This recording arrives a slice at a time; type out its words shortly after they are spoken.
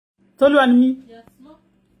Tolu and me. Yes, no.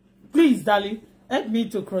 Please, darling, help me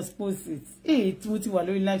to cross-post it. Hey, it's what you are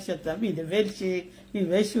doing live chat. I mean, the very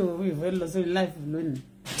show, we very lost life alone.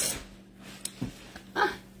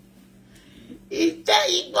 Ah, it's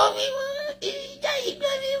dying for me. It's dying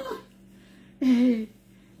for me.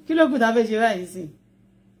 Kí ló kù tá fẹ́ ṣe báyìí sí?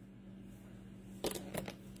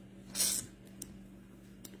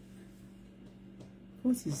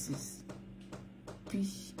 What is this?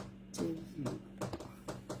 Fish TV.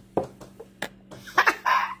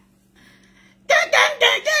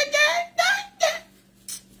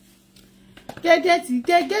 Gẹ́gẹ́ ti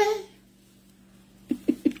gẹ́gẹ́.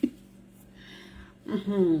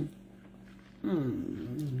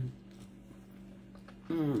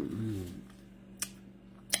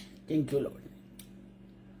 Thank you, Lord.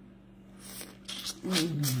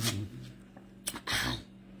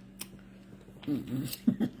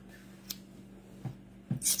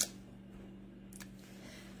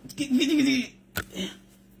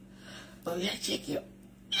 Oh yeah, check it.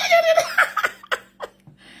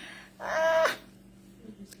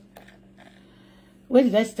 Where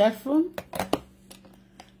did I start from?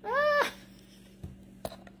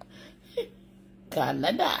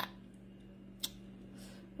 Canada.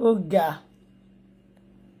 Oh God.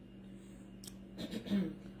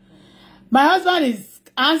 My husband is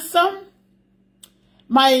handsome.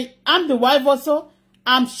 I'm the wife also.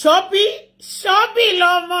 I'm shoppy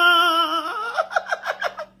lover.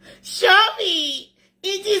 Shoppy.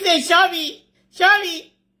 It is a shoppy. Shoppy.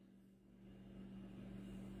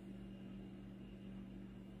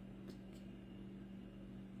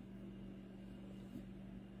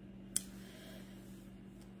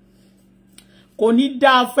 Kò ní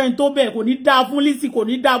dáa fún tó bẹ́ẹ̀, kò ní dáa fún Lizzy, kò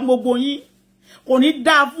ní dáa fún gbogbo yín. Kò ní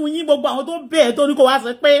dáa fún yín gbogbo àwọn tó bẹ́ẹ̀ tó ní kó wá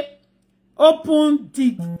sọ pé open the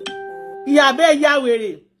ìyá bẹ́ẹ̀ ya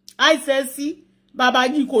wèrè. I say sí bàbá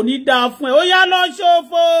yìí kò ní dáa fún ẹ. Ó yá lọ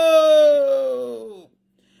ṣòfò.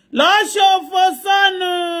 Lọ ṣòfò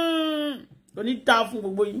sọnù. Kò ní dáa fún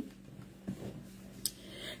gbogbo yín.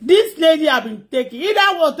 This lady have been taking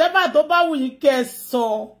either whatever tó bá wù yín kẹ́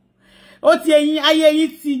sọ. Ó ti ẹ̀yin ayé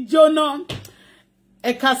yín ti jóná.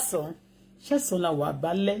 Ẹ ká sọ. Ṣé sọ la wà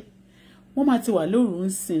balẹ̀. Wọ́n máa ti wà lóru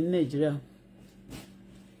ńsìn Nàìjíríà.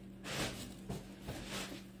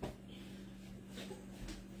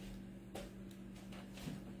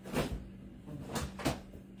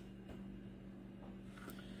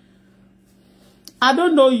 I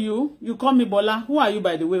don't know you. You call me Bola. Who are you,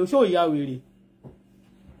 by the way? Show ya wèrè.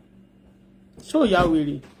 Show ya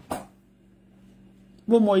wèrè.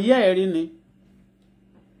 Mo mọ̀ ìyá ẹ rí ni.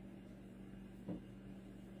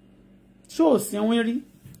 Show sinwin rí.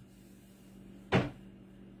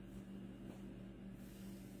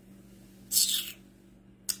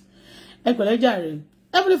 Ẹ pẹ̀lẹ́ jàre.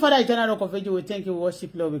 Heavenly Father, eternal rock of ages, we thank you,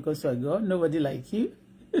 worship, Lord, because you are God. Nobody like you.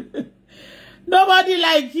 Nobody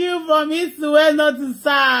like you from east to west, not to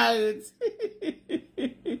south.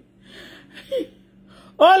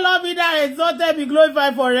 Oh Lord, be thou exalted, be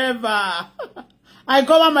glorified forever. I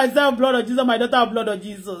cover myself with blood of Jesus, my daughter with blood of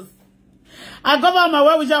Jesus. I cover my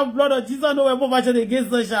wife with the blood of Jesus, no weapon fashioned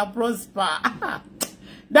against us shall prosper.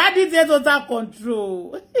 That is a total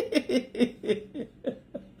control.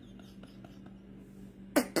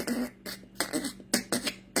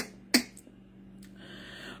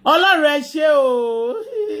 Ọlọ́run ẹ ṣé o.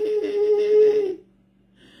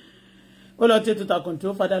 Oh Lord, take total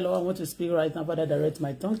control. Father, Lord, I want to speak right now. Father, direct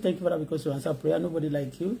my tongue. Thank you, Father, because you answer prayer. Nobody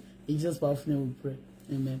like you. In Jesus' powerful name we pray.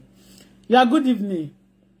 Amen. Yeah, good evening.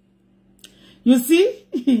 You see?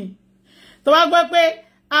 Tó bá gbọ́ pé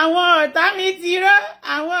àwọn ọ̀tá mi ti rọ́,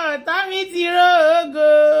 àwọn ọ̀tá mi ti rọ́ ògo.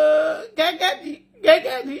 Gẹ́gẹ́.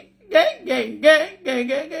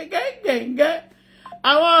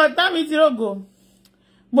 Àwọn ọ̀tá mi ti rọ́ ògo.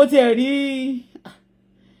 Mo ti rí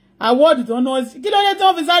award tó ná kí ló dé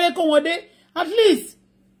tó fi sáré kó wọn dé at least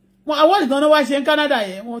wọn award tó ná wá ṣe ní Canada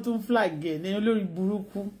yẹn wọ́n tún flag ẹ ní olórí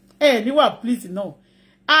burúkú níwà please no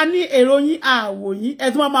a ní èrò yín àwò yín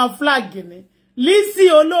ẹ tún máa flag ní Lizzy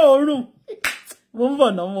olóòórùn mo ń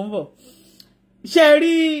bọ̀ ṣe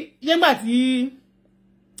rí nígbà tí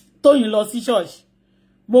Tóyìn lọ sí church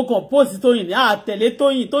mo kàn post Tóyìn ní tẹ̀lé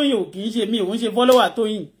Tóyìn ò kì í ṣe mí òun ṣe follower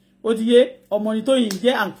Tóyìn ó ti yé ọmọ ni Tóyìn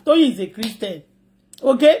jẹ́ and Tóyìn is a Christian.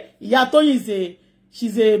 Okay? Ìyá Tóyìn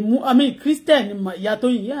she's a Christian ìyá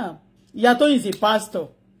Tóyìn, yeah. Ìyá Tóyìn is a pastor.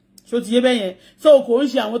 So ti yé bẹ́ẹ̀ yẹn. So kò ń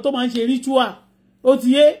ṣe àwọn tó máa ń ṣe ritual. Ó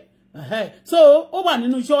ti yé? So ó wà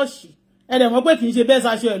nínú ṣọ́ọ̀ṣì. Ẹ dẹ̀ mọ̀ pé kì í ṣe bẹ́ẹ̀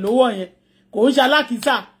ṣaṣọ ẹ̀ lówó yẹn. Kò ń ṣe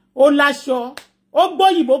alákìísà. Ó láṣọ. Ó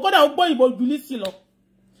gbóyìnbó kódà ó gbóyìnbó ju Lizzy lọ.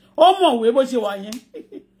 Ó mọ̀wé bó ṣe wà yẹn.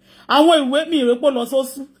 àwọn ìwé mi ìwé pọ̀ lọ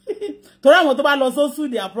sósù torí àwọn tó bá lọ sósù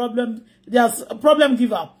they are problem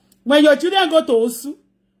giver. When your children go to Osu,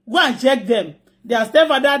 go and check them. Their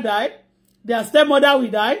stepfather died, their stepmother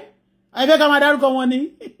will die. I beg my dad come on.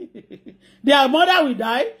 Their mother will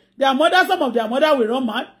die, some of their mother will run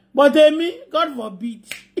mad. But me, God forbid.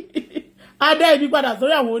 I die be padà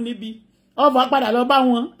sórí àwọn oníbi. Ó bá padà lọ bá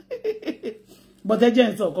wọn. But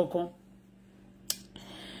ẹ so kankan.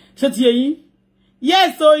 Ṣé ti yé yín?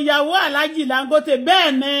 Yes, so ìyàwó Alhaji Dangote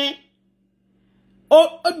bẹ́ẹ̀ ni. O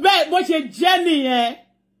bẹ́ẹ̀ bó ṣe jẹ́ nìyẹn.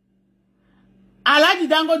 Alhaji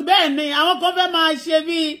Dangote bẹ́ẹ̀ ni àwọn kan fẹ́ máa ṣe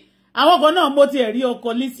bí àwọn kan náà mo ti rí ọkọ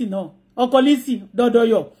Lizzy náà. Ọkọ Lizzy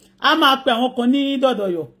Dọ̀dọ̀yọ̀. A máa pe àwọn kan ní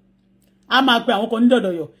Dọ̀dọ̀yọ̀.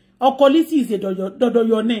 Ọkọ Lizzy is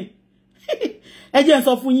Dọ̀dọ̀yọ̀ ni. Ẹ jẹ́ n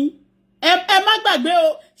sọ fún yín. Ẹ má gbàgbé o.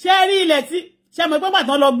 Ṣé rí ilẹ̀ tí ṣé mọ̀ pé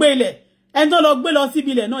pàtàn lọ gbé ilẹ̀. Ẹni tó lọ gbé lọ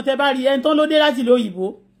síbi ilẹ̀ náà tẹ́ bá rí ẹni tó ló dé láti ìlú òyìnbó.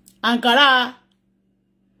 Ankara.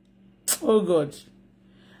 Oh God.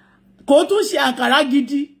 Kò tún ṣe Ankara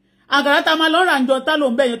gidi. Ankara tá máa lọ ra njo tá ló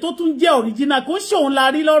ń bẹ yẹn tó tún jẹ́ original kò ṣe òun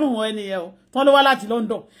la rí lọ́rùn ẹniyẹn o. Tán ló wá láti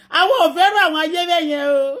London. Àwọn ò fẹ́ rò àwọn ayé bẹ́ẹ̀ yẹn o.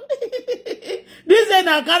 This is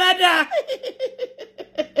na Canada.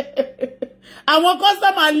 Àwọn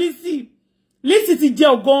customer Lizzy ti jẹ́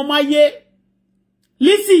ògo ọmọ ayé.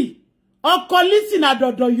 Lizzy ọkọ Lizzy na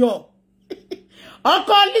Dọ̀dọ̀yọ̀.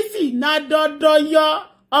 Ọkọ Lizzy na Dọ̀dọ̀yọ̀.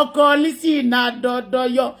 Ọkọ Lizzy na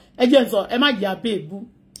Dọ̀dọ̀yọ̀. Ẹ jẹ́ n sọ ẹ má jẹ́ abebu.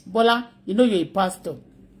 Bola, you know you're a pastor.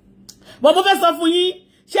 But mo fẹ́ sọ fún yín,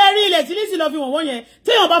 ṣé rí ilẹ̀ tí Lizzy lọ fi wọ̀n wọ́n yẹn,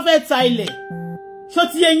 tí èèyàn bá fẹ́ ta ilẹ̀. Ṣó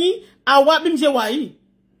ti yé yín, àwa bí mi ṣe wà yìí.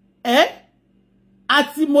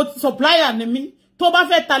 Àti mo supplier ni mí. Tó bá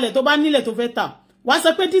fẹ́ talẹ̀, tó bá nílẹ̀ tó fẹ́ ta. Wá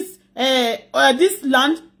sọ pé this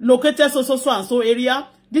land located so and so area.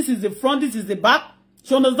 This is the front, this is the back.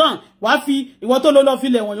 Ṣé understand? Wá fi ìwọ tó lọ fi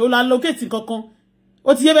lẹ̀ wọ̀n yóò la locate kankan.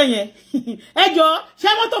 Ó ti yé bẹ́ẹ̀ yẹn. Ẹ jọ̀ọ́, ṣé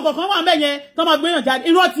mọ́tò kankan wà ńbẹ̀ yẹn tó máa gbé yàn jáde.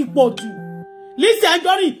 Irọ́ ti pọ̀ jù. Lizzy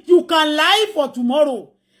Anjorin, you can lie for tomorrow.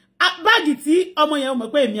 Báàgì tí ọmọ yẹn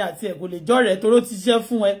mọ̀ pé èmi àti ẹ̀ kò lè jọ rẹ̀ toró ti ṣiṣẹ́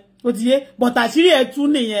fún ẹ. Ó ti yé, but àṣírí ẹ̀ tú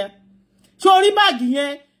nìyẹn. Ṣé o rí báàgì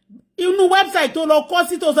yẹn inú website tó lọ kọ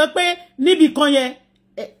sí tó sọ pé níbi kan yẹn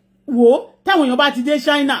wò táwọn èèyàn bá ti dé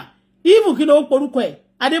China. Even kí ló porúkọ ẹ̀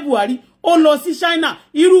Adébuhari ó lọ sí China.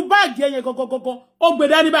 Irú báàgì yẹn kọ̀kọ̀kọ̀kọ̀ ó gbé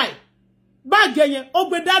dání báyìí. Báàgì yẹn ó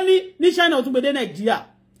gbé dání ní China ó tún gbé dé Nàìjíríà.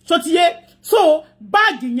 Ṣó ti yé? So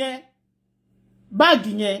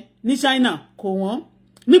báàgì yẹn ní China kò wọ́n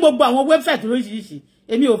ní gbogbo àwọn website lóríṣiríṣi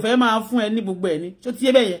èmi ò fẹ́ máa fún ẹ ní gbogbo ẹ̀ ní tó ti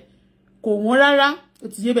yé bẹ́ẹ̀ yẹn kò wọ́n rárá ó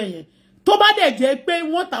ti yé bẹ́ẹ̀ yẹn tó bá dẹ̀ jẹ́ pé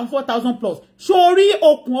 1,400 plus sórí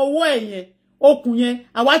okùn ọwọ́ ẹ̀ yẹn okùn yẹn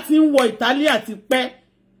àwa ti ń wọ Italia ti pẹ́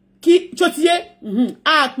kí tó ti yé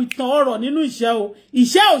àpìtàn ọ̀rọ̀ nínú iṣẹ́ o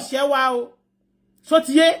iṣẹ́ ò ṣẹ́ wa o tó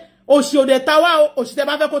ti yé òṣì òdẹ̀ ta wá o òṣì tẹ́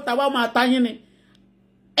bá fẹ́ kó ta wá ó máa ta yín ni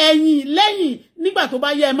ẹ̀yìn lẹ́yìn nígbà tó bá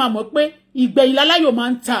yẹ ẹ máa mọ̀ pé ìgbẹ̀yìn láláyò máa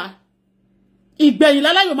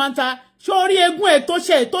ń ta sórí eégún ẹ̀ tó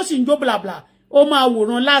ṣe tó sì ń jó blabla ó máa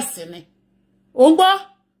wòran láàsì ni ó ń gbọ́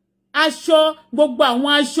aṣọ gbogbo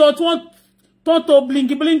àwọn aṣọ tí wọ́n tó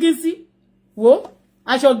blinky sí wò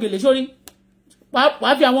aṣọ gèlè sórí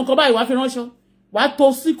wàá fi àwọn kan báyìí wàá fi ránṣọ wàá tó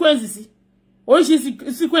sequence sí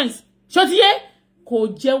oríṣiríṣi sequence ṣó ti yé kò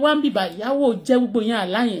jẹ́ wá ń bìbà ìyàwó jẹ́ gbogbo yẹn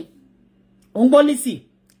àlá yẹn ó ń gbọ́ Lizzy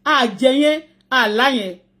àjẹ yẹn àlá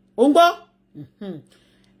yẹn ó ń gbọ́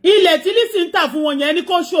ilẹ̀ tí Lizzy ń tà fún wọn yẹn ní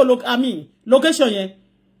kó show location yẹn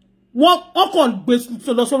wọ́n kàn gbé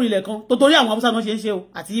lọ sórí ilẹ̀ kan tó torí àwọn Haúsá náà ṣe ń ṣe o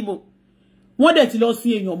àti Ìgbò wọ́n dẹ̀ ti lọ sí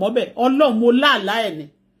èèyàn mọ́bẹ̀ Ọlọ́run mo láàlá ẹ̀ ni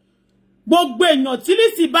gbogbo èèyàn tí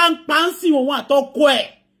Lizzy bá ń pa ń sìn òun àtọkọ ẹ̀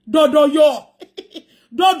Dọ̀dọ̀yọ̀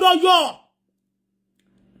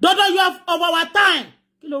of our time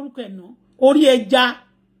kí lorúkọ ẹ̀ náà orí ẹja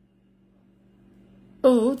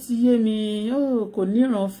ó ti yé mi kò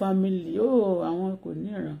níran family àwọn kò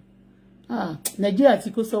níran Nàìjíríà ti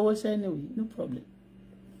kó sọ́wọ́ sẹ́ni òye no problem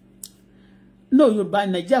no Yorùbá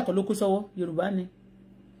Nàìjíríà kọ́ ló kó sọ́wọ́ Yorùbá ni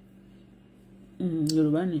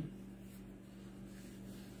Yorùbá ni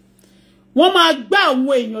wọ́n máa gbá àwọn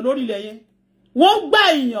èèyàn lórí ilẹ̀ yẹn wọ́n gbá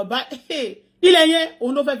èèyàn báyìí ilẹ̀ yẹn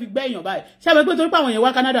òun ló fẹ́ fi gbẹ́ èèyàn báyìí ṣàbẹ̀ pé torí pé àwọn èèyàn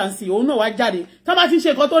wá Canada ń sìn òun náà wá jáde tá bá ti ṣe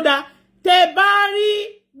nǹkan tó dáa tẹ́ bá rí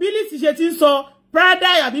bí Lizzy ṣe ti ń sọ Prada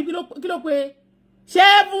àbí kí ló pé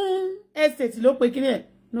Seven Estate ló pé kíni ẹ̀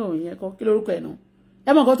no ìyẹn kọ́ kí lórúkọ ẹ̀ náà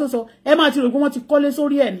ẹ mọ̀ nǹkan tó sọ ẹ máa ti rò pé wọ́n ti kọ́lé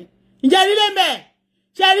sórí ẹ̀ ni ǹjẹ́ rí lé ń bẹ̀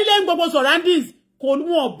ṣe rí lé ń gbogbo surroundings kò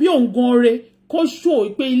wọ́n bí òǹgan re kó ṣò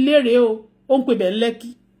pé ilé rèé o ó ń pè bẹ̀ ń Lẹ́kì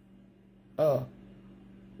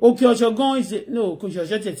òkè ọ̀ṣọ́ gan ìṣe no kò ṣe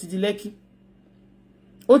ọ̀ṣọ́ tẹ̀ ti di Lẹ́kì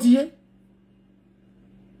ó ti yé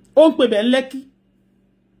ó ń pè bẹ̀ ń Lẹ́kì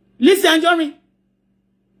Lizzy Anjorin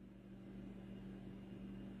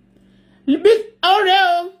bí ọ̀rẹ́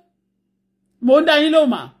o mo ń dá yín lóhùn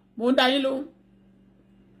mà mo ń dá yín lóhùn.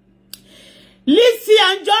 Lizzy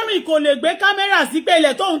Anjorin kò lè gbé kámẹ́rà sí pé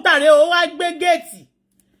ilẹ̀ tó ń tàrẹ ó wá gbé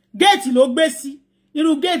géètì ló gbé sí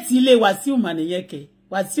irú géètì ilé Wàsíù mà nìyẹn kẹ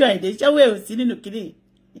Wàsíù Àyìndé ṣẹ́wé ò sí nínú kiri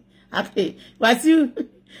Wàsíù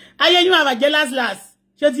ayé yín máa bàjẹ́ last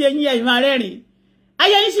ṣé ti eyín ẹ̀yìn máa rẹ́rìn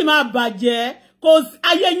ayé yín sì máa bàjẹ́ kò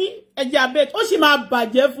ayé yín ẹ̀jẹ̀ abẹ́ ó sì máa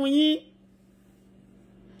bàjẹ́ fún yín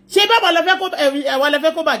ṣé bàbá ẹ̀wà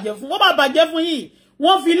lẹ́fẹ́ kó bàjẹ́ fún wọ́n máa bàjẹ́ fún yín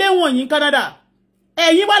wọ́n fi lé wọ̀nyí Canada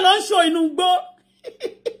ẹ̀yin wá lọ ń ṣò inú gbó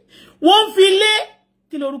wọ́n fi lé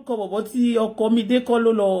kí lórúkọ bọ̀bọ̀ tí ọkọ mi dé kọ́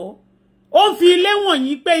ló lọ ó fi ilé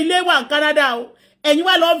wọ̀nyí pé ilé wà Canada o ẹ̀yin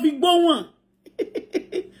wá lọ fi gbó wọ̀n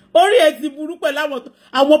orí ẹ̀ ti burú pẹ̀lú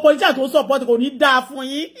àwọn politician tó support kò ní dáa fún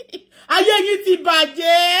yín ayé yín ti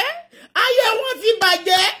bàjẹ́ ayé wọn ti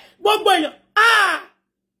bàjẹ́ gbogbo èèyàn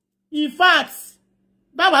in fact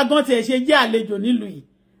báwa gan tiẹ̀ ṣe jẹ́ àlejò nílùú yìí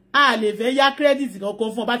a lè fẹ́ yá credit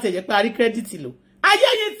kankan fún ọ bá tiẹ̀ jẹ́ pé a rí credit lò ayé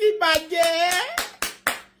yín ti bàjẹ́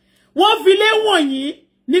wọ́n fi lé wọ̀nyí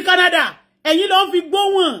ní Canada ẹ̀yin ló fi gbó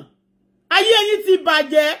wọ̀n ayé yín ti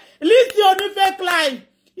bàjẹ́ Lizzy onífẹ́ clive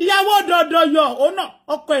ìyàwó dọ̀dọ̀ yọ ọ̀nà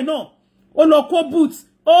ọkọ ẹ̀ náà ó lọ kó boot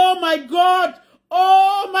oh my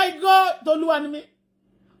god tolúwa ni mi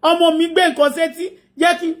ọmọ mi gbé nǹkan sétí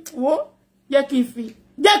jẹ́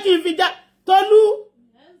kí n fi já tolú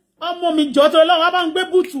ọmọ mi jọ tó lọ́wọ́ bá ń gbé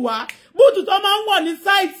búùtù wá búùtù tó máa ń wọ̀ ní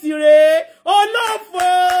sáìtì rẹ̀ olófò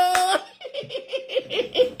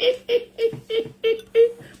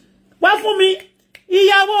wá fún mi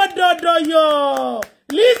ìyàwó dọ̀dọ̀yọ̀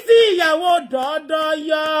Lizzy ìyàwó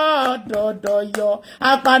dọ̀dọ̀yọ̀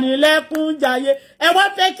apanilẹ́kún jayé ẹ wá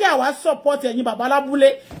fẹ́ kí àwa support ẹ̀yin bàbá lábúlé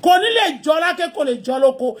kò ní lè jọ lákè kò lè jọ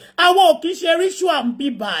lóko àwọn ò kì í ṣe ritual ń bí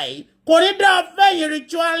báyìí kò ní dá fẹ́yìn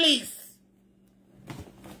ritualist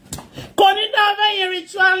kò ní dá fẹ́yìn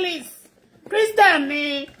ritualist Christian ni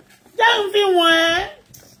jẹ́ ń fi wọ́n ẹ́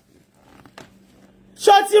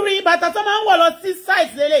ṣọtiri bàtà tó máa ń wọ̀ lọ sí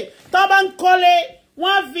site lélẹ̀ tó bá ń kọ́lé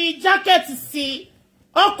wọ́n fi jákẹ́ẹ̀tì sí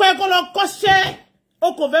ọkọ̀ ẹ̀kọ́ lọ kọ́ṣẹ́ ó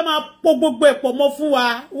kò fẹ́ máa po gbogbo ẹ̀pọ̀ mọ́ fún wa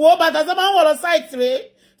wo bàtà tó máa ń wọ̀ lọ site rẹ̀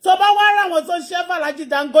tó bá wá ra àwọn tó ń ṣe Fàlájì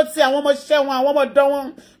Dangote àwọn ọmọ ṣẹ́ wọn àwọn ọmọ dán wọn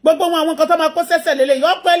gbogbo wọn àwọn kan tó máa kó sẹ́sẹ̀ lélẹ̀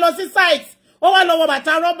yọ pé lọ sí site ó wá lọ wọ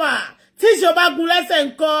bàtà rọ́bà tí ìṣòba gun lẹ́sẹ̀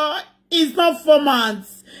nǹkan is not format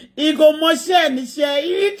ìgò mọ́ṣẹ́ níṣẹ́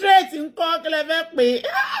illiterate nǹkan kílẹ̀ fẹ́ pé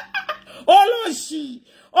olóṣì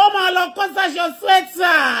ó máa lọ kọ́ sáṣọ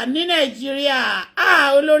swẹ́tà ní Nàìjíríà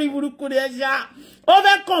olórí burúkú ni ẹ ṣá ó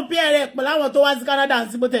fẹ́ compare rẹ̀ pẹ̀lú àwọn tó wá sí Canada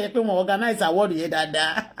sí bó tẹ̀yẹ pé wọ́n organize award yẹn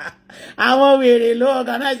dáadáa àwọn wèrè ló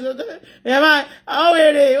organize ẹ máa àwọn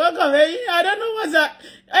wèrè wọ́n kàn fẹ́ I don't know what's that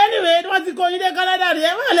anyway wọ́n ti kó yín dé Canada rẹ̀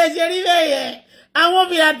ẹ máa lè ṣe rí bẹ́ẹ̀ yẹn àwọn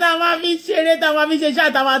obìnrin táwọn máa fi ṣeré táwọn máa fi ṣe ṣáà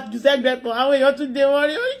táwọn àtúnṣẹ́gbẹ́ kan àwọn èèyàn tún dé wọ́n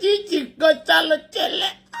rí oríṣiríṣi kan ṣálọ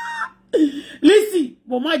tẹ́lẹ̀ Lizzy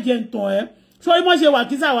mo má jẹ ntàn ẹ́ sọ́rí mọ́ ṣe wà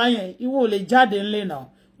kí sàwá yẹn ìwọ ò lè jáde ńlẹ̀ náà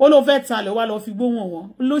ó ló fẹ́ ta lè wá lọ fi gbóhùn wọn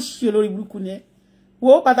ló ṣe lórí burúkú ni ẹ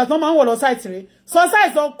wo bàtà tó máa ń wọ̀ lọ sáìtì rẹ̀ sọ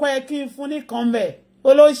sáìtì ọkọ ẹ kí n fún ní kan bẹ̀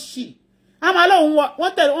ó ló ṣì á máa lóun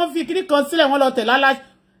wọ́n fi kíní kan sílẹ̀ wọ́n lọ tẹ̀ lálá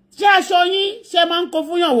ṣé aṣọ yín ṣe máa ń kó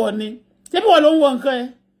fún yàn wọ̀ ni ṣé bí wọ́n ló ń wọ nǹkan ẹ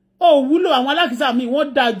ó wúlò àwọn alákìísà mi wọ́n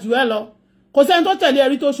da jù ẹ lọ kò sẹ́ni tó tẹ̀lé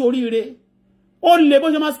ẹrí tó ṣoríire ó lè bó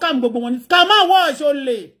ṣe máa scam gbogbo wọn ni scam máa wọ́ ọ̀ṣọ́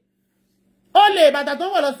ó lè bàtà tó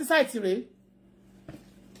ń wọ̀ lọ sí sáìtì rẹ̀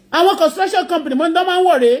àwọn construction company mo ń dán máa ń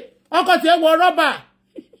wọ̀ rèé ọkọ̀ tí ẹ wọ rọ́bà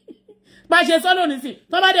bá ṣe sọ́nà nísìn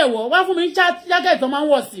tó bá dẹ̀ wọ̀ wá fún mi jákẹ́ẹ̀tì tó máa ń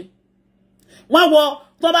wọ̀ sí wọ́n wọ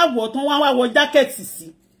tó bá wọ̀ tán wọ́n wá wọ jákẹ́ẹ̀tì sí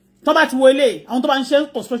tó bá ti wọ ilé àwọn tó bá ń ṣe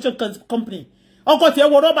construction company ọkọ̀ tí ẹ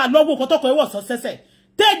wọ rọ́bà lọ́wọ́ kó tọkọ̀ ẹ wọ̀ sọ sẹ́sẹ̀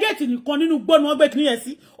tẹ́gẹ̀tì nìkan nínú gbóni wọ́n gbé kí nìyẹn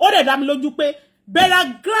sí ó dẹ̀ dá mi lójú pé bẹ́ẹ̀rẹ̀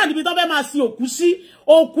grand ibi tó fẹ́ máa sin òkú sí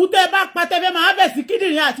òkú tẹ́ bá pa tẹ́ fẹ́ máa bẹ̀ sí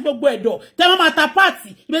kíndìnrín àti gbogbo ẹ̀dọ̀ tẹ́ máa ta páàtì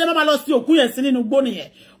ibi tẹ́ máa lọ sí òkú yẹn sí nínú gbóni yẹn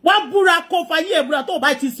wá búra kó fayé ẹ̀búra tó bá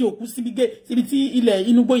ti sin òkú síbi tí ilẹ̀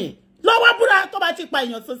inú gbó yẹn lọ wá búra tó bá ti pa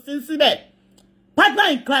èèyàn sí síbẹ̀ partner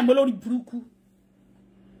in crime olórí burúkú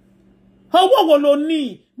owó wo ló ní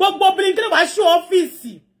gbogbo obìnrin kí ni wàá ṣó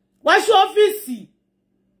ọ́fíìsì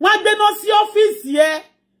wọ́n gbé náà sí ọ́fíìsì ẹ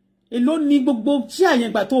èló ní gbogbo tí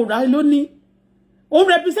àyẹ̀gbà tó rà èló ní ó ń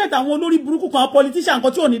represent àwọn olórí burúkú kan politician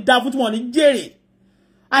kan tí ò ní dá fún tí wọ́n ní jèrè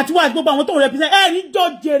àti wà gbogbo àwọn tó ń represent ẹ ní jọ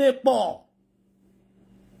jèrè pọ̀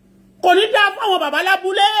kò ní dá fún àwọn bàbá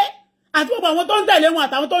lábúlé àti gbogbo àwọn tó ń tẹ̀lé wọn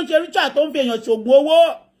àtàwọn tó ń ṣe ritual tó ń fi èèyàn ṣògùn owó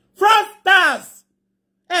fraudsters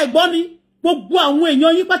ẹ gbọ́ mi gbogbo àwọn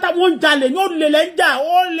èèyàn yín pátá wọ́n ń jalè ní olè lẹ́jà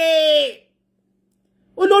ó lè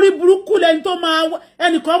olórí burúkú lẹ́ni tó máa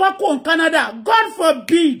ẹnìkan wá kó ní Canada God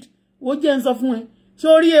forbid ó jẹ́ ń sọ fún ẹ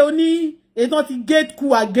sórí ẹ oní ètò ti géèkù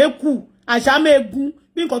àṣàmẹ́gun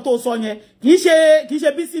bí nǹkan tó sọ yẹn kì í ṣe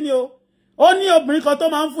Bísí ni o ó ní obìnrin kan tó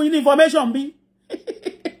máa ń fún yín ní information bí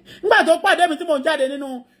nígbà tó pàdé mi tí mo jáde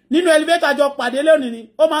nínú elevator jọ pàdé lónìí ni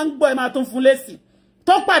ó máa ń gbọ́ ẹ máa tún fún lésì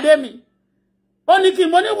tó pàdé mi ó ní kí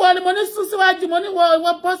mo ní sún síwájú mo ní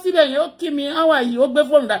wọ bọ́ síbẹ̀ yẹn ó kí mi how are you ó gbé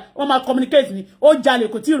fóònù dá wọ́n máa communicate ni ó jalè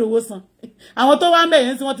kò tí ì rówó san àwọn tó wá ń bẹ̀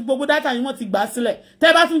yẹn sí wọ́n ti gbogbo dátà yín wọ́n ti gbà sílẹ̀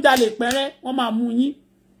tẹ́ bá tún jalè pẹ́rẹ́ wọ́n máa mú yín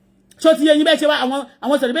ṣó ti yẹ yín bẹ́ẹ̀ ṣe wá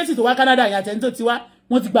àwọn celebrity tó wá Canada yẹn àtẹni tó ti wá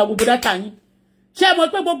wọ́n ti gba gbogbo dátà yín ṣé mọ̀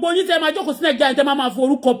pé gbogbo yín tẹ́ máa jókòó sí Nàìjíríà tẹ́ máa fi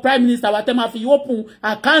orúkọ prime minister wa tẹ́ máa fi open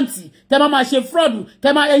account tẹ́ máa ṣe fraud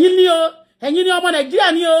tẹ́ máa ẹ̀yin ni ọmọ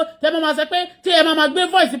Nàìjíríà ni o tẹ́ máa sọ pé tí ẹ máa gbé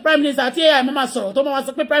voice prime minister tí ẹ máa sọ̀rọ̀ tó máa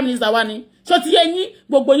sọ pé prime minister wa ni ṣó ti yẹ yín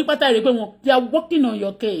gbogbo yín pátá rẹ̀ pé wọn they are working on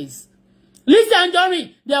your case Lizzy Anjorin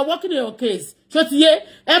they are working on your case ṣó ti yẹ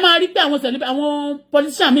ẹ máa rí pé àwọn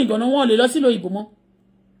politician mi gan-an wọn lè lọ sílò ìbò mọ́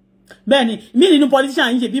bẹ́ẹ̀ni mi nínú politician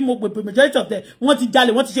yìí ṣe bí mo pè majority of them wọ́n ti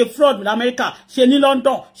jalè wọ́n ti ṣe fraud ní America ṣe ní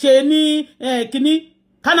London ṣe ní kíní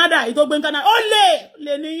Canada èyí tó gbé ní Canada ó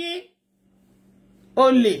lè níyìn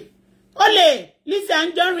ó lè Lizzy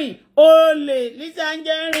Anjorin ó lè Lizzy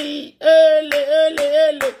Anjorin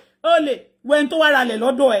ó lè wẹ́n tó wá ralẹ̀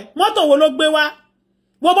lọ́dọ̀ ẹ̀ mọ́tò wo ló gbé wá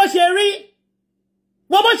wo bó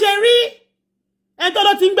ṣe rí ẹni tó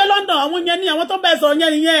ló ti ń gbé London àwọn yẹn ní àwọn tó bẹ̀ sọ̀rọ̀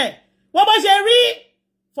yẹn nìyẹn wo bó ṣe rí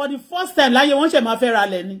for the first time láyé wọ́n ṣe máa fẹ́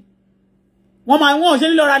ralẹ̀ ni wọ́n ṣe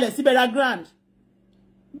nílò ralẹ̀ sí Bella Grand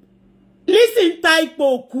Lizzy ń ta ipò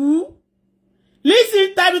òkú Lizzy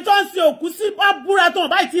ń ta ibi tó ń sin òkú sí wá búra tó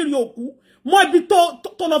wọ́n báyìí tí rí òkú mọ́ ibi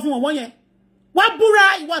tó lọ fi wọ́n yẹn wá búra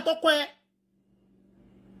ìwà tọkọ ẹ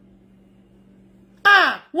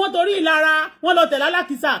wọ́n torí ìlara wọ́n lọ tẹ̀lé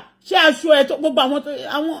alákìsà ṣé aṣọ ẹ̀ tó gbogbo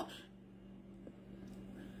àwọn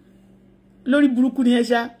lórí burúkú ni ẹ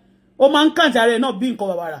ṣá ó máa ń kàǹtì ara ẹ̀ náà bí nǹkan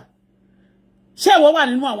bàbàrà ṣé ìwọ wà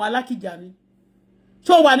nínú àwọn alákìjà ni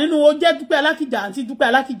ṣé o wà nínú ó jẹ́ Dúpẹ́ Alákìjà àti Dúpẹ́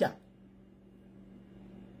Alákìjà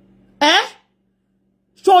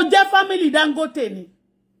ṣé o jẹ́ family Dangote ni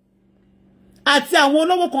àti àwọn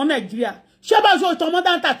olówó kan Nàìjíríà ṣé bá ṣe o tọmọ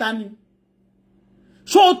dáńtàtà ni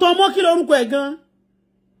ṣé o tọmọ kí lorúkọ ẹ̀ gan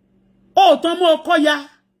o tọmọ ọkọ ya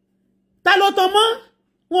ta ló tọmọ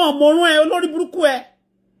wọn ò mọ̀rún ẹ olórí burúkú ẹ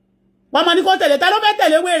wọ́n máa ní kó tẹ̀lé ta ló fẹ́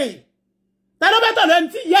tẹ̀lé wèrè ta ló fẹ́ tẹ̀lé ẹni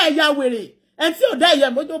tí ìyá ẹ̀yà wèrè ẹni tí ò dá ìyá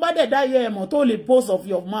ẹ̀mọ́ tó bá dẹ̀ dá ìyá ẹ̀mọ́ tó lè post of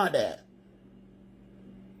your mother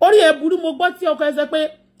orí ẹ̀ burú mo gbọ́ tí ọkọ ẹ sọ pé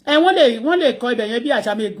wọ́n lè kọ ibẹ̀ yẹn bí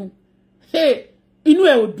àṣàmẹ́gun inú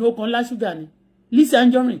ẹ̀ ò dùn ọkàn ńlá ṣúgà ni Lizzy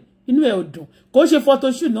Anjorin inú ẹ̀ ò dùn kò ṣe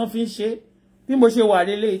photoshoot náà fi ń ṣe bí mo ṣe wà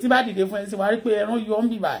lélẹ̀ tí bá dìde fún ẹ sí wà rí pé ẹran yọ ń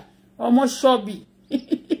bì báyìí ọmọ ṣọ́ọ̀bì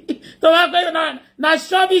tó bá pẹ́ na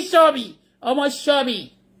ṣọ́ọ̀bì ọmọ ṣọ́ọ̀bì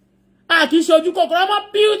kì í ṣojú kòkòrò ọmọ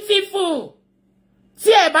beautiful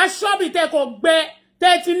tí ẹ bá ṣọ́ọ̀bì tẹ kò gbẹ tẹ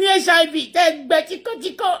ti ní HIV tẹ gbẹ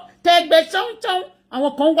tíkọ́tíkọ́ tẹ gbẹ ṣọ́nṣọ́n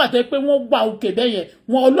àwọn kan wà tẹ pé wọ́n wà òkè bẹ́yẹn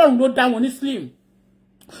wọn Ọlọ́run ló dá wọn ní slim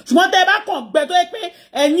ṣùgbọ́n tẹ bá kàn gbẹ tó yẹ pé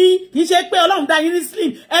ẹ̀yin kì í ṣe pé Ọlọ́run dá yín ní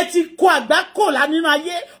slim ẹ ti kó àgbákò lá nínú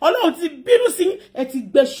ayé Ọlọ́run ti bínú sí ẹ ti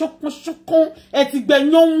gbẹ ṣọkànṣọkàn ẹ ti gbẹ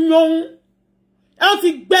yánnyán ẹ ti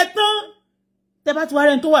gbẹ tán tẹ bá ti wá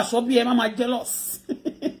rẹni tó wà ṣọ́bí ẹ má máa jealous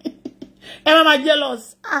ẹ má máa jealous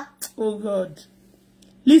oh God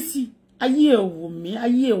Lizzy ayé ẹ wò mí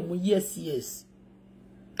ayé ẹ mú yes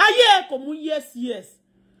ayé ẹ kò mú yes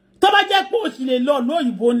tó bá jẹ́ pé ó sì lè lọ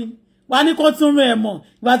lóyìnbó ni wà ní kó tún rẹ̀ mọ̀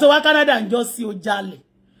ìgbà tó wá Canada ń jọ sí ó jalè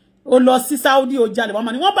ó lọ sí Saudi ó jalè wọ́n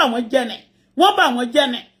máa ní wọ́n bá wọn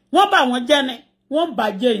jẹ́nẹ̀ wọ́n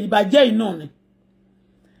bàjẹ́ ìbàjẹ́ iná ni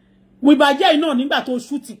ìbàjẹ́ iná nígbà tó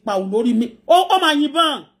ṣú ti pa ò lórí mi ó máa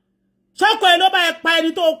yìnbọn ṣọ́kọ̀ ẹ ló bá ẹ pa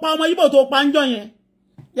ẹni tó pa ọmọ Ìgbò tó pa ń jọ yẹn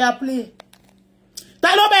yà play ta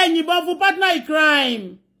ló bá ẹ yìnbọn fún partner in crime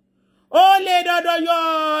ó lè dọ̀dọ̀ yọ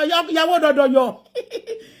ìyàwó dọ̀dọ̀ yọ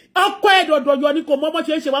ọkọ ẹ dọ̀dọ̀ yọ ni kò mọ bọ́n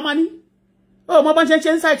ṣe ń ṣe wá máa ní ó mọ bọ́n ṣe ń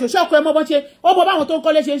ṣe ń ṣàìtò ṣọ́kọ̀ ẹ mọ bọ́n ṣe ó mọ báwọn tó ń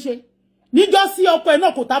kọ́lé ṣe ń ṣe níjọ́ sí ọkọ ẹ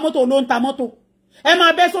náà kò ta mọ́tò ló ń ta mọ́tò ẹ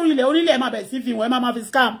máa bẹ́ sórí ilẹ̀ onílẹ̀ ẹ máa bẹ̀ sí fi wọ́n ẹ máa fi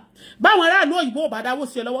scam báwọn aráàlú òyìnbó ò bá dáwó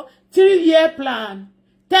sí ẹ lọ́wọ́ 3-year plan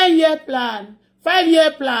 10-year plan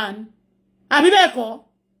 5-year plan àbí bẹ́ẹ̀ kọ́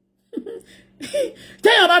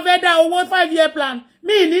téèyàn bá fẹ́ dá owó 5-year plan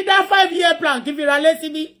mi ní dá 5-year plan kí fi ra lé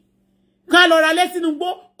síbí ká lọ ra lé sínú gbó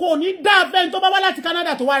kò ní dá fẹ́ni tó bá wá láti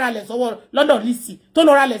Canada tó wá ra lẹ̀ sọ́wọ́ London Lizzy tó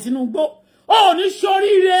lọ ra lẹ̀ sínú gbó ó ní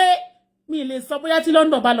ṣoríire mi lè sọ bóyá tí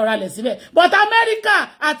London bá lọ ra lẹ̀ síbẹ̀ but America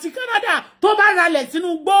àti Canada tó bá ra lẹ̀ sínú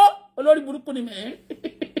gbó olórí burúkú ni mẹ́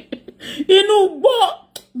inú gbó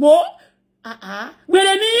wo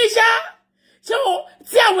wèrè ní iṣá ṣé o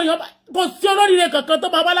tí àwọn èèyàn kò sí olóríire kankan tó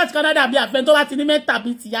bá wá láti Canada bí àfẹ́ tó bá ti ní mẹ́ta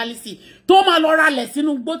bí ti yá Lizzy tó máa lọ ra lẹ̀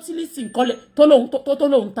sínú gbó tí Lizzy nǹkan tó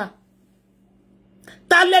lóun ta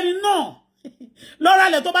ta lẹ́ni náà lọ́ra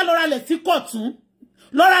lẹ̀ tó bá lọ́ra lẹ̀ sí kọ̀tún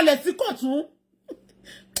lọ́ra lẹ̀ sí kọ̀tún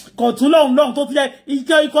kọ̀tún lọ́hùn tó ti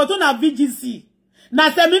jẹ́ ìkọ̀tún na VGC na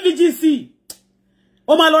semi VGC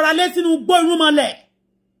ó máa lọ́ra lé sínú gbó irun mọ́lẹ̀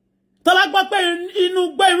tó bá gbọ́ pé inú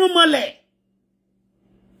gbó irun mọ́lẹ̀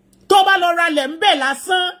tó bá lọ́ra lẹ̀ ń bẹ̀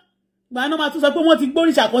lásán gbà náà máa tún sọ pé wọ́n ti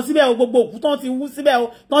gbóríṣà kan síbẹ̀ o gbogbo òkú tán ti wú síbẹ̀ o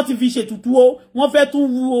tán ti fi ṣètùtù o wọ́n fẹ́ tún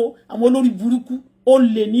wú o àwọn olórí burúkú ó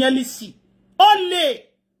lè ní ẹ́lísì ó lè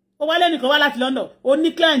ó wá lẹ́nìkan wá láti London ó ní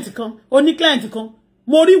client kan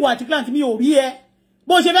mo rí ìwà àti client mi ò rí ẹ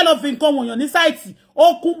bó ṣe fẹ́ lọ fi nǹkan wọ̀nyàn ní sáìtì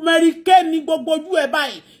okùn mẹ́ríkẹ́ ní gbogbo ojú ẹ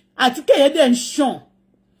báyìí àti kéye dẹ̀ ń ṣàn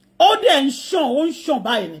ó ń ṣàn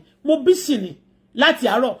báyìí ni mo bí sí ni láti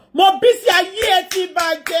àárọ̀ mo bí sí ayé ẹ ti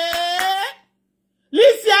bàjẹ́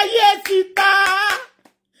Lísì ayé ẹ ti ta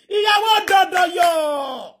ìyàwó dọ̀dọ̀ yọ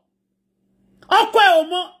ọkọ ẹ ò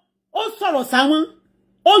mọ̀ ó sọ̀rọ̀ sáwọn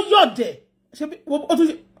ó yọ̀dẹ̀ ṣe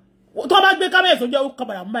tó bá gbé kámẹ́rà tó jẹ́ ó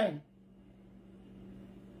kàbàrà ń báyìí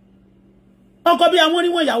ọkọ bí àwọn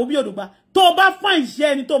oníwọ̀n ìyàwó bí òdùgbà tó bá fún ìṣe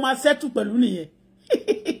ẹni tó máa sẹ́tù pẹ̀lú nìyẹn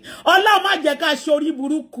Ọlọ́run má jẹ́ ká ṣorí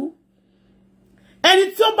burúkú ẹni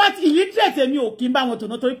tí ó bá ti illiterate mi ò kí ń bá wọn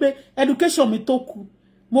tòná torí pé education mi tó kù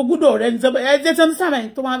mo gbọ́dọ̀ rẹ ní sọ ẹ jẹ́ tó ń sábà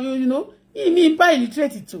tó máa you know mi ń bá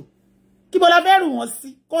illiterate tó kí bọ́lá fẹ́ rù wọ́n sí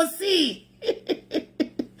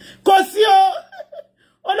kò sí o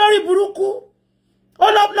olórí burúkú ó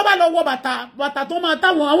lọ bá lọ wọ bàtà tó máa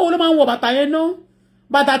táwọn àwọn olóò máa ń wọ bàtà yẹn náà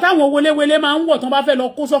bàtà táwọn wọléwọlé máa ń wọ̀ tó bá fẹ́ lọ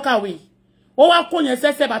kó sọ́kàwé ó wá kó yẹn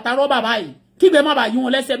sẹ́sẹ̀ bàtà rọ́bà báyìí kígbe má bàa yí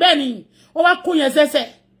wọn lẹ́sẹ̀ bẹ́ẹ̀ ni ó wá kó yẹn sẹ́sẹ̀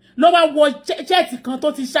ló wá wọ ṣẹ́ẹ̀tì kan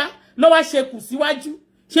tó ti ṣá ló wá ṣe kù síwájú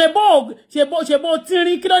ṣe bó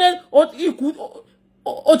tírín kí ló dé ikú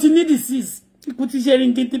ó ti ní disease ikú ti ṣe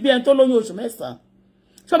ringin tí bí ẹni tó lóyún oṣù 9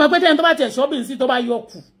 ṣé ọmọ pé tẹ́ni tó bá tiẹ̀ ṣọ́bìn sí tó bá yọ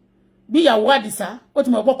kù bí ìyàwó Àdìsá ó ti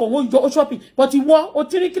mọ̀ ọ̀pọ̀ wọn yọ ó ṣọ́bìn bọ́ ti wọ́ ó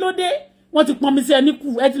tírín kí ló dé wọ́n ti pọnmi sí ẹni kù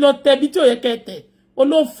ẹ ti lọ tẹ bí tí ò yẹ kẹ́ tẹ̀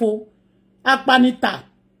olófo apanita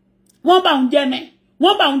wọ́n bá ń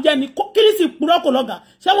jẹ́ ni kírísì purọ́ kò lọ́gà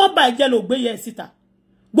ṣé wọ́n bá ẹ̀jẹ̀ lò gbé yẹ síta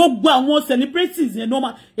gbogbo àwọn celebrities yẹn ló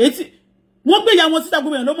máa èyí wọ́n gbé ìyá wọn síta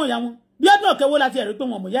gbogbo èèyàn ló mọ̀ ìyá wọn bí ọdún ọ̀kẹ́wó láti ẹ̀rí pé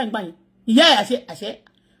wọn mọ̀ ìyá ìgbà yẹn ìyá ẹ̀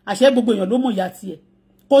àṣẹ gbogbo èèyàn ló mọ̀ ìyá tiẹ̀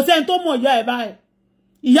kò sẹ́ni tó mọ̀ ìyá ẹ̀ báyìí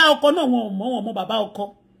ìyá ọkọ náà wọn ò mọ̀ bàbá ọkọ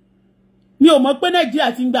mi ò mọ̀ pé Nàìjíríà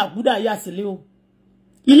ti ń gba àkúdà ìyá sílé o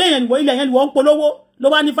ilé yẹn ni wọ́n ń polówó ló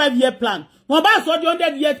wá ní 5-year plan wọ́n bá sọ di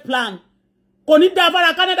 100-year plan kò ní dá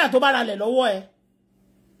fara Canada tó bá ra lẹ̀ lọ́wọ́ ẹ̀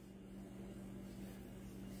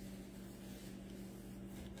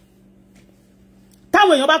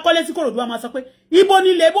táwọn èèyàn bá kọ́lé sí Kòròdú wa máa sọ pé ibo ni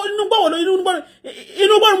ilé inú gbọ́wọ́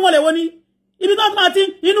inú gbọ́rùn mọ́lẹ̀ wo ni ibi tó máa ti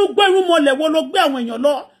inú gbọ́rùn mọ́lẹ̀ wo ló gbé àwọn èèyàn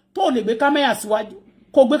lọ tó lè gbé kámẹ́rà síwájú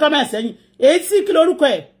kó gbé kámẹ́rà sẹ́yìn èyí tí kí lórúkọ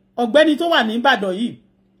ẹ̀ ọ̀gbẹ́ni tó wà ní Ìbàdàn yìí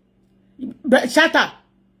ṣátà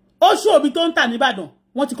ó ṣó òbí tó ń tà ní Ìbàdàn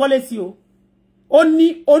wọ́n ti kọ́lé sí o ó ní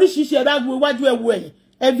oríṣiríṣi ẹ̀rọ agbó iwájú ẹ̀wù ẹ̀yìn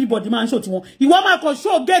everybody máa ń ṣò tiwọn ìwọ máa kàn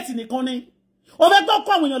ṣó géètì nìkan ni ó fẹ́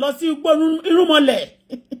kó àwọn èèyàn lọ sí irúnmọlẹ̀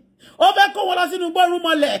ó fẹ́ kó wọn lọ sínú gbọ́rún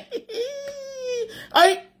mọ́lẹ̀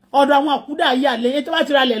ọ̀dọ̀ àwọn àkúdà ayé àlẹ́yẹ tó bá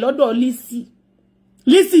ti ralẹ̀ lọ́dọ̀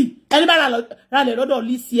Lísì ẹni bá ralẹ̀ lọ́dọ̀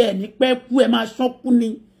Lísì ẹ̀ ní pẹ́ kú ẹ̀ máa ṣánkú ni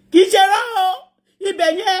kì í ṣe rán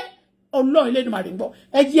ibẹ̀ yẹn Ọlọ́run ilé ìdùnmọ̀ àdìgbọ́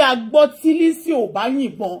ẹ jẹ́ àgbọ́ tí Lísì ò bá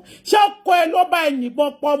yìnbọn ṣé ọkọ ẹ ló bá ẹ yìnbọn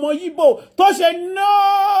pọ̀ ọmọ Yíbò tó ṣe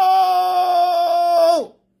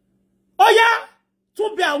ó yá tún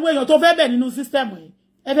bí àwọn èèyàn tó fẹ́ bẹ̀ nínú sísítẹ́mù yìí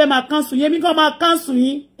ẹ fẹ́ máa cancel yín èmi kan máa cancel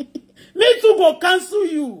yín me too go cancel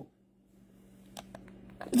you.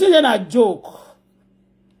 It isn't a joke.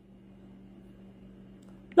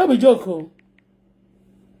 No be joke. Oh.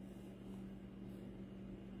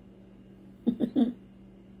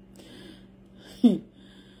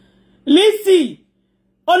 Lísì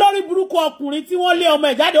olórí burúkú ọkùnrin tí wọ́n lé ọmọ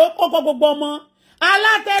ẹ̀ jáde ó kọ́kọ́ gbogbo ọmọ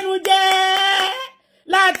alátẹnujẹ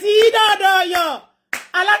láti dọ̀dọ̀yọ̀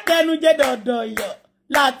alátẹnujẹ dọ̀dọ̀yọ̀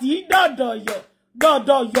láti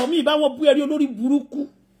dọ̀dọ̀yọ̀ mi bá wọn bú ẹrí olórí burúkú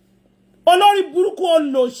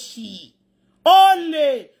olòṣì olè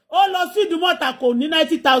ó lọ sí Ìdúmọ̀tà kò ní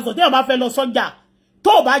 90,000 tí wọ́n bá fẹ́ lọ sọ́jà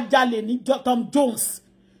tó bá jalè ní Tom Jones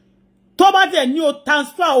tó bá tẹ̀ ní o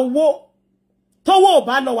transfer owó tówó ò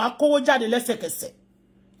bá lọ wá kówó jáde lẹ́sẹ̀kẹsẹ̀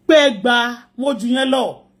pé gba mo jù yẹn lọ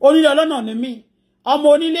onílé ọlọ́nà ni mí ọmọ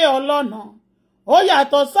onílé ọlọ́nà ó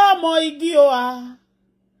yàtọ̀ sọ́mọ igi o a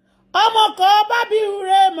ọmọ kan bá bí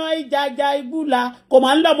rẹ mọ ìjàjà ìbúla kò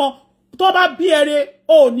máa ń lọ́mọ tó bá bí ẹrẹ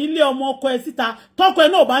ò nílé ọmọ ọkọ ẹ síta tọkọ ẹ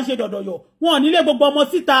náà bá ń ṣe dọ̀dọ̀yọ̀ wọn ò nílé gbogbo ọmọ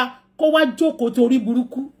síta kó wá jókòó torí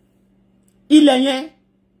burúkú ilẹ̀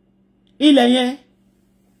yẹn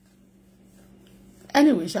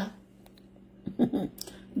anyway ṣá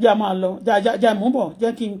jẹ́ máa lọ jẹ́ mú bọ̀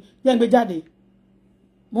jẹ́ kí n gbé jáde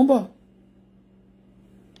mú bọ̀.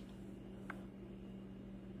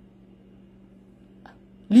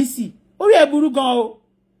 Lizzy orí ẹ̀ burú gan o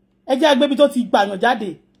ẹ jẹ́ agbébi tó ti gbàyàn jáde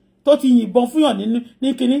tó ti yìnbọn fúnyàn ní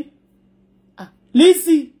kinní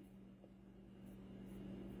Lizzy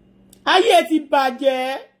ayé ti bàjẹ́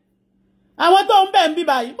àwọn tó ń bẹ̀ ń bí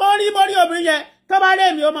báyìí mo rí obìnrin yẹn tó bá rẹ̀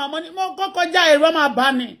mí ó máa mọ́ ní mo kọ́kọ́ já èrò máa bá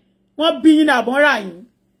ní wọ́n bí yín àbọ̀n rà yín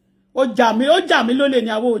ó jà mí lólè ní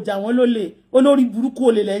àwọn òjà wọn lólè olórí burúkú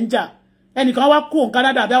olè lẹ́ ń jà ẹnìkan wá kó òun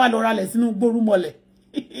Canada bí wà lọ ralẹ̀ sínú gbórúmọlẹ̀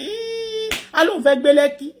alóhùn fẹ́ gbé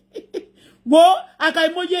Lẹ́kì wo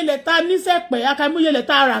akaimoye ilẹ̀ ta nísẹ̀pẹ̀ akaimoye ilẹ̀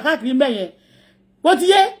ta ara káàkiri mbẹ̀ yẹn bó ti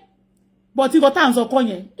yé bó ti kọ́ tá à ń sọ kọ́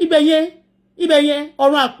yẹn ibẹ̀ yẹn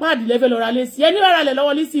ọ̀run àpáàdì lẹ́fẹ̀ lọ́ra lé sí ẹni rárá lẹ̀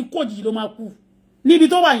lọ́wọ́ Lizzy kó òjijì ló máa kú níbi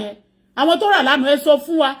tó wà yẹn àwọn tó rà lánàá ẹ sọ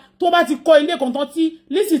fún wa tó bá ti kọ́ ilé kan tán tí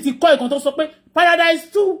Lizzy ti kọ́ ìkan tó sọ pé Paradise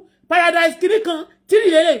 2 Paradise kiri kan tírì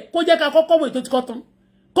lélẹ̀ kó jẹ́ ká kọ́kọ́ wèé tó ti kọ́ tán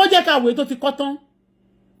kó jẹ́ ká wèé tó ti kọ́ tán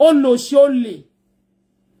ó lò ṣe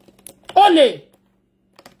ó lè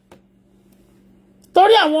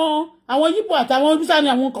torí àwọn Yíbò àtàwọn Bísà ni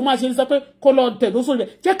àwọn kan máa ṣe sọ pé kó lọ tẹ̀ lóṣù rẹ̀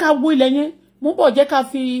jẹ́ ká wo ilẹ̀ yẹn mú bọ̀ jẹ́ ká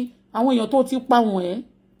fi àwọn èèyàn tó ti pa wọ́n ẹ́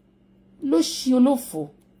ló ṣe olófò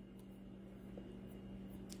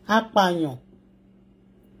apààyàn.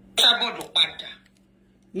 Sábọ̀dù padà.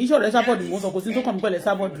 Kìí ṣọ̀rẹ́ Sábọ̀dù mo sọ kò sí tó kàn mí pẹ̀lẹ́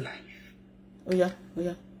Sábọ̀dù. Óyá.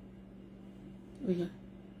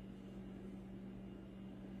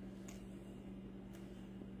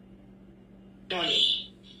 Dolly,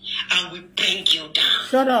 and we bring you down.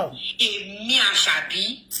 Shut up. Èmi Àṣàbí.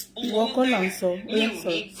 Ìwọ kọ́ là ń sọ. Mi ò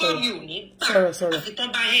ní gbà. Sọ̀rọ̀. Àfi tán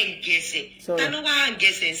bá hẹ̀ ń gẹ̀ẹ́sẹ̀. Ta ló wá ń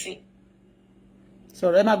gẹ̀ẹ́sẹ̀ sí?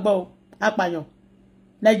 Sọ̀rọ̀ ẹ máa gbọ́ o, apààyàn.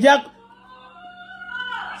 Nàìjíríà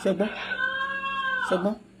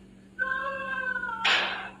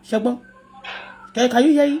ṣẹgbọ́n. Can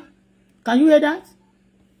you hear it? Can you hear that?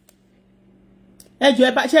 Ẹ jọ̀ọ́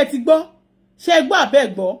ẹ bá ṣe ti gbọ́? Ṣé gbọ́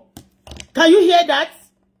àbẹ́ gbọ́? Can you hear that?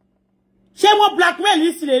 Ṣé wọ́n blackmail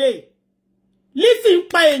Lizzy lélẹ̀? Lizzy ń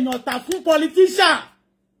pa èèyàn tà fún politician.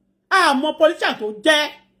 Àmọ́ politician tó jẹ́.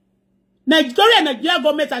 Nigeria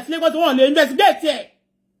government àti Lagos wọ́n lè investigate ẹ̀.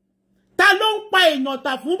 Ta ló ń pa èèyàn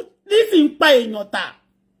tà fún Lizzy ń pa èèyàn tà?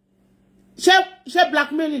 Ṣé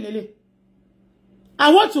blackmail lélẹ̀?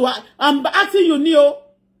 I'm asking you ní o.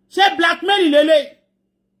 Ṣé blackmail lélẹ̀?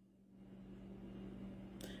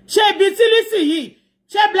 Ṣé ibi tí Lizzy yìí?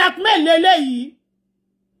 Ṣé blackmail lélẹ̀ yìí?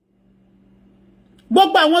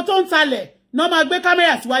 Gbogbo àwọn tó ń talẹ̀ náà máa gbé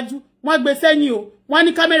kámẹ́rà síwájú wọ́n gbé sẹ́yìn o wọ́n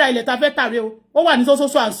ní kámẹ́rà ilẹ̀ ta fẹ́ tàrẹ o ó wà ní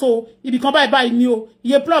sósósó àǹsó o ibì kan báyìí ni o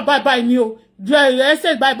iye plot báyìí ni o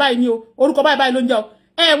estate báyìí ni o orúkọ báyìí ló ń jẹ́ o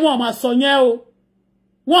wọ́n máa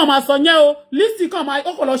sọ yẹn o Lizzy kan máa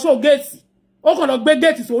ó kàn lọ show géètì ó kàn lọ gbé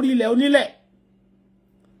géètì sórí ilẹ̀ onílẹ̀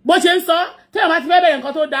bó ṣe ń sọ tí wọ́n bá ti fẹ́ bẹ̀rẹ̀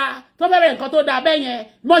nǹkan tó dáa bẹ́ẹ̀ yẹn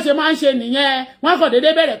bó ṣe máa ń ṣe nìyẹn wọ́n kàn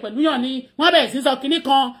déédéé bẹ̀rẹ̀ pẹ̀lú yàn ni wọ́n bẹ̀rẹ̀ sí sọ kinní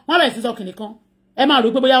kan ẹ máa rò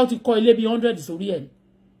pé bóyá ó ti kọ́ ilé bí 100 sórí ẹ̀.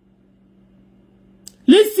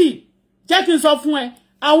 Lizzy jẹ́ kí n sọ fún ẹ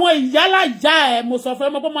àwọn ìyálàyà ẹ mo sọ fún ẹ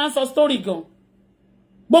mo máa ń sọ story gan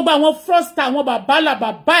gbogbo àwọn froster àwọn bàbá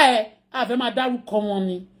ẹ àfẹ́ máa dárúkọ wọn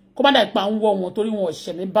ni kó má dà ipa ń wọ wọn torí wọn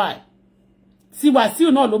ọ̀ṣẹ̀ mi báyìí tí Wàsíù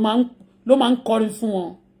náà ló máa ń kọrin fún wọn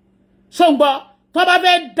ṣọ́ngbọ́ tó bá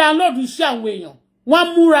fẹ́ download iṣẹ́ àwọn èèyàn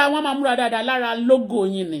wọ́n máa múra dáadáa lára logo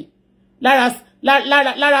yín ni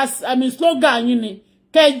lára slogan yín ni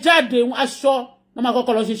kẹ́ jáde aṣọ wọ́n máa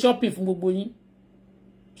kọ́kọ́ lọ ṣe shopping fún gbogbo yín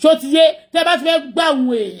ṣó ti yé tẹ́ bá ti fẹ́ gbà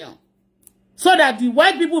àwọn èèyàn so that the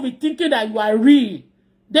white people be thinking that you are real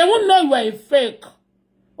they won't know you are a fake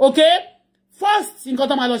okay first nǹkan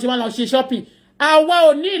tó máa lọ ṣe shopping àwa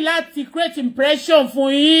ò ní láti create impression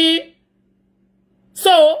fún yín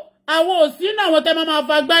so àwọn ò sí náà wọ́n tẹ́ máa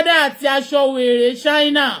fa gbádá àti aṣọ wèrè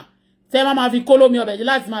China tẹ́ máa fi kólómi ọbẹ̀ jẹ́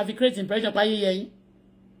láti máa fi create impression pa yíyẹ yín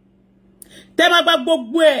tẹ́ máa gba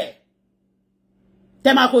gbogbo ẹ̀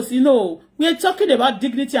tẹ́ máa kò sí no we are talking about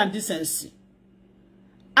dignity and decency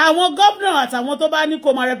àwọn governor àtàwọn tó bá ní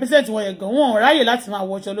kó máa represent wọn yẹn gan wọn ò ráyè láti máa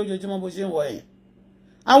wọṣọ lójoojúmọ́ bó ṣe ń wọ yẹn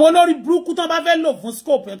àwọn olórí burúkú tó bá fẹ́ lò fún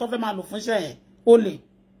scope yẹn tó fẹ́ máa lò fún iṣẹ́ yẹn ó lè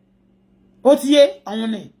ó ti yé àwọn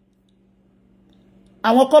ni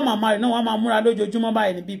àwọn kọ́ màmá rẹ̀ náà wọ́n máa múra lójoojúmọ́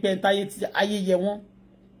báyìí níbi pé ntáyé tí ayé yẹ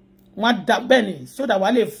wọ́n dà bẹ́ẹ̀ ni so that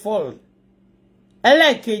wàá lè fall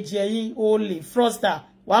ẹlẹ́ẹ̀kejì ẹ̀yìn ó lè froster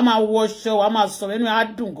wàá máa wọṣọ wàá máa sọ̀rọ̀ ẹnu á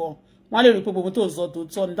dùn gan wọ́n lè rí pé gbogbo tó sọ tó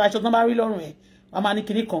tọ́ ní aṣọ tó bá rí lọ́rùn ẹ̀ wàá máa ní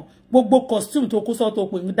kinní kan gbogbo costume tó kó sọ tó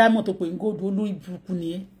pè ní diamond tó pè ní gold olórí burúkú ni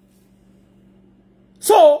ẹ́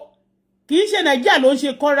so kì í ṣe Nàìjíríà ló ń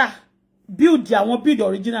ṣe kọ́ra build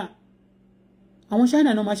original àwọn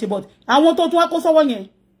China náà máa ṣe but àwọn tó tún wá kó sọ́wọ́ yẹn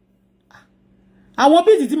àwọn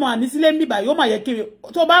bíìtì tí mo wà ní sílé ń bíbà yóò máa yẹ kiri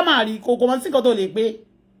tó bá máa rí kòkò mọ́ sí nǹkan tó lè pé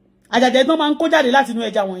àjàjẹ́ tó máa ń kó jáde láti inú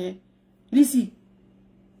ẹja wọn yẹn Lizzy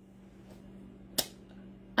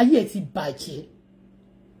ayé ẹ̀ ti bàjẹ́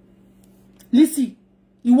Lizzy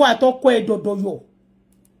ìwọ àtọkọ ẹ̀ dọ̀dọ̀yọ̀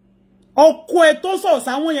ọkọ ẹ̀ tó sọ̀rọ̀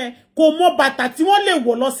sáwọn yẹn kò mọ bàtà tí wọ́n lè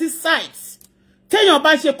wọ̀ lọ sí site téèyàn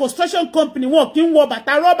bá ṣe construction company wọn kì í wọ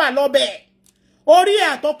bàtà rọ́bà lọ́bẹ̀ orí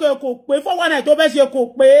àtọkọ ẹ̀ kò pé 419 tó fẹ́ ṣe kò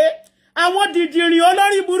pé àwọn dìdìrìn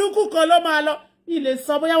olórí burúkú kan ló máa lọ ilé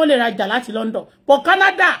sọ bóyá wọ́n lè rajà láti London but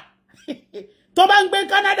Canada tó bá ń gbé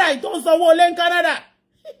Canada tó ń sanwó olé ní Canada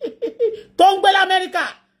tó ń gbé l'Amẹ́ríkà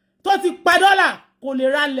tó ti pa dọ́là kò lè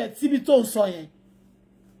ralẹ̀ síbi tó ń sọ yẹn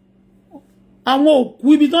àwọn òkú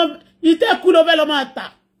ibi tó ìtẹ́kù ló fẹ́ lọ máa tà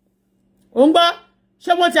ó ń gbọ́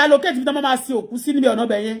ṣé wọ́n ti allocate ibi tó máa sí òkú sí níbi ọ̀nà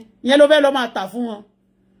bẹ̀ yẹn ìyẹn ló fẹ́ lọ máa tà fún wọn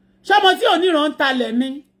ṣé ọmọ tí oníran ń talẹ̀ ni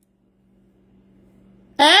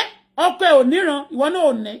ọkọ ẹ̀ oníran ìwọ náà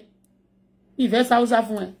ò ní ìfẹ́ sáúsá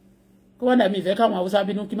fún ẹ kó wọ́n dàbí ìfẹ́ káwọn haúsá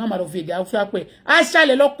bínú kí má máa lọ fi èdè haúsá pẹ̀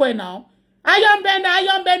aṣálẹ̀ lọ́kọ ẹ̀ náà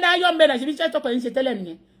ayọ́nbẹ́ndà ṣe bí iṣẹ́ tọkọ ẹ̀ ń ṣe tẹ́lẹ̀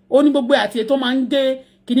nìyẹn ó ní gbogbo àti ètò máa ń gé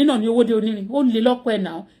kinní náà ní owó dé onírin ó lè lọ́kọ ẹ̀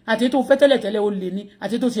náà àti ètò fẹ́ tẹ́lẹ̀ ó lè ní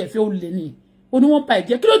àti ètò ṣẹ̀fẹ́ ó lè ní ó ní wọ́n ba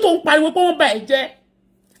ẹ̀jẹ̀ kí ló tó ń pariwo pé wọ́n ba ẹ̀jẹ̀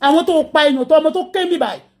àwọn tó pa èèyàn tó ọmọ tó ké mi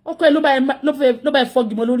báyìí ọkọ ẹ̀ ló bá ẹ̀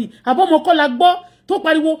fọ́gìmọ̀ lórí àbọ̀ ọmọ kọ́ la gbọ́ tó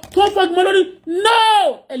pariwo tó fọ́gìmọ̀ lórí no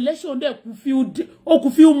election dẹ̀ kù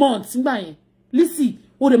few months nígbà yẹn Lizzy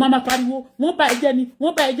ó lè máa pariwo wọ́n ba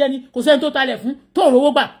ẹ̀jẹ̀ ni kò sẹ́ni tó talẹ̀ fún tó rówó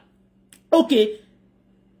gbà ok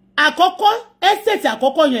àkọ́kọ́ estate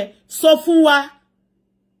àkọ́kọ́ yẹn sọ fún wa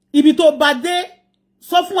ibi tó bá dé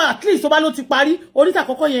sọ fún wa at least tó bá ló ti parí oríta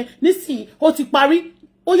àkọ́kọ́ yẹn nísìnyí ó ti parí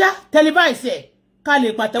ó yá televise ẹ̀ ká lè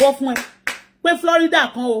pàtẹ́wọ́ fún ẹ pé Florida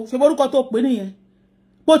kan o ṣe borúkọ tó pè nìyẹn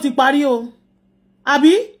bó ti parí o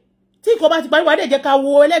àbí tí kò bá ti parí wà dé jẹ́ ká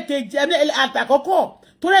wo ẹlẹ́kejì àtàkọ́kọ́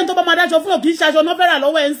tó lẹ́yìn tó bá máa dáṣọ fún òkì í ṣaṣọ náà fẹ́ràn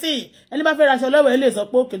lọ́wọ́ ẹ̀ ń sìn ẹni bá fẹ́ raṣọ lọ́wọ́ ẹ̀ lè sọ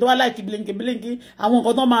pé òkè tó wá láìkí bílíǹkì àwọn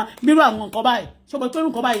nǹkan tó máa bírú àwọn nǹkan báyìí ṣọpọ̀ tó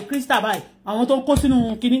nǹkan báyìí crystal báyìí àwọn tó ń kó sínú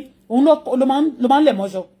kinní òun ló máa ń lẹ̀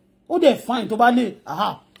mọ́ṣọ ó dẹ̀ fine tó bá lè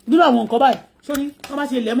bírú àwọn nǹkan báyìí sórí wọ́n bá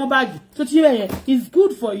ṣe lẹ̀ mọ́ báàgì tó ti yẹ yẹn it's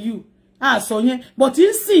good for you àṣọ yẹn but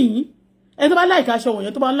ń sìn ẹni tó bá láìka aṣọ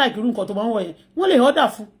wọ̀nyẹn tó bá ń láìkí irú nǹkan tó bá ń wọ̀ yẹn wọ́n lè order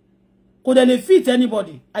fún kò dẹ̀ lè fit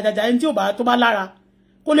anybody àjàjà ẹni tí tó bá lára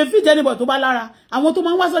kò lè fit anybody tó bá lára àwọn tó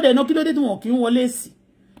máa ń wá sọ́dọ̀ ẹ̀nà kí ló dé tí wọ́n kì í wọlé sí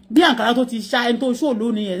bí àǹkárá tó ti ṣá ẹni tó ṣó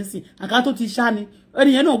lónìí ẹ̀ ń sìn àǹkárá tó ti ṣá ni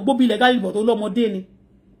ẹni yẹn náà gbóbi ilẹ̀ gálíbọ̀ tó lọ́mọdé ni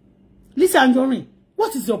Lizzy Anjorin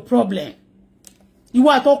what is your problem ìwọ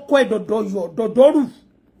àtọkọ ẹ dọ̀dọ̀rù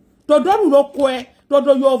lọ́kọ ẹ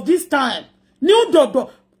dọ̀dọ̀yọ̀ of this time ní dọ̀dọ̀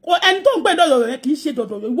ẹni tó ń pè dọ̀dọ̀yọ̀ yẹn kì í ṣe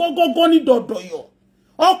dọ̀dọ̀yọ̀ ìwọ gọ́gọ́ ní dọ̀dọ̀yọ̀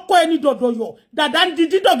ọkọ ẹ ní dọ̀dọ̀yọ̀ dàdá ń di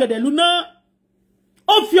dídọ̀gẹ̀dẹ̀ lúná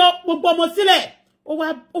ó fi gbogbo ọmọ sílẹ̀ ó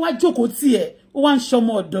wá jókòó tì ẹ́ ó wá ń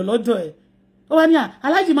ṣọmọ ọ̀dọ̀ lọ́dọ̀ ẹ̀ ó wá ní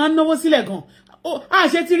aláàjì máa ń náwó sílẹ̀ gan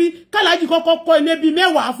àṣẹ ti rí káláàjì kọ́kọ́ kọ́ ilé bíi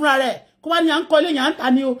 10 fúnra rẹ̀ kó wá ní à ń kọ́ ilé yẹn à ń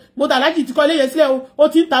ta ni o mo tà aláàjì ti kọ́ ilé yẹn sílẹ̀ o ó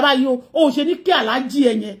ti ń ta báyìí o ó ṣe ní kí aláàjì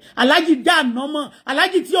ẹ̀ yẹn aláàjì dáná mọ́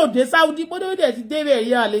aláàjì tí ò dé Saudi bó dé ti dé bẹ́ẹ̀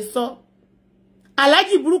yẹ àlè sọ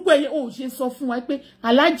aláàjì burúkú ẹ̀ yẹn ó ṣe sọ fún wa pé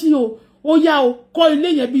aláàjì o ó yá o kọ́ ilé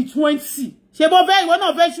yẹn bíi 20 ṣe bó fẹ́ ìwọ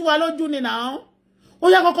náà fẹ́ ṣú wa lójú ni náà ó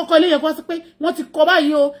yá kọ́kọ́ ilé yẹn kó sí pé wọ́n ti kọ́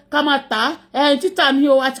báyìí o ká máa tà títà ni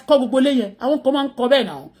o àti kọ́ gbogbo ilé yẹn àwọn kan máa ń kọ́ bẹ́ẹ̀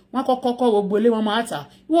náà wọ́n kọ́kọ́ kọ́ gbogbo ilé wọn máa tà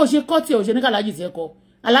wọ́n ò ṣe kọ́ tí ò ṣe ní kàlájì tí ẹ kọ́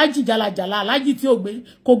alájì jalajala alájì tí ò gbé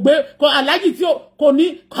alájì tí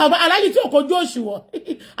ò kojú òṣùwọ̀n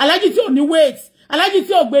alájì tí ò ní weight alájì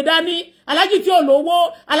tí ò gbé dání alájì tí ò lówó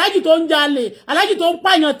alájì tó ń jalè alájì tó ń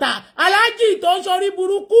pààyàn tà alájì tó ń ṣorí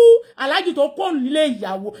burúkú alájì tó kó nílé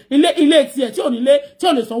ìyàwó ilé tiẹ̀ tí ò nílé tí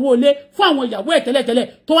ò lè sanwó ilé fún àwọn ìyàwó ẹ̀ tẹ́lẹ̀tẹ́lẹ̀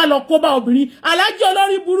tó wá lọ kó bá obìnrin alájì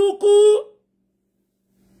olórí burúkú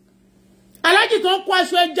alájì tó ń kó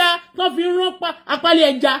aṣọ ẹja tó fi rán apálẹ̀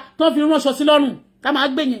ẹja tó fi rán aṣọ sí lọ́rùn ká máa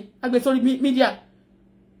gbé yẹn agbè sórí mídíà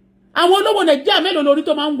àwọn olówó Nàìjíríà mélòó lórí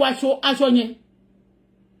tó máa ń wọ aṣọ yẹn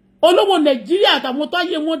olówó Nàìjíríà àtàwọn tó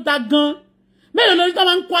ayé wọn da gan mélòó lórí tó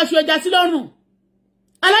máa ń kó aṣọ ẹja sí lọ́rùn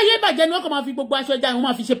aláyé ìbàjẹ́ ni wọ́n kàn máa fi gbogbo aṣọ ẹja wọn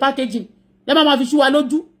máa fi ṣe packaging lẹ́ máa fi ṣú wa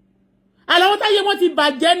lójú àlàwọ́ táyé wọn ti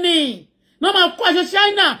bàjẹ́ ni wọ́n máa kó aṣọ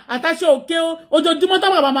China àtàṣe òkè ojoojúmọ́ tó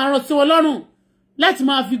bàbá máa rán sí wọn lọ́rùn láti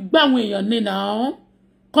máa fi gbá àwọn èèyàn ní náà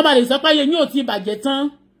kọ́ bá lè sọ pé ayé yín ò ti bàjẹ́ tán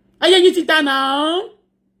ayé yín ti ta náà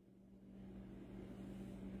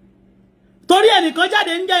torí ẹnìkan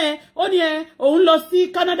jáde ń jẹ́ yẹn ó ní òun lọ sí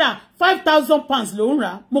Canada 5,000 pounds lòún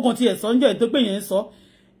rà mo kàn ti ẹ̀sọ́ ń jọ ẹ̀ tó pé yẹn ń sọ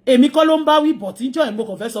èmi kọ́ ló ń bá wí bọ̀ tí ń jọ ẹ̀ mo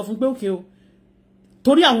kàn fẹ́ sọ fún pé òkè o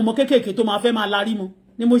torí àwọn ọmọ kéékèèké tó máa fẹ́ máa larí mọ́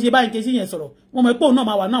ni mo ṣe bá Nkechi yẹn sọ̀rọ̀ wọ́n mọ̀ pé òun náà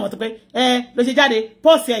máa wà náà wọ́n tó pé ló ṣe jáde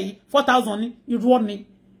pọ́ọ̀sì ẹ̀ yìí 4,000 ní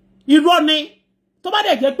irọ́ ni tó bá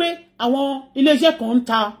dẹ̀ jẹ́ pé àwọn iléeṣẹ́ kan ń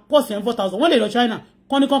ta pọ́ọ̀sì ẹ̀ 4,000 wọ́n lè lọ China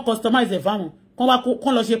kán ní kán customize ẹ̀ fáwọn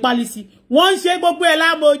kán lọ ṣe pálí sí wọ́n ń ṣe gbogbo ẹ̀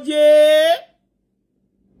lámòjé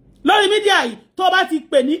lórí mídíà yìí tó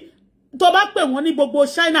bá pè wọ́n ní gbogbo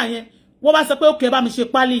China yẹn wọ́n bá sọ pé ókè bá mi ṣe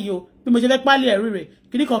pálí yìí o bí mo ṣe fẹ́ pálí ẹ̀rí rẹ̀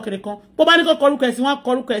kiri kan bó bá ní kó kọrúkọ ẹ̀ sí wọ́n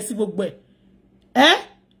kọrúkọ ẹ̀ sí gbogbo ẹ̀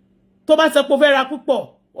tó bá sọ pé ó fẹ́ ra púpọ̀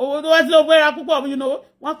owó tó bá sí ó fẹ́ ra púpọ̀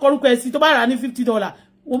wọ́n kọrúkọ ẹ̀ sí tó bá rà ní $50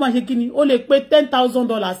 wọ́n máa ṣe kíni ó lè pé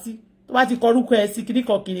 $10,000 sí tó bá ti kọrúkọ ẹ̀ sí kiri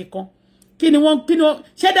kan kíni wọ́n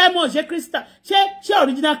ṣé diamond ṣé crystal ṣé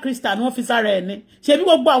original crystal ni wọ́n fi sára ẹ̀ ni ṣe bí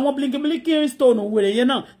gbogbo àwọn blinky stone wèrè yẹn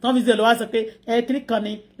náà tó ń fi ṣe lọ wá sọ pé kiri kan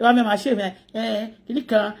ni ló wá mẹ́ma ṣe kiri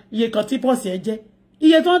kan iye kan tí pọ́ọ̀sì ẹ̀ jẹ́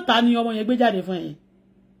iye tó ń ta ni ọmọ yẹn gbé jáde fún ẹ̀yìn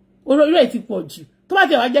orí ẹ̀ ti pọ̀ jù tó bá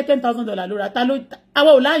tẹ̀ wá jẹ́ $10,000 lóra ta ló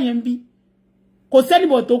àwọn òláyẹn ń bí kò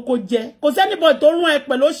sẹ́nìbọ̀ tó kó jẹ kò sẹ́nìbọ̀ tó rún ẹ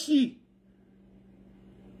pẹ̀lú òṣì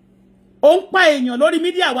ó ń pa èèyàn lórí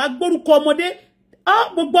mídíà wá gbórúkọ ọmọdé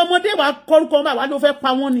gbogbo ọmọdé wá kọrúkọ ọmọ àwa ló fẹ́ pa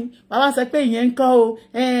wọ́n ni wàá sọ pé ìyẹn ń kọ́ o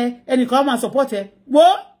ẹnìkan máa support ẹ wo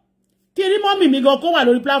kí rí mọ́mì mi gan kó wà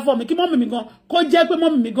lórí platform kí mọ́mì mi gan kó jẹ́ pé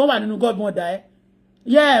mọ́mì mi gan wà nínú godmother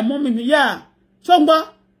ẹ mọ́mì mi ṣọ́ngbọ́n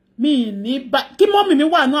kí mọ́mì mi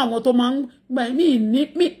wà ní àwọn tó máa ń gbà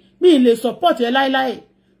mi lè support ẹ láíláí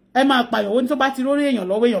ẹ máa pààyàn ó ní tó bá ti rórí èèyàn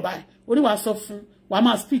lọ́wọ́ èèyàn báyìí oníwàá sọ fún wàá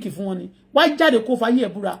máa speak fún wọn ni wá jáde kó fàyè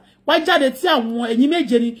ẹ̀búra wá jáde tí àwọn ẹ̀yin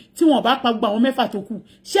méje ni tí wọ́n bá pa gbogbo àwọn mẹ́fà tó kù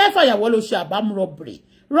ṣé fàyàwọ́ ló ṣe àbámu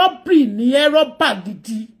rọ́bìrì ní ẹ rọ́bà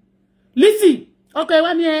gidi Lizzy ọkọ ẹ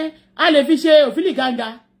wá ní a lè fi ṣe òfìlì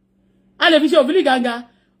gàǹgà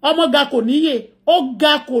ọmọ ga kò níyè ó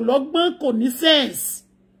ga kò lọ́gbọ́n kò ní sense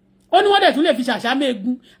ó ní wọ́n dẹ̀ tún lè fi ṣàṣàmì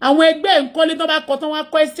egun àwọn ẹgbẹ́ ìkọ́lé tó bá kọ́ tán wá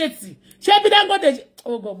kọ́ ẹ́sẹ̀tì ṣé bí Dangote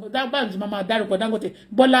báyìí máa dárúkọ Dangote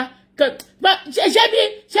Bọ́lá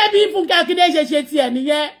ṣé bí Fúnkẹ́ Akíndé ṣe tiẹ̀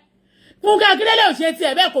nìyẹn Fúnkẹ́ Akíndé lè ṣe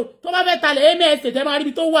tiẹ̀ bẹ́ẹ̀ kò tó bá fẹ́ talẹ̀ ms tẹ̀ máa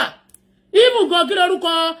ríbi tó wà ìmù gan kí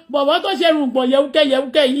lórúkọ bọ̀bọ̀ tó ṣe rùngbọ̀n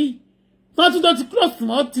yẹwúkẹ́ yìí wọ́n tún tó ti close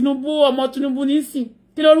mọ́ Tinubu ọmọ Tinubu nísìn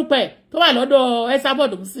kí lórúkọ ẹ̀ tó wà lọ́dọ̀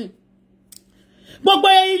Esabod nísìn gbogbo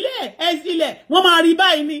ilẹ̀ wọ́n máa rí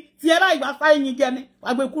báyìí ni tí ẹ báyìí wá fáyín yín jẹ ni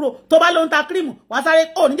wàá gbé kúrò tó bá ló ń ta kírìmù wàá sáré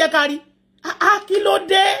ò ní jẹ́ ká rí kí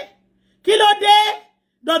ló dé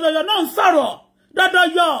dọ̀dọ̀yọ̀ náà ń sọ̀rọ̀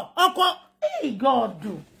dọ̀dọ̀yọ̀ ọkọ̀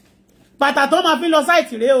ìgọ̀dù bàtà tó máa fi lọ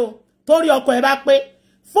sáìtì rẹ o torí ọkọ̀ ẹ bá pé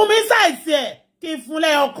fún mi sáìtì ẹ̀ kí n fún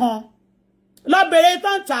lẹ́ọ̀kan lọ́bẹ̀rẹ̀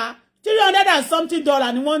tó ń ta $300 and something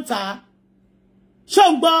ni wọ́n ń ta ṣó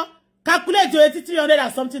ń gbọ́ calculate oye tí $300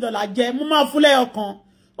 and something jẹ́ mo máa fún lẹ́ọ̀kan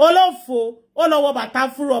olófo ó lọ wọ bàtà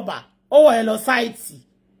fún rọ̀bà ó wọ̀ ẹ lọ sáìtì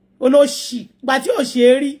olóṣì gbà tí ò ṣe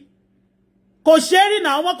é rí kò ṣe é rí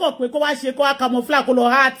náà wọ́n kàn pé kó wá ṣe kó wá camouflage kó lọ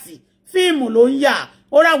háàtì fíìmù ló ń yà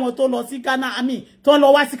ó ráwọn tó lọ sí Ghana tó lọ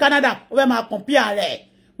wá sí Canada ó fẹ́ máa compare rẹ̀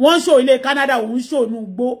wọ́n ṣò ilé Canada òun ṣò nù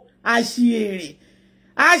gbó àṣìírè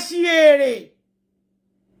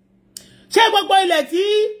ṣé gbogbo ilẹ̀ tí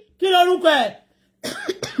kí lórúkọ ẹ̀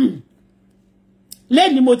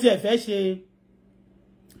lẹ́ni mo tiẹ̀ fẹ́ ṣe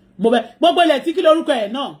gbogbo ilẹ̀ tí kí lórúkọ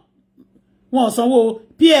ẹ̀ náà wọn ò sanwó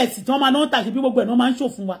PS tí wọ́n máa ń tà sí bí gbogbo ẹ̀ náà máa ń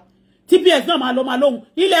ṣòfún wa tí PS náà máa lóhun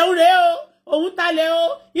ilẹ̀ ń rèé o òun talẹ̀ o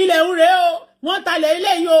ilẹ̀ ń rèé o wọ́n talẹ̀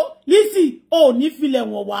ilé yìí o Lizzy ò ní filẹ̀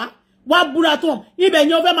wọ̀n wá búra tó hàn ibẹ̀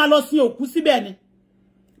ni ó fẹ́ máa lọ sin òkú síbẹ̀ ni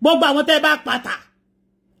gbogbo àwọn tẹ́ bá pàtà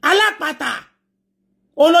alápàtà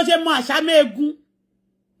olóṣè mọ àṣàmẹ́gun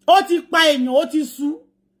ó ti pa èèyàn ó ti sú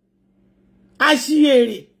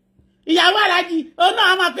àṣìírè ìyàwó aláàjì ó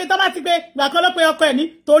náà máa pé tó bá ti pé gbà kan ló pé ọkọ ẹ̀ ní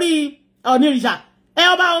torí onírìṣà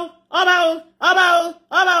ọba o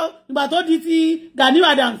ìgbà tó di ti Gani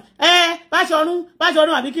Adams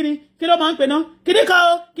Báṣọ̀run àbí kí ló máa ń pè náà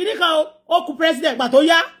kíní kan ó kú president gbà tó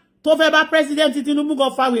yá tó fẹ́ bá president Tinubu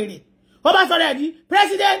gan fáwèrè ó bá sọ̀rọ̀ ẹ̀ ní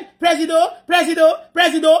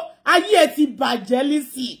presido ayé ẹ̀ ti bàjẹ́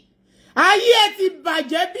Lizzy ayé ẹ̀ ti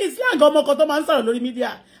bàjẹ́ bí slang ọmọ kan tó máa ń sọ̀rọ̀ lórí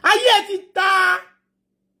mídíà ayé ẹ̀ ti ta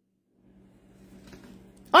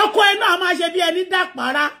ọkọ ẹ̀ náà máa ṣe bí ẹni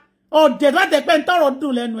dàpárá ọ̀dẹ̀ láti pẹ́ ń tọrọ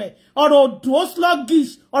dùn lẹ́nu ẹ̀ ọ̀rọ̀ òdùn ó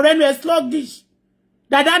sluggish ọ̀rọ̀ ẹnu ẹ̀ sluggish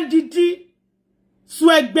dàdá ń dídí su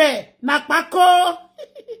ẹgbẹ́ nàpákó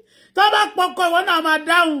tó bá pọkọ ìwọ náà máa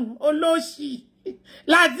dáhùn olóṣì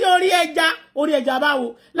láti orí ẹja báwo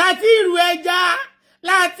láti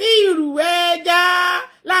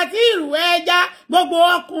ìrù ẹja gbogbo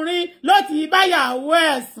ọkùnrin ló ti báyàwó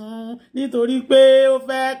ẹ̀ sùn nítorí pé ó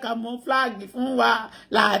fẹ́ camouflage fún wa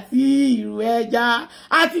láti ìrù ẹja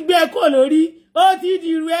àti gbé kò lórí ó ti di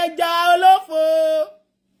ìrù ẹja olófo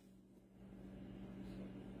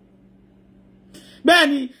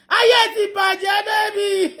Bẹ́ẹ̀ni, ayé ti bàjẹ́ baby.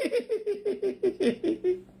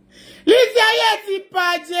 Lizzy ayé ti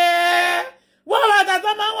bàjẹ́. Wọ́n wá ta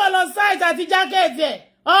tó máa ń wọ̀ lọ site àti jacket ẹ̀.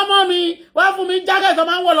 Ọmọ mi, wá fún mi jacket tó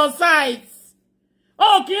máa ń wọ̀ lọ site.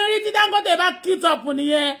 O kì í rí tí Dangote bá kit up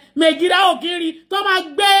nìyẹn. Megida o kì í rí tó máa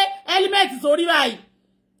gbé element sórí báyìí.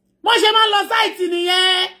 Mo ṣe máa lọ site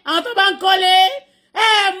nìyẹn. Àwọn tó bá ń kọ́lé.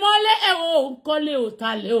 Mọ́lé o ń kọ́lé ò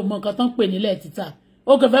talẹ̀ ò mọ nǹkan tó ń pè nílẹ̀ títà.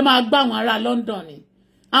 O kò fẹ́ máa gbá àwọn ará London ni.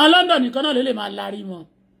 Àwọn London nìkan náà ló lè máa larí mọ́.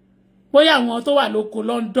 Bóyá àwọn tó wà lóko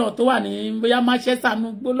London tó wà ní bóyá Manchester nu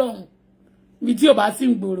gbólóhùn. Bí tí ò bá sí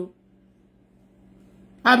ìgboro.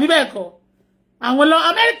 Àbí bẹ́ẹ̀ kọ́. Àwọn lọ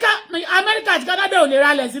America àti Canada ò lè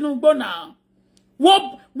ralẹ̀ sínú igbó náà.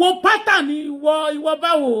 Wo pattern ìwọ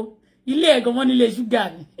báwo ilé ẹ̀gàn wọn nílé ṣúgà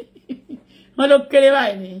ni. Wọ́n ló kéré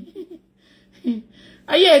báyìí ni.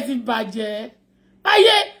 Ayé ti bàjẹ́.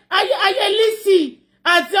 Ayé Lizzy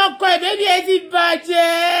àti ọkọ ẹ̀ baby ẹ ti bàjẹ́.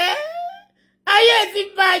 Ayé ti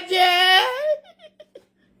bàjẹ́.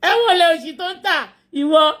 Ẹ wọ́n lè òṣì tó ń tà.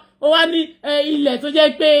 Ìwọ ó wá ní ilẹ̀ tó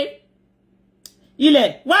jẹ́ pé ilẹ̀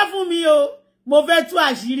wá fún mi o. Mo fẹ́ tú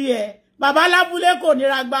àṣírí ẹ̀. Bàbá Lábúlé kò ní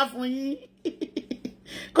ra gbá fún yín.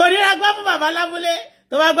 Kò ní ra gbá fún bàbá Lábúlé.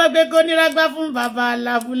 Tó bá gbọ́ pé kò ní ra gbá fún bàbá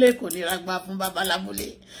Lábúlé kò ní ra gbá fún bàbá Lábúlé.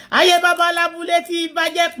 Ayé bàbá Lábúlé tí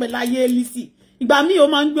bàjẹ́ pẹ̀lú ayé Lizzy. Ìgbà míì ó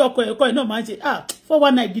máa ń gbé ọkọ̀ ẹ̀kọ́ ẹ̀ náà máa ń ṣe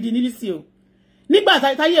 419 gidi ní Lizzy o. Nígbà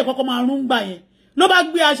táyé ẹ̀ kọ́kọ́ máa rún gbà yẹn ló bá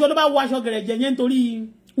gbé aṣọ ló bá wọ aṣọ gẹ̀rẹ̀jẹ̀ yẹn torí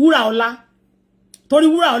wúrà ọlá. Torí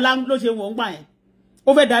wúrà ọlá ló ṣe wọ̀ ń gbà yẹn.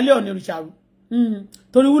 Ó fẹ́ dalé ọ̀nà ìrìṣàrú.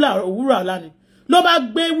 Torí wúrà ọlá ni. Ló bá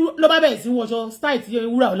bẹ̀rẹ̀ sí wọṣọ style tí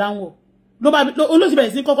wúrà ọlá ń wọ̀. Olóṣì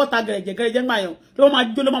bẹ̀rẹ̀ sí kọ́kọ́ ta gẹ̀rẹ̀jẹ̀ gbà yẹn ló máa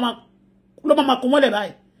jó ló máa kó mọ́lẹ̀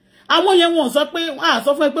báyìí. Àwọn yẹn wọ́n sọ pé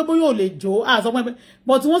sọ fún ẹ pé bóyá ò lè jó sọ fún ẹ pé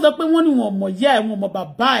but wọ́n sọ pé wọ́n ní wọn mọ̀ yá ẹ̀ wọn mọ̀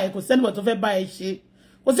bàbá ẹ̀ kò sẹ́ni tó fẹ́ bá ẹ ṣe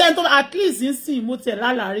kò sẹ́ni tó at least ń sìn mo tẹ̀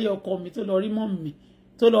lálàárí ọkọ mi tó lọ rí mọ́ mi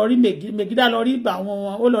tó lọ rí Megida lọ rí ìgbà wọn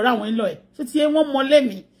ó lọ rí àwọn ńlọ ẹ̀ tó ti yé wọ́n mọ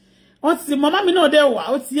lẹ́mí wọ́n ti mọ mami náà dẹ̀ wà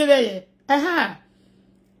ó ti yé bẹ́yẹ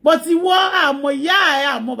but wọ́ àmọ́ ìyá ẹ̀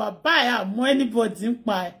àmọ́ bàbá ẹ̀ àmọ́ anybody ń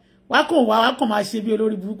pa ẹ̀ wá kàn máa ṣe bí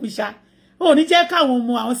olórí burúkú ṣá ó ní jẹ́ káwọn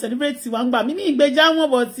ọmọ àwọn celebrate wa ń gbà mí ní ìgbéjà wọn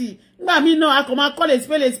bọ̀ tí ngbà mí náà a kò máa kọ́ lè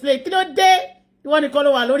spray kí ló dé ìwọ nìkan ló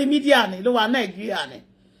wà lórí mídíà ni ló wà Nàìjíríà ni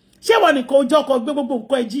ṣé ìwọ nìkan ojú ọkọ̀ gbé gbogbo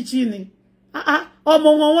nǹkan ẹ̀ jíjí ni ọmọ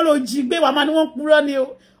wọn ló jí gbé wàá máa ní wọ́n purọ́ ni o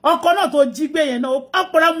ọkọ náà tó jí gbé yẹn náà ó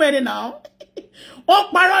parọ́ mọ́ ẹni náà ó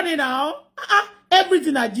parọ́ ni náà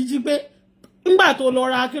everything à jíjí gbé ngbà tó lọ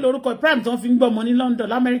ra kí lórúkọ prime tó ń fi ń gbọ́mọ ní London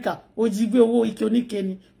l'Amẹ́ríkà ó jí gbé owó ike oníke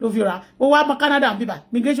ni ló fi ra ó wá mọ Canada bíbà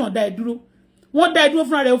migration dá ẹ dúró wọ́n dá ẹ dúró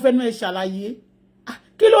fúnra rẹ̀ ó fẹ́nu ẹ̀ ṣàlàyé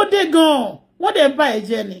kí ló dé gan-an wọ́n dẹ̀ ń bá ẹ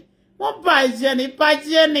jẹ́ ni wọ́n bá ẹ jẹ́ ni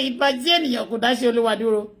ìbàjẹ́ ènìyàn kò dáṣe Olúwa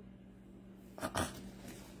dúró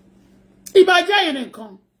ìbàjẹ́ yìí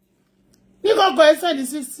nìkan ní kọ̀ọ̀kan ẹ sẹ́ni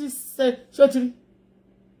sí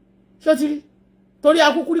ṣótìrí torí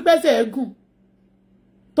akúkú rí pẹ́sẹ̀ ẹ̀ gùn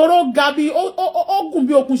toro ga bí ó gùn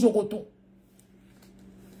bí okùn ṣòkòtò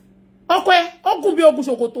ọkọ ẹ ó gùn bí okùn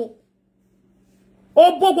ṣòkòtò ó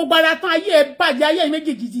bó gbogbo ara tán ayé ẹ bàjẹ́ ayé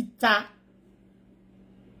méjèèjì ti ta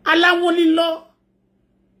aláwọn lílọ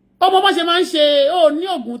ọmọ bó ṣe máa ń ṣe ó ní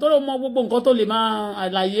oògùn tó ló mọ gbogbo nǹkan tó lè máa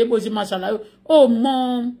àlàyé bó ṣe máa ṣàlàyé ó mọ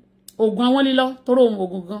oògùn àwọn lílọ tó ló mọ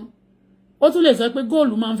oògùn gan ó tún lè sọ pé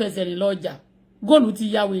góòlù máa ń fẹsẹ̀ rìn lọ́jà góòlù ti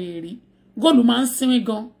ya wèrè góòlù máa ń sinmi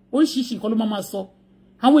gan ó ń ṣiṣì kan ló máa sọ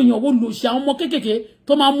àwọn èèyàn wo lò ṣe àwọn ọmọ kéékèèké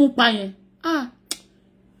tó máa mú pa yẹn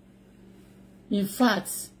in fact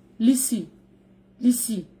Lizzy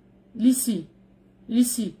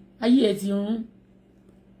ayé ẹ ti rún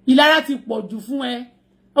ìlara ti pọ̀ jù fún ẹ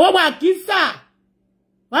ọwọ́ bá àkísà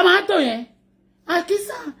wọ́n máa ń tò yẹn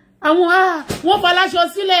àkísà àwọn wọ́n faláṣọ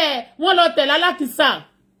sílẹ̀ wọ́n lọ tẹ̀lé alákìsà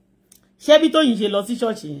ṣé bí Tóyìn ṣe lọ sí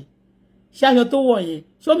ṣọ́ọ̀ṣì yẹn ṣé aṣọ tó wọ̀ yẹn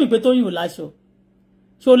ṣó mi pé Tóyìn ò láṣọ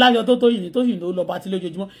ṣé ó láyọ tó Tóyìn ní Tóyìn ló lọ pàtí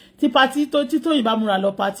lójoojúmọ́ tí pàtí tí Tóyìn bá múra lọ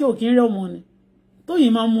pàtí ò kí ń rẹ́ ọmọ ni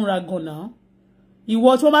Tóyìn máa ń múra gan-an ìwọ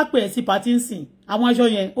tí wọ́n bá pè ẹ́ sí pàtí ń sìn àwọn aṣọ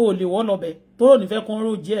yẹn ò lè wọ́ lọ́bẹ̀ tó rò nífẹ̀ẹ́ kan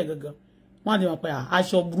rò jẹ́ ẹ̀ gangan wọ́n á ti mọ̀ pé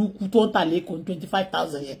aṣọ burúkú tó ń tà lẹ́kọ̀ọ́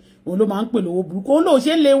 25,000 yẹn òun ló máa ń pè lówó burúkú òun ló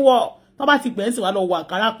ṣe ń lè wọ̀ tó bá ti pè ẹ́ sì wá lọ wọ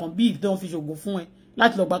àkàrà kan bí ìdí wọn fi ṣògùn fún ẹ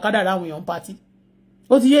láti lọ gba kádàrá àwọn èèyàn pàtí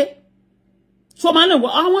ó ti yé ṣó máa ń lè wọ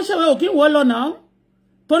àwọn ṣẹ̀wé ò kí ń wọ́ lọ́nà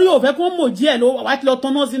torí ò fẹ́ kó mọ̀ jí ẹ̀ ló wá ti lọ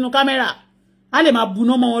tanná sínú kámẹ́rà á lè máa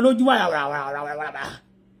buná mọ́ wọn lójú wàràwàràwàràwàrà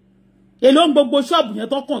èló ń gbogbo ṣọ́ọ̀bù yẹn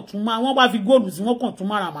tó kàn tún máa wọ́n bá fi góòlù sí wọ́n kàn tún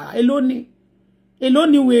máràmárà èló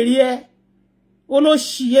ni wèrè ẹ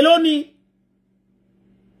olóṣì èló ni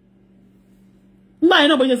nígbà yẹn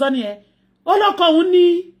náà bó ṣe sọ nìyẹn ọlọ́kọ̀ òun ní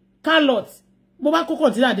carrot mo bá kó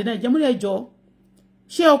kọ̀ǹtínà dé náà jẹ́ múlẹ̀ ẹjọ́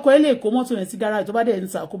ṣé ọkọ ẹ lè kó mọ́tò yẹn sí garage tó bá dẹ̀ ń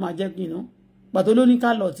sá kó máa jẹ́ gbìnà pàtó ló ní ká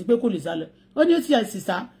lọ tí pé kò lè sá lọ ó ní ó ti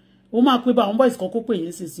àìsìsá ó máa pé bá àwọn boys kan kó pè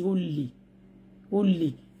yín sísí ó lè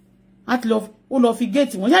àti ó lọ fi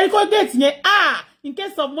gate wọn yàrá kó gate yẹn in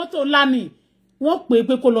case of mọ́tò ńlá ni wọ́n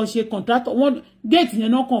pè kó lọ ṣe contractor wọ́n gate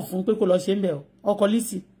yẹn náà kàn fún pé kó lọ ṣe ń bẹ̀ ọkọ̀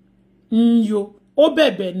lísì yo ó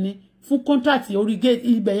bẹ̀bẹ̀ ni fún contract orí gate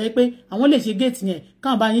ibẹ̀ yẹn pé àwọn lè ṣe gate yẹn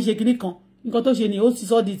káwọn bá yín ṣe kinní kan nǹkan tó ṣe ni ó ti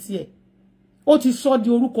sọ di tiẹ̀ ó ti sọ di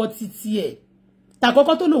orúkọ ti tiẹ̀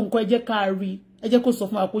tàkọ́kọ́ tó lòun kọ́ ẹ jẹ́ ká rí ẹ jẹ́ kó sọ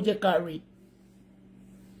fún wa kó jẹ́ ká rí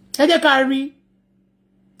ẹ jẹ́ ká rí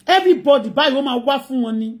everybody báyìí ó máa wá fún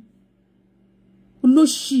wọn ni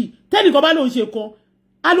olóṣì tẹ́nìkan bá lòun ṣe kan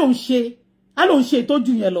á lòun ṣe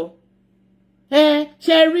ìtọ́jú yẹn lọ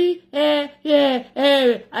ṣe rí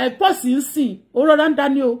pọ́ọ̀sì ń sìn ó rọra ń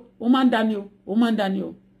dání o ó máa ń dání o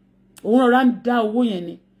òun rọra ń dá owó yẹn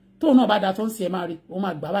ni tóun náà bá da tó ń ṣe máa rí òun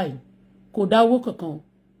máa gbà báyìí kò dá owó kankan o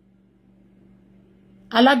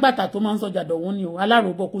alágbàtà tó máa ń sọjà dọ̀wọ́n ni o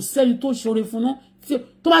aláròbọ̀ kò sẹ́ni tó ṣoore fún náà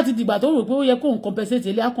tó bá ti dìgbà tó rò pé ó yẹ kóun compensate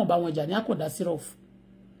ilé àkànbá wọn jà ní àkàndá sírọ̀fù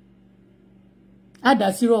àdá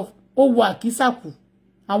sírọ̀fù ó wọ àkísàkù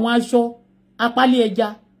àwọn aṣọ apálí ẹja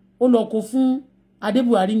ó lọ kó fún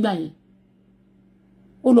Adébuhari ńgbà yẹn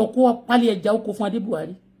ó lọ kó apálí ẹja ó kó fún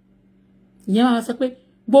Adébuhari ìyẹn máa sọ pé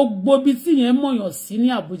gbogbo bí tí yẹn mọ̀yàn sí ní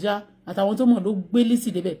Àbújá àtàwọn tó mọ̀ ló gbé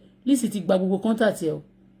Lizzy débẹ̀ Lizzy ti gba gbogbo kọ́ńtàtì ẹ̀ o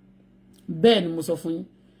bẹ́ẹ̀ ni mo sọ fún yín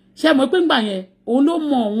ṣé mọ̀ pé ńgbà yẹn òun ló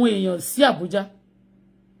mọ àwọn èèyàn sí Àbújá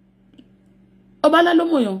Ọbalá ló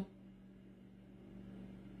mọ̀yàn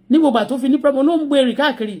ní gbogbo àtó fi ní problem ló ń gbé rìn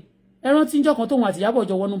káàkiri ẹran tí ń jọ kan tóun àti Ìyábọ̀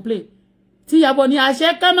jọ wọnú play tí Ìyábọ̀ ní àṣẹ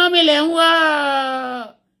kánọ́mì lẹ̀ ń wá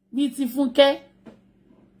bí ti Fúnkẹ́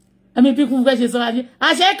ẹ̀mí bí Fúnkẹ́ ṣe sọ ajé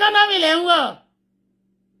àṣẹ kánọ́mì lẹ̀ ń wọ̀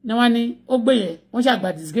ni wọ́n ní ó gbé yẹn wọ́n ṣàgbà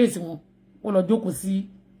disgrace wọn ó lọ jókòó sí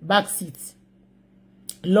back seat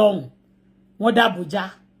lọ́hùn wọ́n dàbújá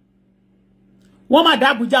wọ́n má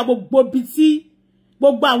dàbújá gbogbo bí tí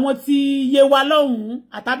gbogbo àwọn tí Yewa lọ́hùn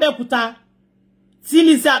àtàbẹ́kúta tí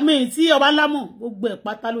Lizzy tí Ọbalámọ̀ gbogbo ẹ̀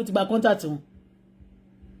pátá ló ti gba contact wọn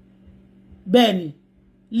bẹ́ẹ̀ ni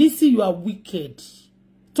Lizzy you are wicked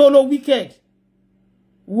tolo wicked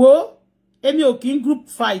wo èmi ò kí ń group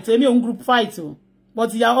fight èmi ò ń group fight o but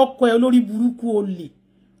ìyá ọkọ ẹ olórí burúkú olè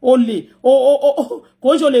kò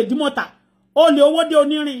ń ṣe olè dímọ̀tà olè owó dé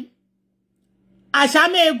onírin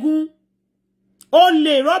àṣàmẹ́gun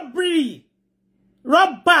olè robbery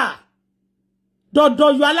rọ́bà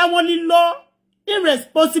dọ̀dọ̀yọ̀ aláwọ̀ lílọ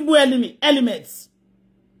irresponsible elements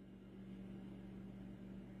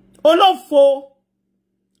olófo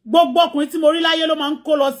gbogbo ọkùnrin tí mo rí láyé ló máa ń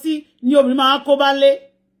kó lọ sí ní obìnrin máa kó bá lé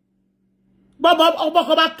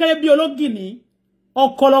ọbọ̀kọ bá kéré bí ológìní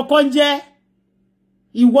ọkọlọkọ ń jẹ́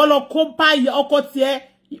ìwọ lọ kó bá ọkọ tiẹ̀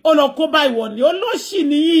ó lọ kó bá ìwọ ni olóṣì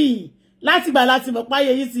nìyí láti gbà láti mọ̀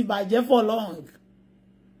páyé yìí ti bàjẹ́ for long.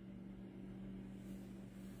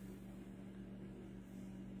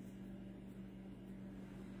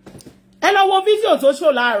 Ẹ lọ wo fídíò tó ṣò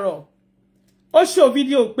láàárọ̀ ó ṣò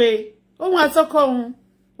fídíò pé òun àtọkọ òun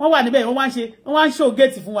wọ́n wà níbẹ̀ wọ́n wá ń ṣò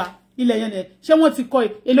géètì fún wa ilẹ̀ yẹn ni ṣé wọ́n ti kọ́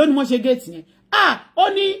èlò ni wọ́n ṣe géètì yẹn ó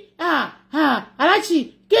ní aláàchì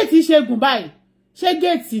géètì ṣe gùn báyìí ṣé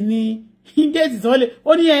géètì ni géètì tó lè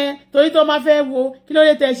ó ní torí tó máa fẹ́ wo kí ló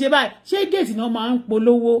dé tẹ́ ṣe báyìí ṣé géètì náà máa ń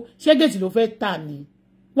polówó ṣé géètì ló fẹ́ tà ní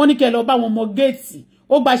wọ́n ní kẹ́ lọ bá wọn mọ géètì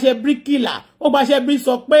ó gbàṣẹ bíríkìlà ó gbàṣẹ bí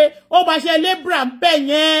sọ pé ó gbàṣẹ lébra bẹ́ẹ̀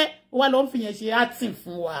yẹn ó wá lọ ń fi yẹn ṣe acting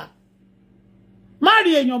fún wa má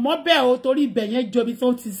rí èèyàn mọ́ bẹ́ẹ̀ o torí ibẹ̀ yẹn jọ bí tó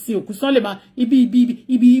ti sin òkú sán lè máa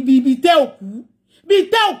ibi tẹ́ òkú bí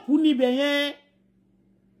tẹ́ òkú níbẹ̀ yẹn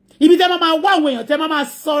ibi tẹ́ máa wá àwọn èèyàn tẹ́ máa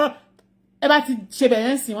sọ̀rọ̀ ẹ bá ti ṣe bẹ̀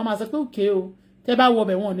yẹn sìn wọ́n máa sọ pé òkè o tẹ́ bá wọ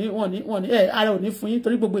bẹ̀ wọ́n ní ara ò ní fún yín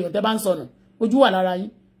torí gbogbo èèyàn tẹ́ bá ń sọnù ojú wà lára yín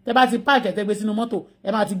tẹ́ bá ti páàkì ẹ̀ tẹ́ gbé sínú mọ́tò ẹ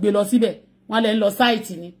máa ti gbé lọ síbẹ̀ wọ́n lẹ ń lọ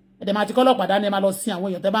sáìtì ni ẹ̀dẹ̀ máa ti kọ́ lọ́pàá dání ẹ máa lọ sin àwọn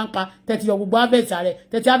èèyàn tẹ́ bá ń pa tẹ́ ti yọ gbogbo harvest rẹ̀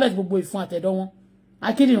tẹ́ ti harvest gbogbo ìfun àtẹ̀dọ̀ wọn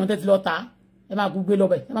akíndìyàn tẹ́ ti lọ tà á ẹ máa gbé lọ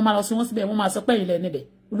bẹ̀ ẹ máa lọ sí wọn síbẹ̀ wọ́n máa sọ pé ilẹ̀ níbẹ̀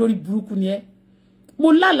olórí burúkú ni ẹ mo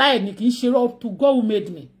lálàá ẹ̀ ní kì í ṣe up to God who made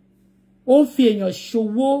me ó ń fi èèyàn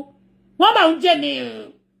ṣòwò wọ́n bá ń jẹ́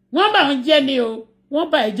ni o wọ́n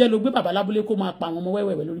bá ẹ̀ jẹ́ ló gbé bàbá lábúlé kó máa pa àwọn ọmọ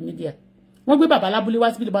wẹ́wẹ́wẹ́ lórí mídíà wọ́n gbé bàbá lábúlé wá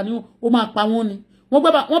síbi ìbá ní ó máa pa wọ́n ni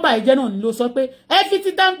wọ́n bá ẹ̀ jẹ́ náà ni ló sọ pé ẹ fi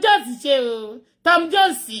ti Tom Jones ṣe o Tom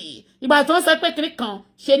Jones ìgbà tó ń sọ pé kiri kan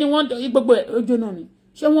ṣe ni wọ́n gbogbo ojú náà ni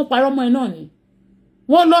ṣé wọ́n parọ́ mọ́ ẹ náà ni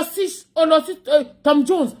wọ́n lọ sí Tom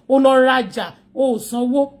Jones ó lọ rajà ó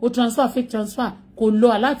sanwó ó transfer fake transfer kò lọ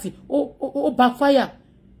aláàtì ó backfire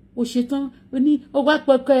ó ṣetán ó ní ó wá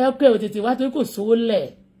pẹkẹ ọkẹ ò tètè wá torí kò sówó lẹ̀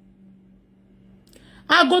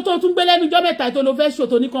Aago tó tún gbé lẹ́nu jọ́ mẹ́ta tó ló fẹ́ ṣò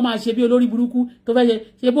tó ní kàn máa ṣe bí olórí burúkú tó fẹ́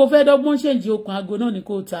ṣe bó fẹ́ dọ́gbọ́n ṣèǹjì okùn aago náà ní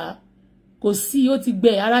kò ta kò sí ó ti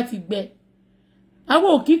gbẹ ara ti gbẹ àwọn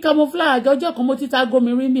òkì camouflage ọjọ́ kan mo ti ta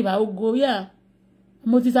gomi rí mi bá ogo yà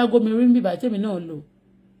mo ti ta gomi rí mi bá tèmi náà lò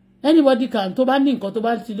anybody can tó bá ní nǹkan tó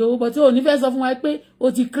bá ti lówó but ó ní fẹ́ sọ fún wa pé ó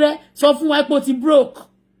ti krẹ́ sọ fún wa pé ó ti broke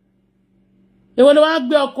èwo ló wá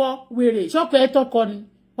gbé ọkọ wèrè ṣọkọ ẹ tọkọ ni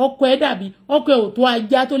ọkọ ẹ dàbí ọkọ ẹ ò tó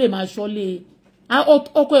ajá tó lè máa ṣọ́lé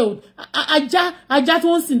ọkọ ẹ ajá tó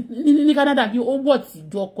ń sìn ní Canada bí ó wọ̀ tí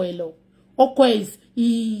ju ọkọ ẹ lọ ọkọ ẹ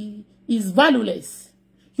is valueless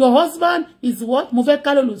your husband is what mo fẹ́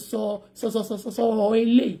ká ló lò sọ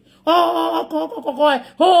eléyìí ọkọ ẹ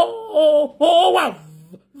ó wà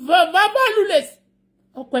valueless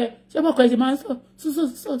ọkọ ẹ ṣé ọkọ ẹ ṣe máa ń sọ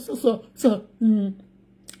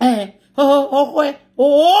ọkọ ẹ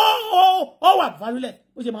ó wà valueless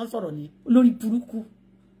ó ṣe máa ń sọ̀rọ̀ ní lórí burúkú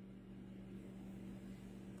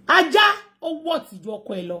ajá ó wọ̀ tí ju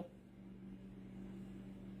ọkọ ẹ lọ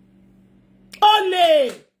ó lè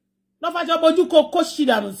lọ́fàjọ́ bojú kó ṣì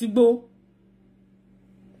dànù sígbó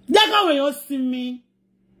jẹ́ káwọn èèyàn sinmi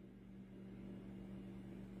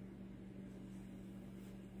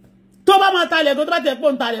tó bá máa talẹ̀ tó bá tẹ̀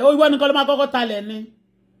pọ̀ ń talẹ̀ ó ìwọ nìkan ló máa kọ́kọ́ talẹ̀ ni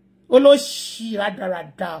olóṣì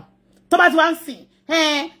rádaràdà tó bá ti wá ń sìn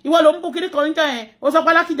ìwọ ló ń bú kiri kan níjà yẹn ó sọ pé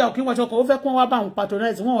alákìjà òkè wọn ṣọkọ ó fẹ́ kí wọ́n wá bá àwọn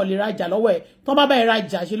patronize wọn ò lè rajà lọ́wọ́ ẹ̀ tó bá bá ẹ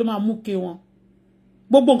rajà ṣe ló máa mú ké wọn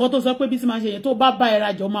gbogbo nǹkan tó sọ pé Bísí máa ṣe yẹn tó bá bá ẹ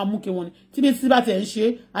rajà ó máa mú ké wọn ni tí Bísí bá tiẹ̀ ń ṣe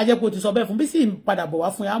ajẹ́pọ̀ ti sọ bẹ́ẹ̀ fún Bísí padà bọ̀ wá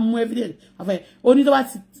fún yà á mú evidence àfẹ́ oní tó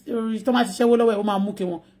bá ti ṣẹ́wó lọ́wọ́ ẹ̀ ó máa mú ké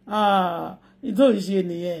wọn nítorí ṣe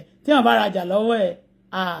nìyẹn tí wọ́n bá rajà lọ́wọ́ ẹ̀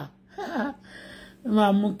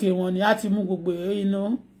máa mú ké wọn ni á ti mú gbogbo iná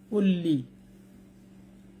ó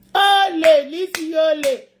lè Lísì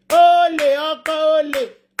olè ọkọ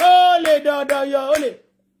olè dọ̀dọ̀yọ̀ olè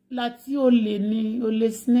láti olè ní olè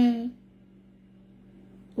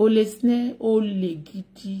snẹ́ olè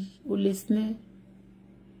gidi olè snẹ́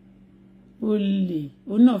olè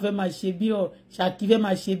òun náà fẹ́ máa ṣe bí Ṣàkí fẹ́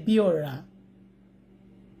máa ṣe bí ọ̀rá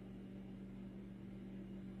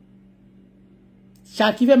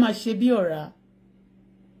Ṣàkí fẹ́ máa ṣe bí ọ̀rá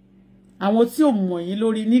àwọn tí ò mọ̀ yín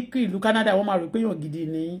lórí ní ìlú Canada wọ́n máa rò pé yàn gidi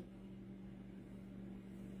ni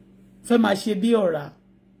fẹ́ máa ṣe bí ọ̀rá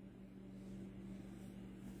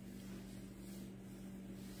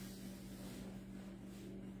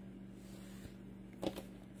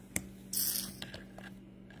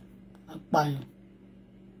apààyàn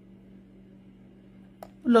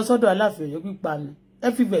ó lọ sọ́dọ̀ Aláàfin Ọ̀yọ́ pípa ni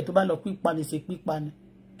everywhere tó bá lọ pípa ni ṣe pípa ni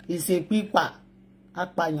ìṣe pípa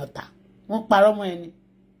apààyàn ta wọ́n parọ́ mọ́ ẹni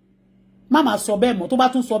má máa sọ bẹ́ẹ̀ mọ́ tó bá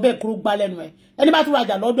tún sọ bẹ́ẹ̀ kúrò gbá lẹ́nu ẹ̀ ẹni bá tún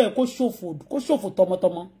rajà lọ́dọ̀ ẹ̀ kó ṣòfò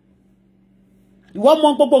tọmọtọmọ ìwọ mọ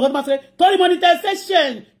gbogbo nǹkan tó máa ṣe torí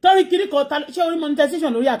monetization torí kiri kan ṣé orí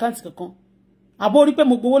monetization lórí àkáǹtì kankan àbó orí pé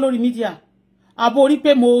mo gbowó lórí mídíà àbó orí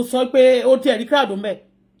pé mo sọ pé ó tiẹ̀ rí crowd ń bẹ̀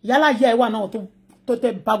yálà yẹ ẹ̀ wà náà tó tẹ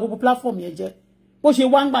ba gbogbo platform yẹn jẹ́ bó ṣe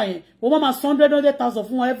wá ń gbà yẹn o máa 100,000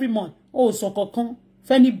 fún wọn every month ó sọ kankan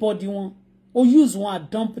fẹ́nibọ́dì wọn ó use wọn and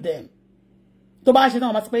dump them tó bá ṣe náà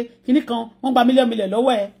wọ́n bá sọ pé kíní kan wọ́n gba mílíọ̀nù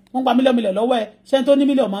lọ́wọ́ ẹ̀ wọ́n gba mílíọ̀nù lọ́wọ́ ẹ̀ ṣẹ́ni tó ní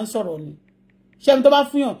mílíọ̀nù máa ń sọ̀rọ̀ ni ṣẹ́ni tó bá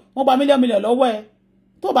fún yàn wọ́n gba mílíọ̀nù lọ́wọ́ ẹ̀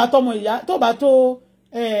tó bá tọmọ ìyá tó bá tó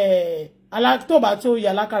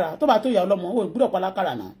ìyá alákàrà tó bá tó ìyá ọlọ́mọ ò gbúdọ̀ pa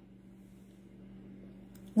alákàrà náà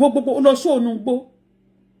wo gbogbo lọ sóònù gbó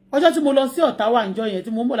ọjọ́ tí mo lọ sí Ottawa ńjọ́ yẹn tí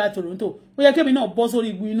mo ń bọ̀ láti Toronto ó yẹ kémi náà bọ́ sórí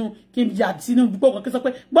igun inú kí n yà sínú gbogbo kan kí n sọ pé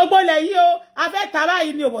gbogbo ilẹ̀ yìí o afẹ́ ta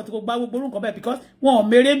báyìí ní òbọ̀ tí kò gba gbogbo orúkọ bẹ́ẹ̀ because wọn ò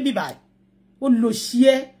mèrè ń bì báyìí ó lò sí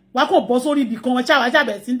ẹ wá kò bọ́ sórí ibì kan ṣáà wá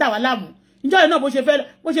ṣàbẹ̀ sí ń tà wá láàmú ìjọ yẹn náà bó ṣe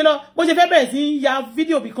fẹ́ bẹ̀rẹ̀ sí ń ya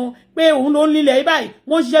fídíò bì kan pé òun ló ń lílẹ̀ yìí báyìí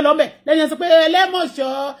wọ́n ń ṣiṣẹ́ lọ́mẹ̀ lẹ́yìn sọ pé ẹlẹ́mọ̀ṣọ́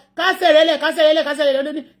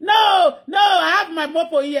kásẹ̀rẹ́lẹ̀ no I have my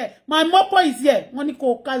mopo here my mopo is here wọ́n ní kò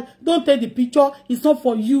don't take the picture it's not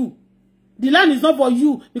for you the land is not for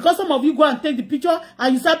you because some of you go and take the picture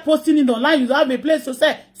and you start posting it online you have a place to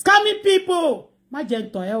sell scamming people má jẹ́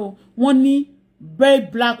ntàn ẹ́ o wọ́n ní very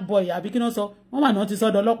black boy àbí kí náà sọ wọ́n mà náà ti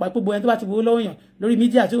sọ́dọ̀ ọlọ́pàá pé gbogbo ẹni tó bá ti gbowó lọ́wọ́ èèyàn lórí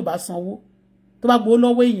mídíà tí ò bá sanwó tó bá gbowó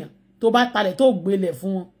lọ́wọ́ èèyàn tó bá talẹ̀ tó gbélẹ̀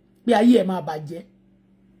fún wọn pé ayé ẹ̀ máa bàjẹ́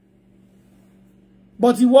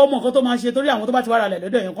but ìwọ ọmọ nǹkan tó máa ṣe torí àwọn tó bá ti wá ra lẹ̀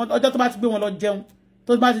lọ́dọ̀ èèyàn kan ọjọ́ tó bá ti gbé wọn lọ jẹun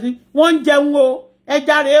tó bá ti ní wọ́n ń jẹun o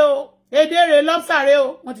ẹja rèé o edé rèé lọ́pṣà rèé o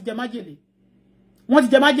wọ́n ti jẹ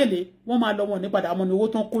májèlé wọ́n máa lọ wọn ní padà àmọ́ ní owó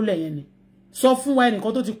tán kólẹ̀ yẹn ni sọ fún wa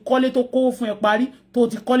ẹnìkan tó ti kọ́lé tó kówó fún ẹ parí tó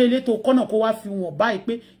ti kọ́lé ilé tó kọ́nà kó wá fi wọ̀n báyìí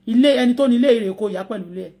pé ilé ẹni tó ní ilé èrè kó yá pẹ̀lú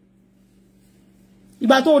ilé ẹ̀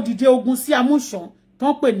ìgbà tó dìde ogun sí amúṣàn tó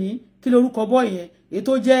ń pè ní kí lorúkọ bọ́ yẹn èyí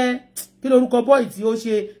tó jẹ́ kí lorúkọ bọ́ tí ó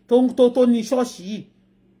ṣe tó ní ṣọ́ọ̀ṣì yìí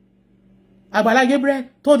Àgbàlá Gabriel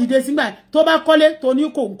tó dìde sígbà tó bá kọ́lé tó ní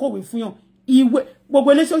kò ń kòwé fún yàn ìwé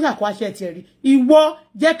gbogbo ilé sójà kó àṣẹ ti rí ìwọ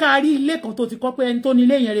jẹ́ ká rí ilé kan tó ti kọ́ pé ẹni tó ní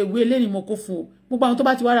ilé yẹn rẹ̀ ìwé ilé ni mo kó fún o gbogbo àwọn tó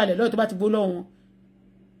bá ti wá ra lẹ̀ lọ́yọ̀ tó bá ti gbó lọ́wọ́ wọn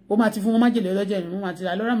ó máa ti fún wọn májèlé lọ́jọ́ ìrìn wọn àti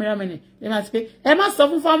àlọ́ rámẹ́rámẹ́ni ẹ máa ti pé ẹ má sọ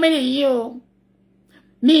fún fámílì yìí o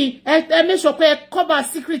ní ẹ make sure pé ẹ cover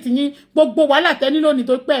secret yín gbogbo wàhálà tẹ́ nílò ní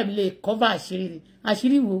tó pẹ́ lè cover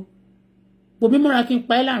àṣírí wo bòmí múra kí n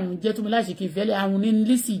pa ẹ́ lárùn jẹ́ tó mi láṣẹ kí n fẹ́lẹ́ àrùn ní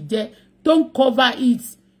Lizzy jẹ́ don't cover it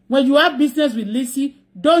when you have business with Lizzy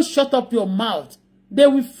don't shut up your mouth they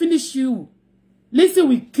will finish you Lizzy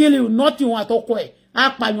will kill you not you àtọkọ ẹ̀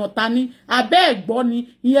apàyàn ta ni abẹ́ ẹ̀gbọ́ ni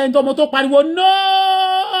ìyẹn tó ọmọ tó pariwo no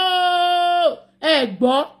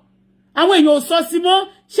ẹ̀gbọ́ àwọn èèyàn ò sọ sí mọ́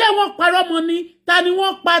ṣé wọ́n parọ́ mọ́ ni ta ni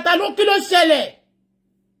wọ́n pa ta ló kí ló ṣẹlẹ̀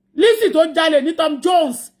Lizzy tó jalè ní Tom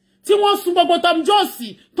Jones tí wọ́n sun gbogbo Tom Jones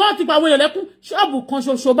tó ti pa àwọn èèyàn lẹ́kún ṣọ́ọ̀bù kan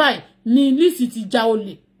ṣoṣo báyìí ni Lizzy ti já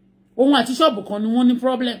olè òun àti ṣọ́ọ̀bù kan ni wọ́n ní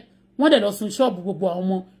problem wọ́n dẹ̀ lọ sun ṣọ́ọ̀bù gbogbo àwọn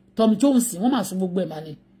ọmọ Tom Jones wọ́n máa sun gbogbo ẹ̀ máa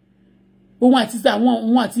ní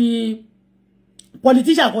òun àti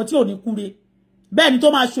politician kan tí ò ní kúre bẹ́ẹ̀ ni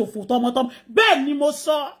tó máa ṣòfò tọmọtọmọ bẹ́ẹ̀ ni mo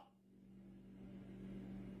sọ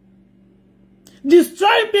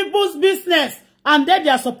destroying people's business and then they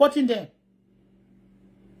are supporting them.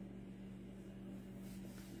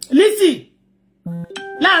 Lizzy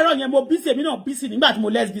láàárọ̀ yẹn mo busy èmi náà busy nígbà tí mo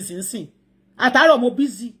less busy ń sìn àtàárọ̀ mo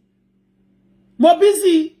busy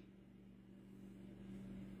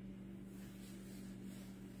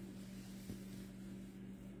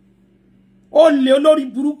ó lè olórí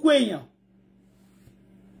burúkú èèyàn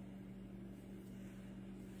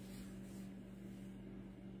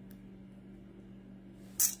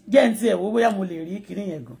jẹ́ ń tí ẹ̀ wó bóyá mo lè rí kiri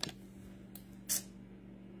yẹn gan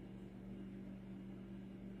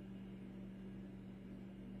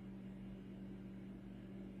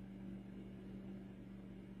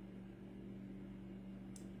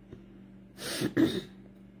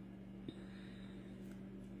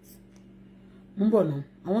Mbona,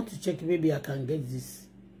 I want to check maybe I can get this.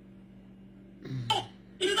 I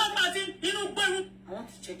want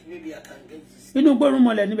to check maybe I can get this. Inú gbórùn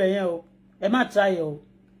mọ́lẹ̀ níbẹ̀ yẹn o. Ẹ má try o.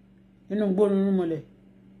 Inú gbórùn mọ́lẹ̀.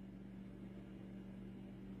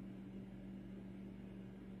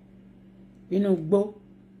 Inú gbó.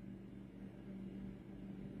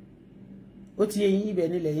 Ó ti yín ibẹ̀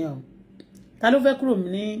nílẹ̀ yẹn o. Ta ló fẹ́ kúrò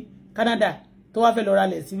ní Canada tó wá fẹ́ lọ ra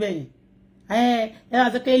lẹ̀ síbẹ̀ yẹn. Ẹ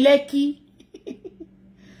wá sọ pé Lẹ́kì.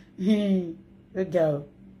 Ó ga o.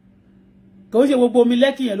 Kò ṣe gbogbo omi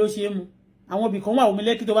Lẹ́kì yẹn ló ṣe mu. Àwọn ibì kan wà omi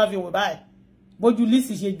Lẹ́kì tó bá fi wọ̀ báyìí. Bójú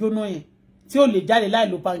Lizzy ṣe jóná yẹn tí ó lè jáde láì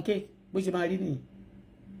lo pancake bó ṣe máa rí nìyẹn.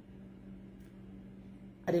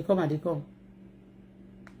 Adékọ́m.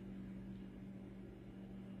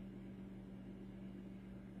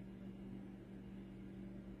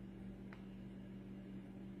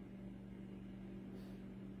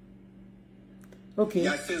 Okay. You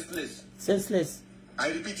are senseless. Senseless. I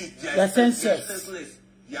repeat it. You are senseless.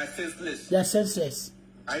 You are senseless. You are senseless.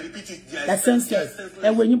 I repeat it. You are senseless.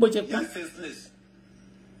 And when you put your you are senseless.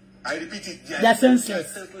 I repeat it. You are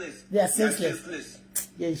senseless. You are senseless.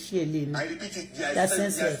 Yeah, she alone. I repeat it. You are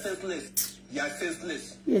senseless. You are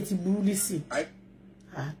senseless. Yeah, ti burú Lizzy.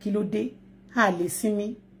 Kí ló dé? A lè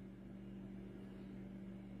sinmi.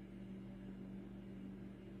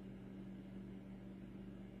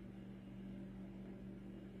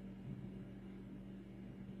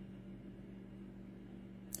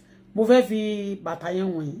 Mo fẹ́ fi bàtà yẹn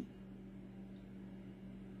wọ̀nyí.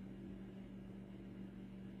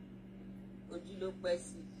 Ojú ló pẹ́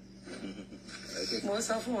sí. Mo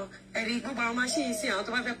sọ fún wọn, ẹ̀rí gbogbo àwọn máṣíìnì sí àwọn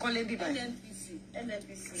tó bá fẹ́ kọ́lé bíbá.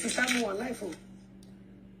 NNPC. Sísá mú wọn láìfò.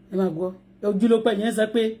 Ẹ máa gbọ́, ojú ló pẹ́ yẹn sọ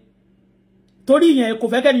pé torí yẹn kò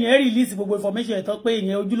fẹ́ kẹ́ni yẹn release gbogbo information ẹ̀ tán pé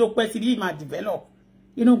ìyẹn ojú ló pẹ́ sí bí ìmọ̀ develop.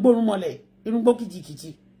 Inú gbórùn mọ́lẹ̀, inú gbó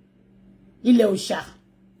kìjìkìjì. Ilẹ̀ òòṣà.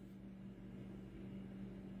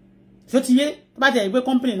 So ti yé bá tẹ̀ ìgbé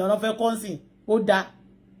company lọ́nà fẹ́ kọ́nsìn ó da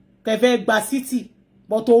kẹfẹ́ gba city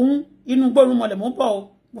but òun inú gbórùn mọ́lẹ̀ mọ́ bọ̀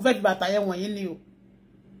o mo fẹ́ fi bàtà yẹn wọ̀nyí ni o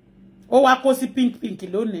ó wá kó sí pink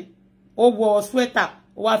lónìí ó wọ sweater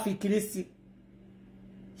ó wá fi kiri sí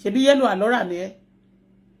ṣebí yellow àlọ́rà ni ẹ́.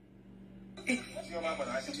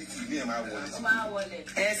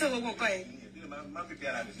 Ṣé gbogbo nǹkan yẹn.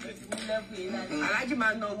 Aláàjì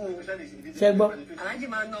máa ná owó. Ṣé gbọ́? Aláàjì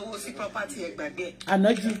máa ná owó sí property ẹ gbàgbé.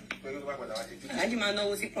 Ànájì. Aláàjì máa ná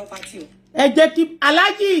owó sí property o. Ẹ jẹ́ kí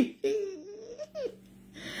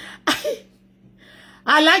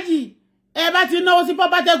Aláàjì ẹ bá ti náwó sí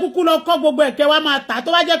property kúkú lọ kọ́ gbogbo ẹ̀kẹ́ wa máa tà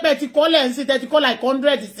tó bá jẹ́ pé ti kọ́ lẹ̀ ń sí tẹ́ ti kọ́ like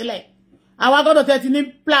 100 sílẹ̀. Àwa gbọ́dọ̀ tẹ́ ti ní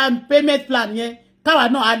payment plan yẹn káwa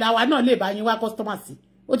náà lè bá yín wá customer sí.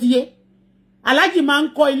 Ó ti yé. Aláàjì máa ń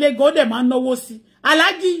kọ́ ilé gan, ó dẹ̀ máa ń náwó sí.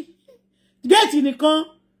 Aláàjì géètì nìkan.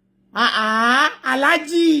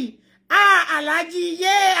 Aláàjì. Aláàjì,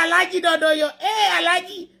 Aláàjì Dodoyo.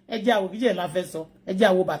 Aláàjì. Ẹ jẹ́ àwo kíjẹ́ la fẹ́ sọ. Ẹ jẹ́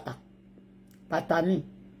àwo bàtà. Bàtà ni.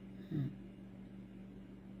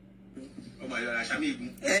 Ọmọ ayọ̀ ra Ṣàmì igun.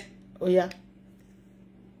 Ó yá.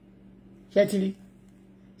 Ṣé ti rí?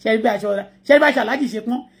 Ṣé rí bí aṣọ ra? Ṣé rí bí aṣọ Aláàjì ṣe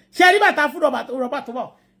pọ́n? Ṣé rí bàtà fún rọ́bà tó bọ̀?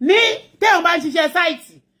 Ní téèyàn bá ń ṣiṣẹ́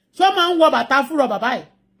sáìtì, ṣó máa ń wọ bàtà fún rọ́bà báyìí?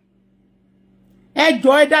 Ẹ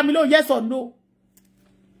jọ̀ọ́ ẹ dá mi lóhùn, yes or no.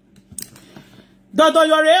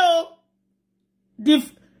 Dodoyo rèé o. The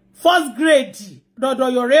first grade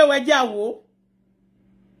Dodoyo rèé o, ẹ jẹ́ àwo.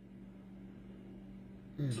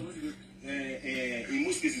 In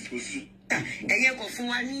most cases, kò sí. Ẹ̀yẹ kò fún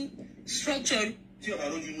wa ní structure. Tí ọ̀rọ̀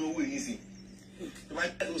lójú náwó yìí nísìn. Tó bá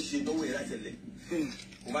jẹ́ ló ṣe náwó yẹn láti ẹ̀lẹ̀.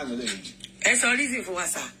 Kò má lọ lẹ́yìn. Ẹ sọ reason fún wa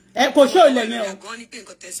sà. Ẹ kò ṣó ilẹ̀ yẹn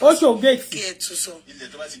o. Ó ṣó gate. Kí ẹ tún sọ. Ilẹ̀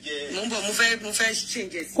tó bá ti jẹ́. Mo ń bọ̀, mo fẹ́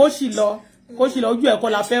change it. Kó sì lọ ojú ẹ̀kọ́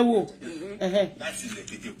la fẹ́ wò. Láti ilẹ̀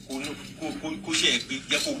tètè kó ṣe ẹ̀ pé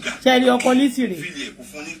jẹ́ kó ga. Ṣẹ́rí ọkọ lísì rè. Fílẹ̀ kò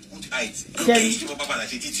fún ní good height. Ṣẹ́rí. Tí wọ́n bá padà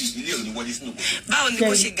ṣe títì ilé ò ní wọlé sínú kò. Báwo ni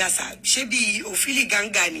kò ṣe ga sà? Ṣé bí òfìlì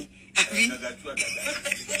gánga ni? Àbí?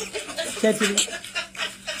 Ṣẹ́tìrí.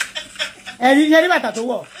 Ẹ̀rí bàtà tó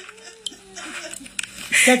wọ̀.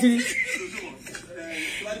 Ṣẹ́tìrí.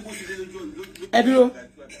 Ẹ dúró.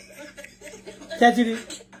 Ṣẹ́tìrí.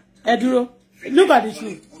 Ẹ dúró. Look at the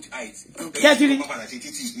shoe. Ṣẹ́tìrí.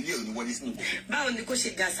 Báwo ni kò ṣe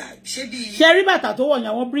ga sà? Ṣé bí. Ṣẹ́rí bàtà tó wọ̀ yẹn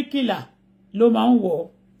àwọn bíríkìlà ló máa ń wọ̀.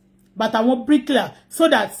 Bàtà àwọn bíríkìlà so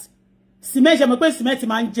that cement ṣe mọ̀ pé cement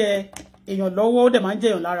máa ń jẹ èèyàn lọ́wọ́ ó dẹ̀ máa ń jẹ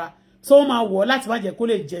èèyàn lára. So wọ́n máa wọ̀ láti má jẹ́ kó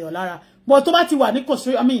lè jẹ èèyàn lára. But tó bá ti wà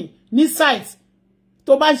ní ní site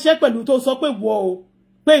tó bá ṣiṣẹ́ pẹ̀lú tó sọ pé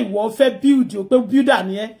ìwọ fẹ́ build o pé builder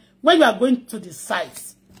ni ẹ́ when you are going to the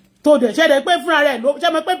site tó dẹ̀ ṣẹ́dẹ̀ pé fúnra rẹ̀ ló ṣe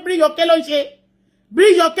mọ̀ pé bíríyọkẹ́ ló ń ṣe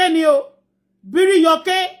bíríyọkẹ́ ni o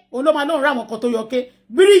bíríyọkẹ́ olóma lóun ra àwọn kan tó yọkẹ́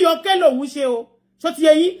bíríyọkẹ́ lòun ṣe o ṣó ti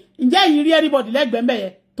yẹ yín ǹjẹ́ yìí rí anybody lẹ́gbẹ̀ẹ́ mẹ́yẹ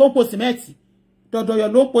tó ń po sìmẹ́ǹtì Dodoyo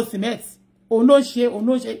ló ń po sìmẹ́ǹtì òun ló ń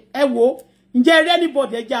ṣe ẹ wo ǹjẹ́ rí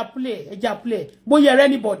anybody ẹja play bóyá rí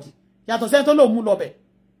anybody yàtọ̀ sẹ́ni tó lòun mú lọ bẹ̀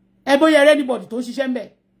ẹ bóyá rí anybody tó ń ṣiṣẹ́ ń bẹ̀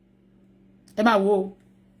ẹ máa wo o.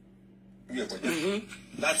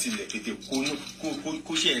 Láti ilẹ̀ tètè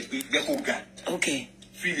kó ṣe ẹ̀ pé jẹ́ kó ga.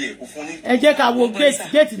 Fílẹ̀ kò fún ní. Ẹ jẹ́ ká wo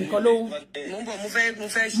géètì nìkan ló. Mo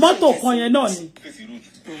fẹ́. Mọ́tò kan yẹn náà ni.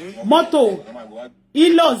 Mọ́tò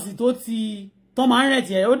ilọ̀sì tó máa ń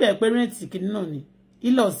rẹ̀tì ẹ̀ ó dẹ̀ pé rẹ̀tì kìíní náà ni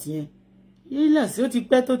ilọ̀sì yẹn. Ilọ̀sì ó ti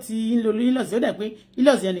pẹ́ tó ti ń lo ilọ̀sì ó dẹ̀ pé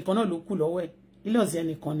ilọ̀sì yẹn nìkan náà ló kù lọ́wọ́ ẹ̀ ilọ̀sì yẹn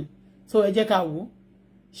nìkan ni. So ẹ jẹ́ ká wò.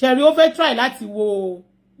 Ṣẹ̀rí ó fẹ́ try láti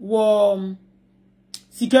wọ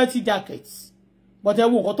security jacket but ẹ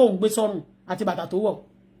wo nǹkan tó ń gbé sọ́rùn àti bàtà tó wọ̀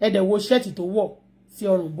ẹ dẹ̀ wo ṣẹ́ẹ̀tì tó wọ̀ sí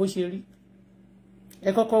ọrùn bó ṣe rí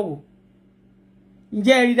ẹ kọ́kọ́ wò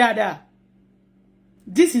ǹjẹ́ ẹ rí dáadáa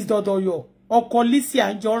this is Dodoyo ọkọ Lizzy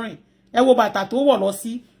Anjorin ẹ wo bàtà tó wọ̀ lọ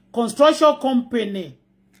sí construction company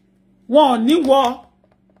wọn ò ní wọ̀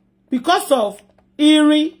because of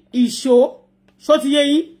irin ìṣó ṣó ti yé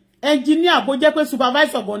yín engineer bó jẹ́ pé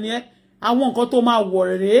supervisor gan ni ẹ àwọn nǹkan tó máa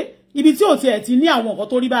wọ̀ rèé ibi tí ò tiẹ̀ ti ní àwọn nǹkan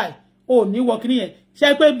tó rí báyìí ò ní wọ̀ kíní yẹn ṣe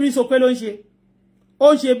pé bírísọ pé ló ń ṣe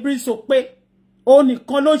ó ń ṣe bírísọ pé ó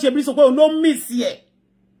nìkan ló ń ṣe bírísọ pé òun ló mì sí ẹ̀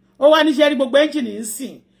ó wá níṣẹ́ rí gbogbo ẹ́ńjìnì ń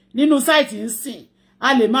sìn nínú sáìtì ń sìn a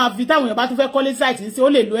lè máa fi táwọn èèyàn bá tún fẹ́ kọ́lé sáìtì ń sìn ó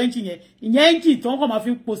lè lo ẹ́ńjìnì yẹn ìyẹn ẹ́ńjìnì tó ń kàn máa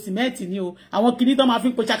fi po sìmẹ́ǹtì ni o àwọn kíní tó máa fi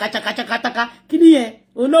po ṣakachakachakataka kíní yẹn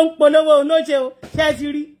òun ló ń polówó òun ló ṣe o ṣe é ti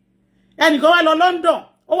rí ẹnìkan wá lọ London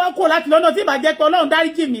ó wá kó láti London tí ìbàjẹ́ pé Ọlọ́run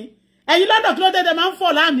dáríjì mi ẹ̀yin London kí ló tẹ́tẹ́ máa ń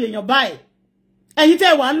fọ̀ láàmì èèyàn báyìí ẹ̀yin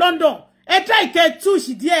tẹ́ wà London ẹ try kẹ́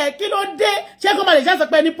túùsì díẹ̀ kí ló dé ṣé kó má lè ṣàṣọ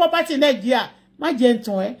pé ní property Nàìjíríà má jẹ́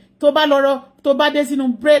ntàn ẹ́ tó bá lọ́rọ́ tó bá dé sínú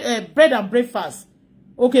bread and breakfast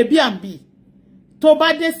okay B&B tó bá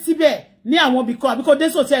dé síbẹ̀ ní àwọn ibì kan àbí kó dé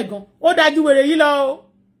sòtẹ́ gan ó dájú wèrè yìí lọ o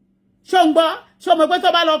ṣó ń gbọ́ ṣó mọ̀ pé tó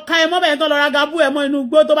bá lọ ka ẹ mọ́ bẹ́ẹ̀ tó lọ ra gabú ẹ mọ́ inú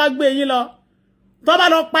igbó tó bá gbé yín lọ tó bá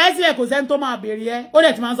lọ pa ẹ́ sílẹ̀ kò sẹ́ni tó máa béèrè ẹ ó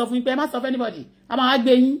dẹ̀ ti máa ń sọ fún yín pé ẹ má sọ fún anybody a máa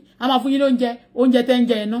gbé yín a máa fún yín oúnjẹ tẹ́ ń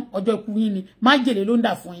jẹ iná ọjọ́ ikú yín ni má jèlé ló ń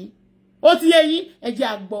dà fún yín ó ti yé yín ẹ jẹ́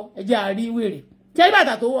àgbọ̀ ẹ jẹ́ àrí wèrè ṣé ní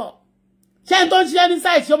bàtà tó wọ̀ ṣé n tó ń ṣiṣẹ́ ní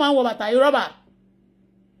sáìtì ó máa ń wọ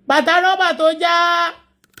bàtà rọ́bà tó já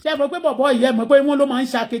ṣé mọ̀ pé bọ̀bọ̀ ìyẹ́ mọ̀ pé wọ́n ló máa ń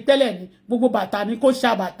ṣake tẹ́lẹ̀ ni gbogbo bàtà ni kó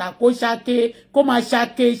ṣa bàtà kó ṣake kó máa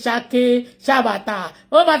ṣake ṣa bàtà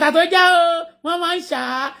ó bàtà tó já o wọ́n máa ń ṣà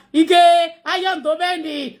ike iron tó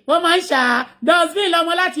bẹ́ẹ̀ni wọ́n máa ń ṣà dustbin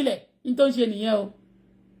lọ́mọ látilẹ̀ ní tó ń ṣe nìyẹn o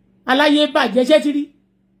aláyé bàjẹ́ ṣé ti rí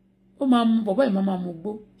ó máa mú bọ̀bọ̀ ìmọ̀ máa mú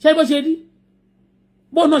gbó ṣé bó ṣe rí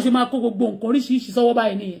bó náà ṣe máa kó gbogbo nǹkan oríṣiríṣi sọ́wọ́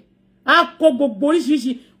báyìí nìyẹn a kó gbogbo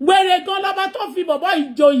oríṣiríṣi wèrè gan lọ́ba tó fi bọ̀bọ́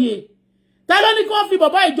ìjòyè ta ló ní kí wọ́n fi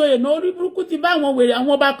bọ̀bọ́ ìjòyè náà orí burúkú ti bá àwọn wèrè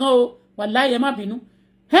àwọn ọba kan o wàláhì ẹ má bínú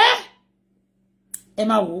ẹ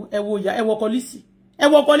má wò ẹ wo ìyá ẹ wọ kọlísì ẹ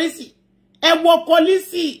wọ kọlísì ẹ wọ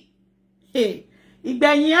kọlísì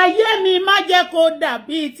ìgbẹ̀yìn ayé mi má jẹ́ kó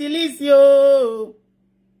dàbí tìlísì o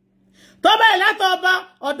tó bẹ̀rẹ̀ látọba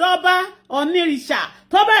ọ̀dọ̀ ọba onírìṣà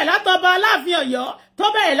tó bẹ̀rẹ̀ látọba aláàfin Ọ̀yọ́ tó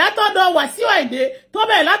bẹ̀rẹ̀ látọ̀dọ̀ Wàsíù Àyìndé tó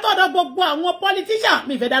bẹ̀rẹ̀ látọ̀dọ̀ gbogbo àwọn politician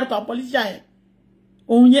mi fẹ́ dárúkọ àwọn politician yẹn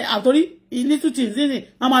òun yẹn àtòrí ìlítùtì ìzínì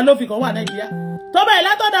wọn máa lófin kan wà Nàìjíríà tó bẹ̀rẹ̀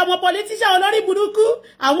látọ̀dọ̀ àwọn politician olórí burúkú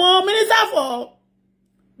àwọn minister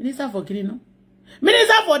for kiri náà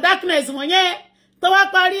minister for darkness wọn yẹn tó wá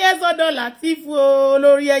parí ẹ̀sọ́dọ̀ Látìfù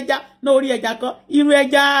olórí ẹja náà orí ẹja kan irú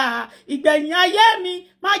ẹja ìgbẹ̀yìn ayé mi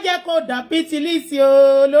má jẹ́ kó dàbí tìlísì o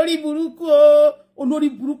olórí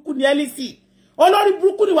burúkú ni Ẹ́lísì olórí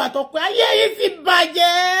burúkú ni wà tó pé ayé yìí ti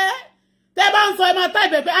bàjẹ́ tẹ́ bá ń sọ ẹ máa tá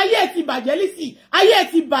ìbẹ̀ pé ayé ti bàjẹ́ Lísì ayé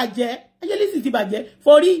ti bàjẹ́ ayé Lísì ti bàjẹ́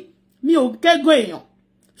forí mi ò kẹ́gàn èèyàn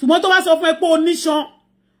ṣùgbọ́n tó bá sọ fún ẹ pé oníṣan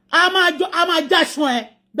a máa já ṣan ẹ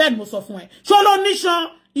bẹ́ẹ̀ ni mo sọ fún ẹ ṣó ló níṣan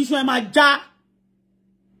iṣan ẹ máa já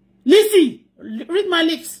Lísì read my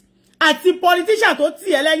lips àti politician tó tì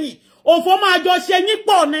ẹ́ lẹ́yìn òfò máa jọ ṣe yín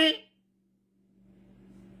pọ̀ ni.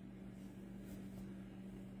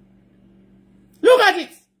 Look at it.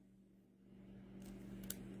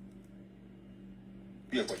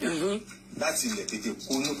 Láti ilẹ̀ tètè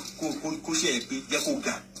kó ṣe ẹ̀ pé jẹ́ kó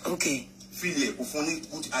ga. Fílẹ̀ kó fún ní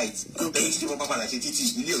good height. Ẹni tí wọ́n bá padà ṣe títí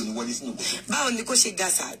ilé òní wọlé sínú kòtò. Báwo ni kò ṣe ga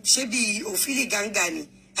sá? Ṣé bí òfìlì gàǹgà ni?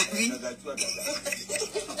 Àbí?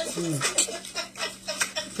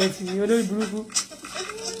 Kẹ̀sì ni olórí burúkú.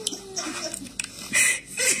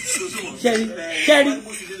 Ṣẹ́rí.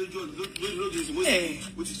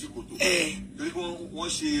 Wọ́n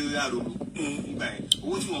ṣe àròkù nígbà yẹn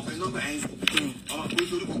owó tí wọ́n fẹ́ nọ́mbà yẹn ọmọ pé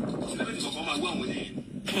torí kò sílẹ̀bẹ̀tì kọ̀ọ̀kan máa wú àwọn ènìyàn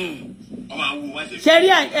ọmọ àwọ̀ wá jẹ́. Ṣẹ́rí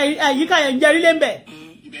àyíká yẹn jẹ́rí lẹ́mbẹ̀.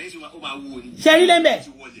 Ibẹ̀ yẹn ṣe ó máa wú òní. Ṣẹ́rí lẹ́mbẹ̀.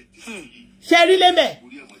 Ṣẹ́rí lẹ́mbẹ̀.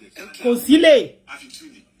 Kò sílẹ̀.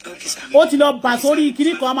 Ó ti lọ bà sórí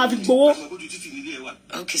kiri kan a máa fi gbowó.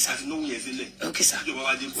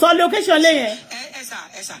 Sọ location lé yẹn.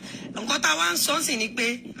 Ẹ sà nǹkan tá a wá ń sọ sí ni pé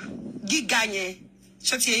gíga yẹn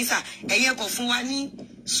ṣó ti yẹn sà ẹ̀yẹn kò fún wa ní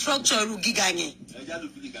structure irú gíga yẹn.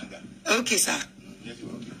 Okay sà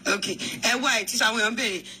okay ẹ wá ẹ tí sáwọn èèyàn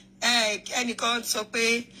béèrè ẹnìkan sọ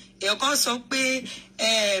pé èèyàn kan sọ pé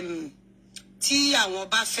tí àwọn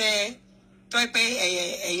bá fẹ́ tó ẹ pé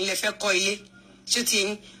ẹ̀yin lè fẹ́ kọ́ ilé ṣó ti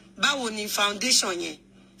yẹn báwo ni foundation yẹn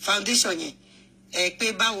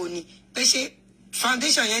pé báwo ni pé ṣé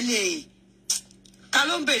foundation yẹn lè ta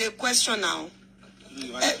ló ń béèrè question now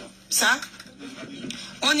sá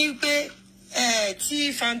wọ́n ní pé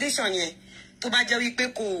tí foundation yẹn tó bá jẹ́ wípé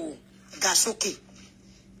kò ga sókè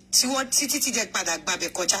tí wọ́n títí jẹ́ padà gbàbẹ̀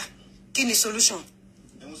kọjá kí ni solution.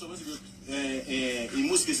 In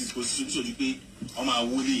most cases kò sí solution ju pé ọmọ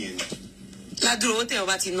àwọlé yẹn ni. ládùúrò owó tẹ̀yọ̀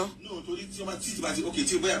bá ti ná. no torí tí wọ́n ti bá ti ok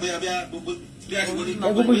tí bóyá gbogbo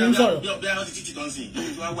títí tó ń sìn tí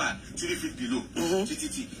wọ́n wà 3 feet below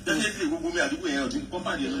títí definitely gbogbo mi àdúgbò yẹn ọdún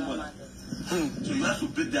compound yẹn ló ń bọ̀ náà. So you have to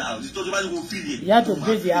break the house. You have to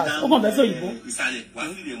break the house. Open vessel you go. Ìsàlẹ̀ wà á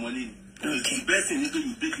feel the money. The best thing is to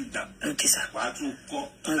you break it down. Okay sir. Wà á tún kọ́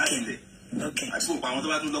láti ilẹ̀. Àti fún àwọn tó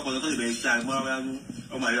bá tún lọ́kọ̀ọ́ tó lè bẹ̀rẹ̀ ṣáà mọ́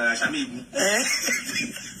ọmọ àyọ̀ ara ṣàmì ìgún.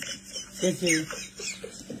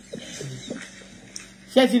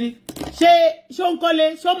 Ṣé ti rí? Ṣé ó ń kọ́lé?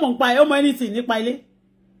 Ṣé ó mọ̀ nípa ẹ̀? Ó mọ anything nípa ilé?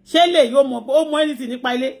 Ṣé lè yóò mọ̀ ó mọ anything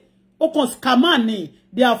nípa ilé? Ó kàn scammer ni.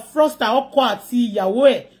 They are fraudster ọkọ àti ìyàwó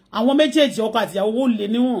ẹ̀. Àwọn méjèèjì ọkọ àti ìyàwó ó lè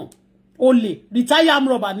níwọ̀n. Ó lè. Retire arm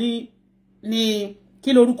robber ni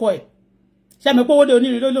kí lorúkọ ẹ̀. Ṣé mi pé owó dé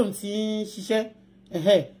onírin ló lòun ti ń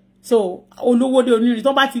ṣiṣẹ́? So olówó dé onírin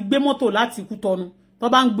tó bá ti gbé mọ́tò láti Kútọ́nù tó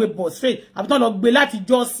bá ń gbé bọ̀ straight àbí tó lọ gbé láti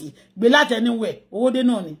Jọ́ọ̀sì gbé láti anywhere owó dé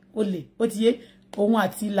náà ni ó lè ó ti yé òun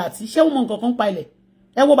àti Láti ṣé wọ́n mọ nǹkan kan pa ilẹ̀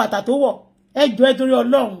ẹ wo bàtà tó wọ̀ ẹ jọ ẹ torí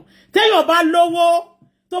Ọlọ́run téèyàn bá lówó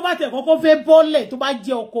tó bá tẹ̀ kọ́kọ́ fẹ́ bọ́lẹ̀ tó bá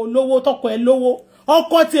jẹ́ ọkọ olówó tọkọ ẹ lówó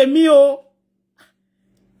ọkọ tèmi o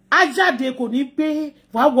ajáde kò ní pé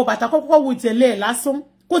wàá wọ bàtà kọ́kọ́ wo tẹ̀lé ẹ̀ lásán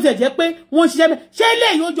kó tẹ̀ jẹ́ pé wọ́n ṣiṣẹ́ ṣé ilé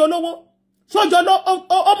yìí ó jọ lówó ṣójọ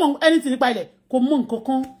ó mọ ẹni tì nípa ilẹ̀ kò mọ nǹkan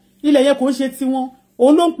kan ilẹ̀ yẹn kò ń ṣe tiwọn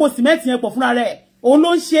òun ló ń po sìmẹ́ǹtì yẹn pọ̀ fúnra rẹ̀ òun ló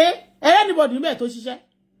ń ṣe anybody níbẹ̀ tó ṣiṣẹ́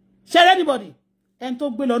ṣe anybody ẹni tó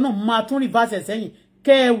gbé lọ náà máa tún reverse ẹ̀ sẹ́yìn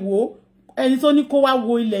kẹ́ ẹ wò ó ẹni tó ní kó wá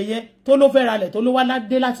wo ilẹ̀ yẹn tó ló fẹ́ ra ilẹ̀ tó ló wá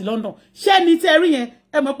dé láti London ṣé ẹni tẹ́ rí yẹn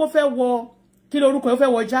ẹ mọ̀ pé ó fẹ́ wọ kí lorúkọ ẹ fẹ́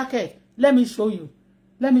wọ jacket let me show you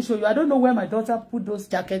I don't know where my daughter put those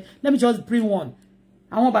jackets let me just bring one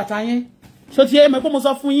àwọn bàtà yẹn ṣó ti ẹ mọ̀ pé mo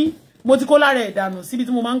sọ fún yín mo ti kó lára ẹ̀ dànù síbi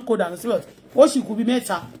tí mo máa ń kó dànù síbẹ̀ ó sì kú bí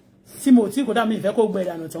mẹ́ta tí mo ti kó dànù mi ìfẹ́ kó gbẹ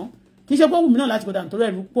dànù tán kì í ṣe pé ó wù mí náà láti kó dànù torí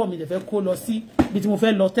ẹ̀rù pọ̀ mi lè fẹ́ kó lọ sí ibi tí mo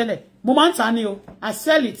fẹ́ lọ tẹ́lẹ̀ mo máa ń tà ní o I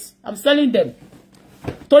sell it I'm selling them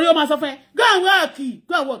torí ó máa sọ fún ẹ go and work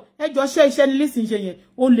go and work ẹjọ́ ṣe iṣẹ́ ní lísìn ṣe yẹn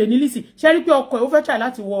o lè ní lísìn ṣe rí pé ọkọ ẹ̀ ó fẹ́ try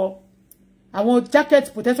láti wọ àwọn jacket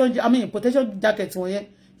protection jacket wọn yẹn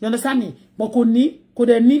you understand me but kò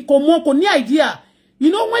ní idea you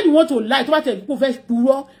know when you want to lie tó bá tẹ̀ kó fẹ́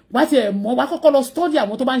purọ́ wá tẹ̀ mọ́ wá kọ́kọ́ lọ study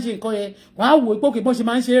àwọn tó bá ń ṣe nǹkan yẹn wá wò pé òkè bọ́n ṣe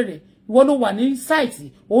máa ń ṣe rẹ̀ ìwọ ló wà ní site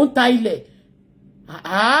ó ń ta ilẹ̀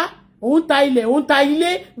ó ń ta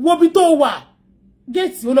ilé wo bí tó wà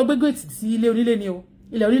géètì ó lọ gbé géètì sí ilé onílé ni o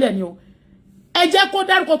ilẹ̀ onílẹ̀ ni o ẹ jẹ́ kó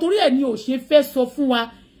dárúkọ torí ẹ̀ ni ò ṣe fẹ́ sọ fún wa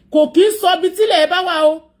kò kí ń sọ bí tílẹ̀ ẹ bá wà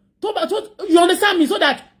o tó you understand me so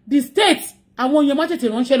that the state àwọn èèyàn má tètè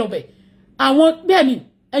ránṣẹ́ lọ bẹ̀ àwọn bẹ́ẹ̀ ni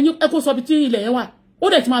ẹ̀yin ẹ kó sọ bí tí ilẹ̀ yẹn wà ó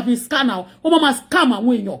dẹ̀ ti máa fi scan àwọn ó máa scam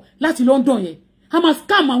àwọn èèyàn láti London yẹn a máa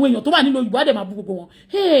scam àwọn èèyàn tó wà nílò òyìnbó á dẹ̀ máa bú gbogbo wọn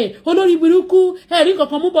hey olórí burúkú ẹ̀rí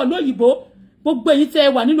kankan mú bọ̀ lóyìnbó gbogbo èyí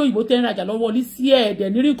tẹ́ wà nílò òyìnbó tẹ́ ń rajà lọ́wọ́ ní sí ẹ̀ẹ́dẹ̀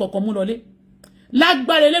nírí kankan mú lọlé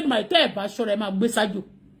lágbára Elédùmarè tẹ́ ẹ̀ bá ṣọ́ra ẹ máa gbé sájò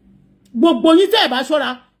gbogbo yín tẹ́ ẹ̀ bá ṣọ́ra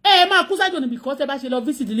ẹ máa kú sájò níbi kan tẹ́ bá ṣe lọ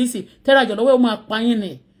visit Lizzy tẹ́ rajà lọ́wọ́ ó máa pa yín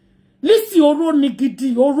ni Lizzy oró ni gidi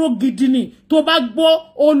oró gidi ni tó bá gbọ́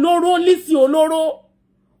olóró Lizzy olóró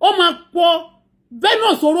ó máa pọ̀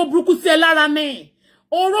Venus oró burúkú sí ẹ lára ni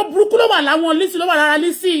oró burúkú ló wà láwọn Lizzy ló wà lára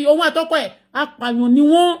Lizzy ohun àtọ́kọ ẹ̀ apààyàn ni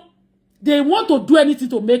wọ́n they want to do anything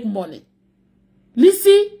to make money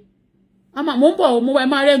Lizzy mo ń bọ̀ mo wá ẹ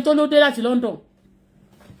máa rẹ́ ń tó ló dé láti London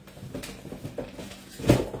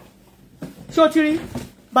ṣó ti rí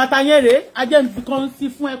bàtà yẹn rèé ajẹ́ nǹkan sí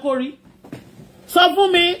fún ẹ kó rí sọ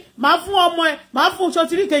fún mi máa fún ọmọ ẹ máa fún ṣó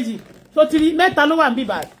ti rí kejì ṣó ti rí mẹ́ta ló wà ń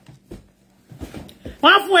bíbà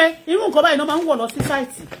wọ́n á fún ẹ irú nǹkan báyìí náà máa ń wọ̀ lọ sí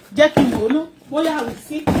sáìtì jẹ́ kí n wò ó ná bóyá àrùn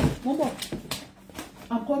sí mo bọ̀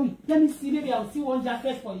I'm coming let me see maybe I'll see one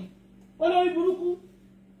jacket for you olórí burúkú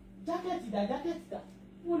jákẹ́ẹ̀tì dà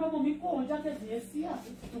wọ́n lọ́mọ mi kó wọn jákẹ́ẹ̀tì yẹn sí àti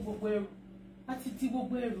ti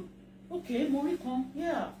gbogbo ẹrù okay mo rí kan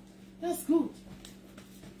yeah that's good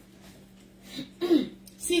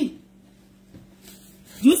see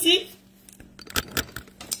you see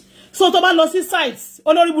so tó bá lọ sí sites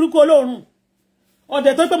olórí burúkú olóòrùn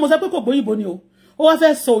ọ̀dẹ̀ tó pé mo sọ pé kò gbóyìnbó ni o ó wá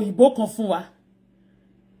fẹ́ sọ òyìnbó kan fún wa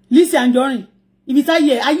Lizzy Anjorin ibi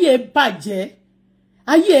táyé ayé ẹ bàjẹ́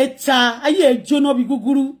ayé ẹ ta ayé ẹ jóná bí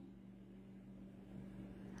gúgúrú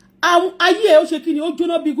ayé ẹ ó ṣe kí ni ó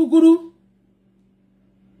jóná bí gúgúrú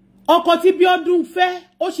ọkọ tí Bíọ́dún fẹ́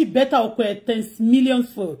ó sì bẹ́tà ọkọ ẹ̀ 10 million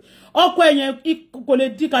for ọkọ ẹ̀ yẹn kò lè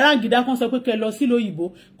di karangida kan sọ pé kẹ́ lọ sí lóyìnbó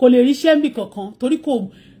kò lè rí ṣẹ́ńbì kankan torí kò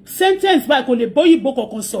sentence báyìí kò lè bóyìnbó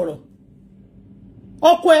kankan sọ̀rọ̀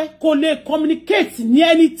ọkọ ẹ̀ kò lè communicate ní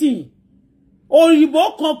anything òyìnbó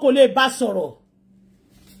kan kò lè bá sọ̀rọ̀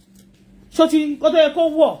ṣó ti kó tó yẹ kó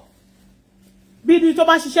wọ̀ bí ní tó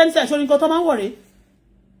bá ṣiṣẹ́ ní sẹ́ṣọ́ ní nǹkan tó máa ń wọ̀ rèé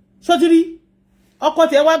ṣó ti rí ọkọ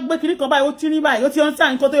tẹ wá gbé kiri kan báyìí ó ti ní báyìí ó ti ń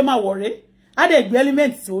tàn nǹkan tó máa wọ̀ rẹ́ á dẹ̀ gbé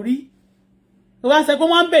element sórí ó wá sọ pé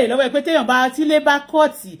wọ́n ń bèèrè lọ́wọ́ ẹ̀ pé téèyàn bá tílé bá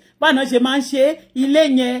kọ́ọ̀tì báná ṣe máa ń ṣe ilé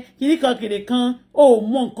yẹn kiri kan kiri kan ó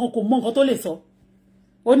mọ nǹkan kò mọ nǹkan tó lè sọ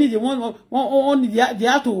ó ní wọ́n ní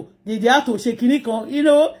dìde àtò ṣe kiri kan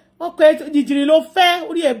inú ọkọ ẹ̀ jìjìrì ló fẹ́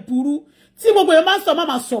orí ẹ̀ burú tí gbogbo ẹ̀ máa ń sọ má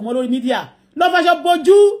máa sọ mọ́ lórí mídíà lọ faṣọ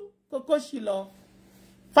bojú kókó sì lọ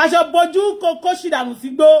faṣọ bojú kókó sì dànù sí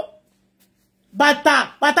gbó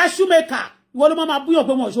bàtà shoemaker ìwọ ló máa búyàn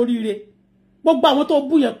pé wọn ṣoríire gbogbo àwọn tó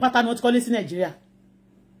búyàn pátá ni wọ́n ti kọ́lé sí Nàìjíríà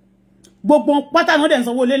gbogbo pátá ni wọ́n dẹ̀ ń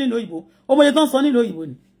sanwó lé nílò òyìnbó ọmọye tó ń san nílò òyìnbó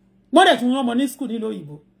ni wọ́n dẹ̀ tún rán ọmọ ní skul nílò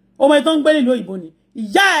òyìnbó ọmọye tó ń gbé nílò òyìnbó ni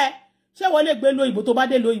ìyá ẹ ṣé wọ́n lè gbé nílò òyìnbó tó bá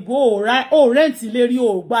dé nílò òyìnbó ó rẹ́ǹtì lé rí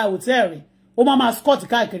ó gba hòtẹ́ẹ̀lì ó máa scott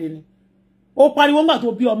káàkiri ni ó pariwo ńgbà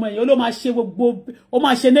tó bí ọmọ yẹn ó máa ṣe gbogbo ó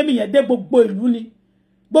máa ṣe némi yẹn dé gbogbo ìlú ni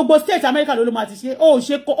gbogbo state America ló máa ti ṣe ó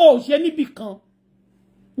ṣe níbì kan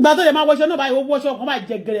ìgbà tó lè máa wọṣọ náà báyìí ó wọṣọ kan báyìí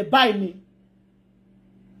jẹgẹrẹ báyìí ni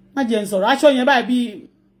má jẹ́ n sọ̀rọ̀ aṣọ yẹn báyìí bí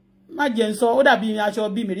má jẹ́ n sọ ó dàbí aṣọ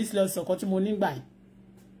bí mèrìsílẹ̀ ọ̀sán kan tí mo nígbà yẹn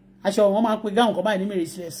aṣọ wọn máa ń pe gáwọn kan báyìí ní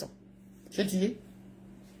mèrìsílẹ̀ ọ̀sán ṣé ti yé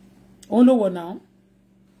òun ló wọ̀ náà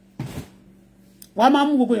wàá máa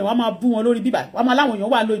mú gbogbo yẹn wàá máa bú wọn lórí bíbà wàá máa láwọn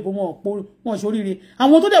èèyàn wà lóyìnbó wọn ṣoríire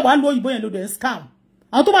àwọn tó dẹ̀ wà lóyìnbó yẹn ló dẹ̀ ń scam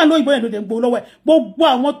àwọn tó wà lóyìnbó yẹn ló dẹ̀ ń gbowó lọ́wọ́ ẹ̀ gbogbo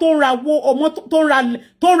àwọn tó ń ra owó ọmọ tó ń ra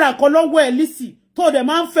nǹkan lọ́wọ́ ẹ̀ Lizzy tó dẹ̀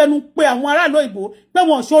máa ń fẹnu pé àwọn aráàlú òyìnbó pé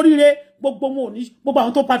wọn ṣoríire gbogbo wọn ò ní gbogbo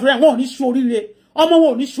àwọn tó patrol wọn ò ní ṣoríire ọmọ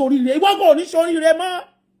wọn ò ní ṣoríire ìwọ kò ní ṣoríire mọ́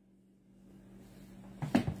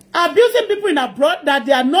abusing people in abroad that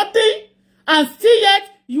they are nothing and still yet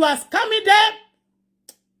you are scamming them.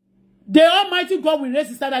 The Almighty God will raise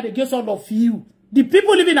his standard against all of you. The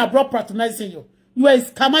people living abroad patronizing you. You are a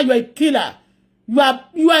scammer, you are a killer. You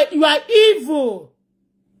are evil.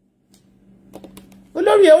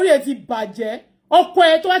 Olórí orí ẹ ti bàjẹ́. Ọkọ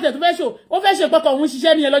ẹ tó wá tẹ̀ tó fẹ́ show. Ó fẹ́ ṣe pé ko òun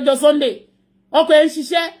ṣiṣẹ́ ní lọ́jọ́ Sunday. Ọkọ ẹ ń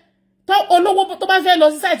ṣiṣẹ́. Tó olówó tó bá fẹ́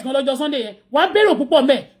lọ sí site kan lọ́jọ́ Sunday yẹn. Wá bèrò púpọ̀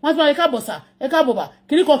ńbẹ̀. Wọ́n ti máa ẹ káàbọ̀ sà, ẹ káàbọ̀ bà.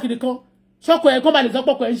 Kìnìkan. Ṣọkọ ẹ kan bá lè sọ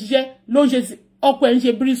pé ọkọ ẹ ń ṣiṣẹ́ ló ń ṣe ọkọ ẹ ń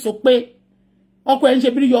ṣe bírí so pé. Ọkọ ẹ ń ṣe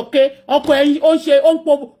bírí yọké. Ọkọ ẹ ó ń ṣe ó ń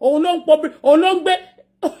po òun ló ń po òun ló ń gbé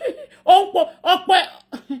ó ń po ọkọ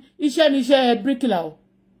iṣẹ́ ni iṣẹ́ bricklayer o.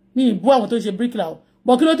 Mi ìbú àwọn tó ń ṣe bricklayer o.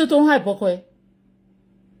 Bọ̀ kí ló tó ń hype ọkọ ẹ?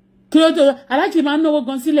 Kí ló tó aláàjì máa ń náwó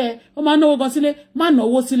gan sílẹ̀, ó máa ń náwó gan sílẹ̀, máa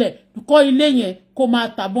náwó sílẹ̀, kọ́ ilé yẹn kó máa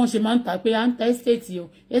tà bọ́n ṣe máa ń tà pé à ń ta estate o,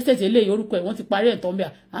 estate eléyìí orúkọ ẹ̀ wọ́n ti parí ẹ̀ tán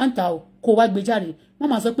bẹ́ẹ̀ à ń ta o kó wá gbé jáde. Wọ́n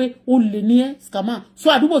máa sọ pé ó lè ní ẹ́ scammer, sọ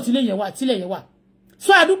àdúgbò tílé yẹn wà, tílẹ̀ yẹn wà.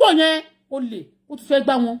 Sọ àdúgbò yẹn ó lè, ó tún fẹ́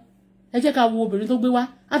gbá wọn. Ẹ jẹ́ ká wo obìnrin tó gbé wá,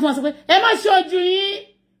 á tún máa sọ pé ẹ má ṣe ojú yín.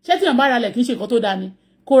 Ṣé tí yàn bá ra lẹ̀ kì í ṣe nǹkan tó dáa ni?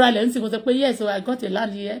 Kó ra lẹ̀ ń sìn kó sọ pé yes, I got a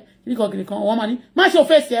land here. Kìnìkan wọ́n máa ní má ṣe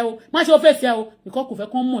òfèsì ẹ o, má ṣe òfèsì ẹ o. Because kò fẹ́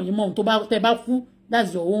kán mọ̀ yín mọ́ ohun tó bá tẹ́ bá fún,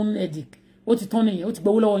 that's your own headache. Ó ti tán nìyẹn, ó ti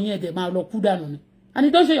gbowó lọ́wọ́ yín ẹ̀dẹ̀ máa lọ kú dànù ni.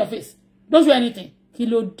 And don't show your face, don't show anything. Kí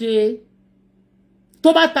ló dé?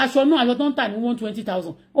 Tó bá taṣọ náà aṣọ tó ń tà ní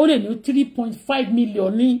 120,000 ó lè ní 3.5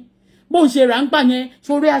 million ní. Bó ń ṣe rà ń gbà yẹn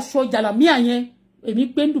sórí aṣọ jàlámíà yẹn. Èmi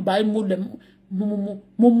pé ní Dubai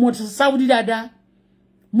mo Saudi dáadáa.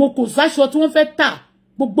 Mo kò sáṣọ tí wọ́n fẹ́ tà.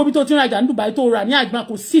 Gbogbo bí tó ti ń rajà ní Dubai tó rà ní àgbà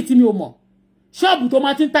kò sí tí mi ò mọ̀. Ṣọ́ọ̀bù tó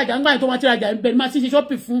máa ti ń tajà ńgbà tó máa ti rajà ń bẹ máa ti ṣe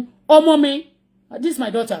shopping fún ọmọ mi. This is my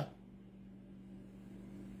daughter.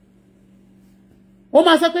 Ó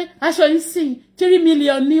máa sọ pé aṣọ yìí sì 3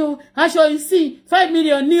 million ní o, aṣọ yìí sì 5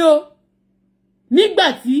 million ní o.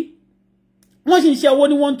 Nígbà tí wọ́n sì ń ṣe owó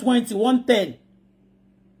ní 120, 110.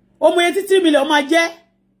 Ọmọ yẹn tí 3 million máa jẹ́.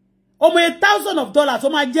 Ọmọ yẹn $1,000 ó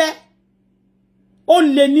máa jẹ́. Ó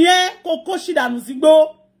lè ní ẹ́ kó ṣìdànù sí gbó.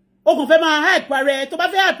 Ó kàn fẹ́ máa hype rẹ̀. Tó bá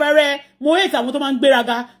fẹ́ hype rẹ̀, mo hate àwọn tó máa ń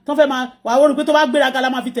gbéraga. Tó fẹ́ máa wà ó rò pé tó bá gbéraga la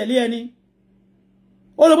máa fi tẹ̀lé ẹni.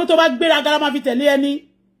 Ó rò pé tó bá gbéraga la máa fi tẹ̀lé ẹni.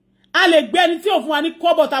 A lè gbé ẹni tí ò fún wa ní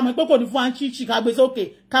kọ́bọ̀ tá mọ̀ pé kò ní fún wa ń ṣíṣì ká gbé sókè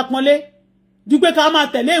ká pọ́nlé. Ju pé ká máa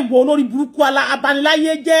tẹ̀lé ìwọ olórí burúkú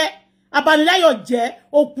abaniláyé jẹ́, abaniláyọ̀ jẹ́,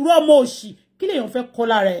 òpùrọ́ ọmọ òṣì. Kí lèèyàn fẹ́ kọ́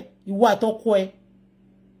lára ẹ̀ ìwọ àtọkọ ẹ?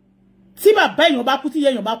 Tí bàbá èèyàn bá kú tí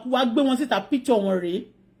èèyàn bá kú wá gbé wọn síta picture wọn rèé.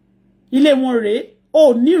 Ilé wọn rèé.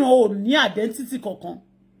 Ó níran ó ní identity kankan.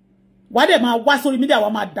 Wá dẹ̀ máa wá sórí media wá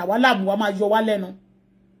máa dà wá láàmú wá máa yọ wá lẹ́nu.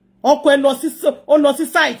 Ọkọ ẹ lọ sí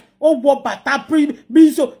site ó wọ bàtà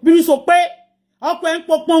bírísò pé ọkọ ẹ ń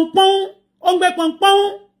pọ pọnpọ́n ó ń gbé pọnpọ́n.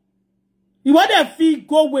 Ìwọ dẹ̀ fi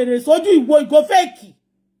ìgò wèrè sójú ìgò fẹ́ẹ̀kì.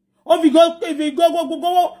 Ó fi ìgò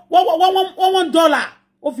 $1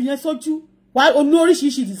 ó fi yẹn sójú. Wá olú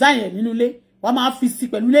oríṣiríṣi design ẹ̀ nínú ilé. Wá máa fi sí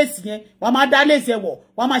pẹ̀lú léèsì yẹn. Wá máa dá léèsì ẹ̀wọ̀.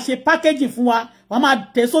 Wá máa ṣe packaging fún wa. Wá máa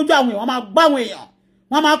tẹ̀ sójú àwọn èèyàn. Wá máa gbá àwọn èèyàn.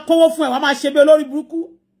 Wá máa kówó fún ẹ. Wá máa ṣe bí olórí burúkú.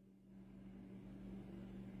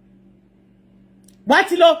 Wá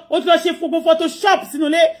ti lọ ṣe gbogbo Photoshop sínú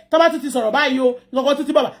ilé. Tó bá tún ti sọ̀rọ̀ báyìí o. Lọ́kọ́ tún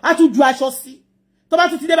ti bàbá. Á tún ju aṣọ sí. Tó bá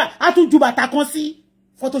tún ti dé bá. Á tún ju bàtà kan sí.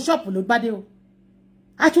 Photoshop ló bá dé o.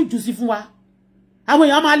 Á tún jù sí fún wa. Àwọn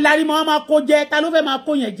èèyàn máa lárí mọ́. Wọ́n máa kó jẹ. Ta ló fẹ́ máa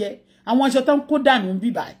kó yẹn jẹ? Àwọn aṣọ tó ń kó dànù ń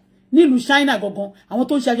bíbà nílùú China gangan àwọn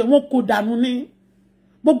tó ń ṣe aṣọ wọn kó dànù ní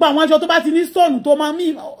gbogbo àwọn aṣọ tó bá ti ní stone tó máa mí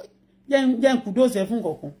jẹ́ ń kùdóòsì fún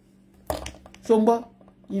kankan ṣó ń gbọ́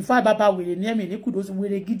ìfá bàbá wèrè ní ẹ̀mí ní kùdóòsì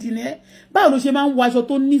wèrè gidi ní ẹ́ báwo ló ṣe máa ń wọ aṣọ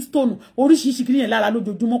tó ní stone oríṣiríṣi kìnìyàn lára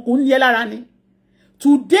lójoojúmọ́ kò ní ẹ́ lára ni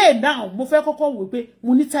today now mo fẹ́ kọ́kọ́ wò pé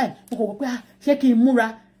mo ní time mo kò wò pé ṣé kí n múra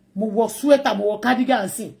mo wọ sweater mo wọ cardigan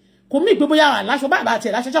sí kò mí ìgbé bóyá aláṣọ bàbá àti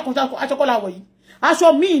aṣọ aṣọkọ́lá wọ̀ yìí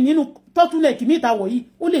aṣọ míì nínú turtleneck mi ìta wọ̀ yìí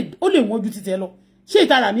ó lè wọ́n ju ti tẹ lọ ṣé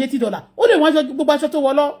ìtara ní $80 ó lè wọ́n gbogbo aṣọ tó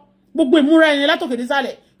wọ̀ lọ gbogbo ìmúra ẹni látòkè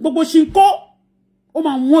désàlẹ̀ gbogbo ṣinkó ó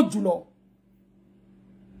máa wọ́n jù lọ.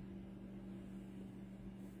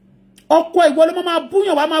 ọkọ ìwọ ló máa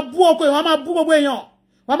búyàn wá máa bú ọkọ ìwọ máa bú gbogbo èèyàn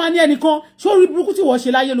wá máa ní ẹnìkan ṣé orí burúkú tí wọ́n ṣe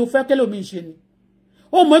láyé ló fẹ́ kẹ́lò mi ṣe ni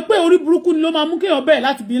ó mọ̀ pé orí burúkú ni ló máa mú kéèyàn bẹ̀rẹ̀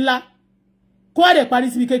láti bí ńlá kó wá dẹ̀ parí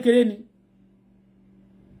síbi kékeré ni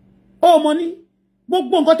ó mọ̀ ní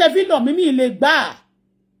gbogbo nǹkan tẹ́ fi lọ mi lè gbà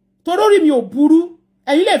torí mi ò burú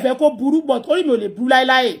ẹ̀yin lè fẹ́ kó burú but torí mi ò lè burú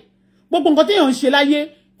láéláé gbogbo nǹkan tí èèyàn ń ṣe láyé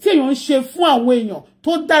tí èèyàn ń ṣe fún àwọn èèyàn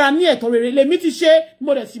tó dára ní ẹ̀tọ́ rere lèmi ti ṣe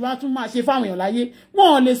mo dẹ̀ sì máa tún máa ṣe fáwọn èèyàn láyé wọn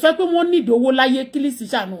ò lè sọ pé wọ́n ní ìdówó láyé kí Lizzy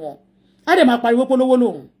ṣàánú wọn á dẹ̀ máa pariwo polówó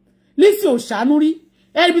lòun Lizzy ò ṣàánú rí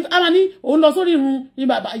ẹni a máa ní òun lọ sórí irun ní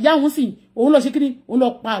bàbá ìyá òun sì òun lọ ṣe kíní òun lọ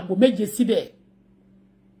pa àgbò 7 síbẹ̀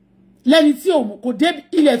lẹ́ni tí òun kò dé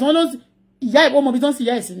ilẹ̀ tí wọ́n lọ ìyá ìbò ọmọbi tó ń sì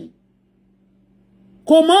ìyá ẹ̀sìn ni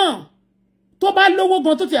kò mọ̀ tó bá lówó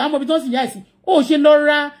gan tó ti àwọn ọmọbi tó ń sì ìyá ẹ̀sìn ó ṣe lọ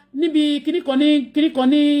ra níbi kíní kan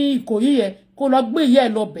ní Ìkòyí yẹn kó lọ gbé ìyá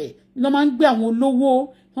ẹ̀ lọ bẹ̀ ní wọ́n máa ń gbé àwọn olówó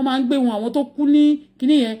wọ́n máa ń gbé wọn àwọn tó kú ní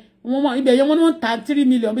kíní yẹn ibẹ̀ yẹn wọ́n ta 3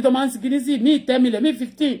 million bí tó máa ń sin kíní sí mí 10 million mí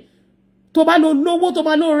 15 tó bá lo lówó tó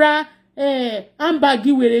bá lo ra handbag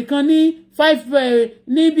wèrè kan ní 5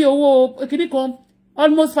 ní bí owó kíní kan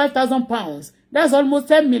almost 5,000 pounds that's almost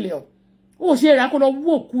 10 million ó ṣe rà kó lọ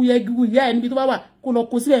wó òkú yẹgu ìyá ẹ̀ níbi tó bá wà kó lọ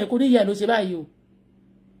kó síbẹ̀ kó ní ìyá ẹ̀ ló ṣe báyìí o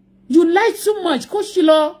you lie too much kó ṣì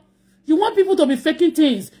lọ. You want people to be faking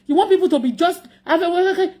things. You want people to be just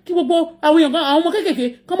kí gbogbo àwọn èèyàn àwọn ọmọ kékèké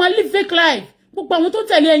come and live fake life. Gbogbo àwọn tó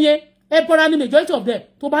tẹ̀lé ẹyẹ ẹ bọ́ra ní majority of them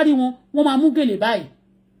tó bá rí wọn wọ́n máa mú gèlè báyìí.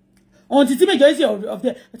 Until tí majority of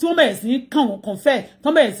them tí wọ́n bẹ̀rẹ̀ sí confess tó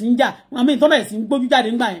bẹ̀rẹ̀ sí jà I mean tó bẹ̀rẹ̀ sí gbójú jáde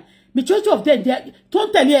nígbà yẹn majority of them tó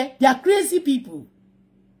ń tẹ̀lé ẹ they are crazy people.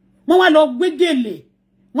 Wọ́n wá lọ gbé gèlè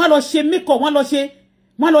wọ́n lọ ṣe makeup wọ́n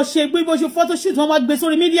lọ ṣe gbé bó ṣe photo shoot wọ́n wá gbé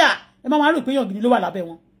sórí media ẹ máa rò pé èèyàn gidi ló wà lábẹ́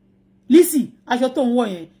wọn. Listen, aṣọ tó ń wọ̀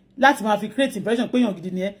yẹn láti máa fi create impression pé èèyàn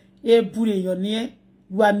gidi ni ẹ́ ebure èèyàn ni ẹ́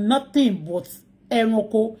you are nothing but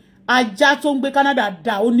ẹranko ajá tó ń gbé Canada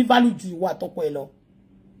dá ó ní value ju ìwà àtọkọ ẹ lọ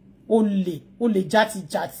ó lè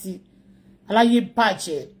játijàti aláyé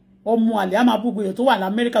bàjẹ́ ọmọ àlè á máa búgbò èèyàn tó wà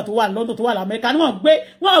l'Amẹ́ríkà tó wà London tó wà l'Amẹ́ríkà ni wọ́n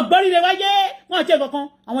gbọ́ ríre wáyé wọ́n jẹ́ kankan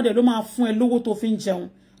àwọn dẹ̀ ló máa fún ẹ lówó tó fi ń jẹun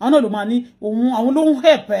àwọn náà ló máa ní òun àwọn ló ń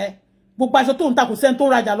help ẹ gbogbo aṣọ tó ń ta kò sẹ́ni tó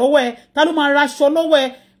rajà lọ́wọ́ ẹ ta ló máa raṣọ lọ́wọ́ ẹ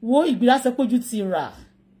wo ìgbìrásẹ pójú ti rà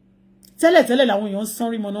tẹ́lẹ̀tẹ́lẹ̀ làwọn èèyàn ń sán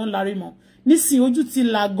rí mọ́ náà ń larí mọ́ nísìn ojú ti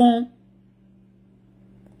là gan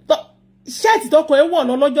ṣẹ́ẹ̀tì tọkọ ẹ wọ̀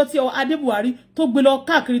lọ lọ́jọ́ tí Adé Buhari tó gbé lọ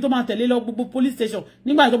káàkiri tó máa tẹ̀lé lọ gbogbo police station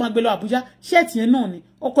nígbà tó máa gbé lọ Àbújá ṣẹ́ẹ̀tì yẹn náà ni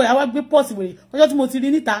ọkọ ẹ̀ wá gbé pọ́ọ̀sì wèrè ọjọ́ tí mo ti rí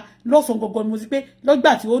níta lọ́sàn gangan mo ti pé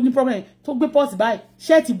lọ́gbà tí ó ní problem tó gbé pọ́ọ̀sì báyìí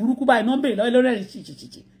ṣẹ́ẹ̀tì burúkú báyìí náà ń bèrè lórí ẹ̀rìn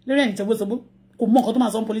ṣìṣìṣì lórí ẹ̀rìn tẹ́gbọ́sọgbó kò mọ nǹkan tó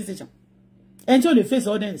máa sọ police station ẹni tí ò lè face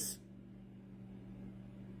audience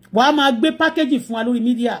wàá máa gbé pákéjì fún wa lórí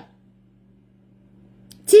mídíà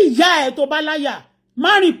tí ìyá ẹ̀ tó bá láyà má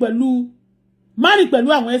rìn pẹ̀lú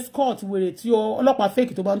àwọn escort wèrè tí ọlọ́pàá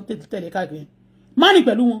fake tó bá ń tẹ̀lé káàkiri má rìn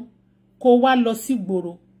pẹ̀lú wọn kó wá lọ sí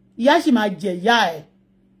gbòòrò ìyá sì máa jẹ ìyá ẹ̀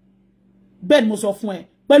bẹ́ẹ̀ ni mo sọ fún ẹ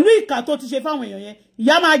pẹ̀lú ìkà tó ti ṣe fáwọn èèyàn yẹn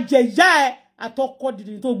ìyá máa jẹ ìyá ẹ̀ àtọkọ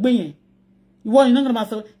dìdì tó gbé yẹn ìwọ ni náà máa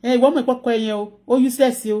sọ ìwọ mọ̀ ìpọ́kọ yẹn ó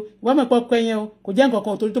useless o ìwọ mọ̀ ìpọ́kọ yẹn o kò jẹ́ nǹkan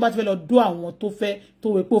kan torí tó bá ti fẹ́ lọ dó àwọn tó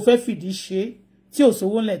wẹ̀ pé ó fẹ́ fìdí ṣe tí ò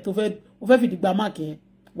sówó ńlẹ̀ tó fẹ́ fìdí gba máàkì yẹn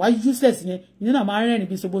wá useless yẹn ìyẹn náà máa ń rẹ́rìn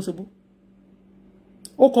bí sobósobó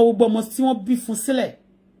ó kọ gbogbo ọmọ tí wọ́n bí fún sílẹ̀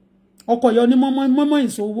ọkọ yọ ní mọ́mọ́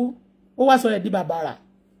ìṣòwò ó wá sọ rẹ̀ di bàbàrà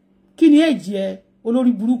kí ni èjì ẹ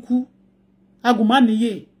olórí burúkú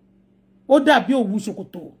agùnmáníyè ó dàbí òwú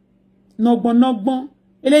ṣòkòtò nọgbọ̀nọgbọ̀n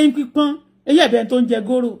eléyín pípọ́n eyín ẹ̀bẹ̀ tó ń jẹ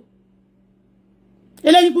góró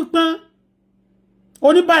eléyín pípọ́n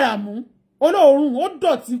oníbàràmú olóòórùn ó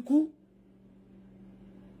dọ̀tí kú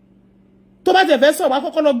tó bá tẹ̀fẹ́ sọ wá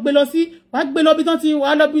kọ́kọ́ lọ gbé lọ sí wá gbé lọ bí tán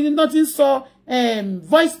ti ń sọ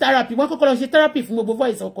voice therapy wọ́n kọ́kọ́ lọ ṣe therapy fún gbogbo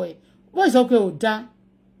voice ọkọ ẹ̀ ò dá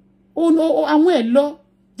àwọn ẹ̀ lọ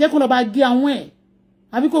jẹ́ kó lọ bá gé àwọn ẹ̀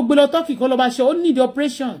àbí kó gbé lọ tọ́kì kó lọ bá ṣe ó need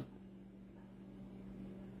operation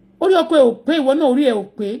orí ọkọ ẹ̀ ò pé ìwọ náà orí ẹ̀ ò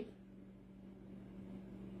pé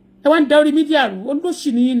ẹ wá ń da orí mídíà rú olóṣì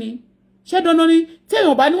nìyí ni ṣé dandan ni tí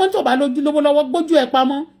èèyàn bá ní wọ́n tó bá lójú lówó lọ́wọ́ gbójú ẹ̀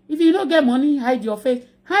pamọ́ if you no get money hide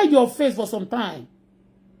your face for some time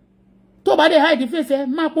tó bá dé hide face ẹ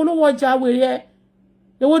máa polówó ọjà wèrè ẹ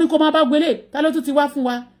èwo ni kó máa bá gbélé ta ló tún ti wá fún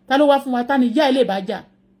wa ta ló wá fún wa ta ni ìyá ẹ lè bá jà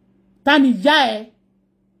ta ni ìyá ẹ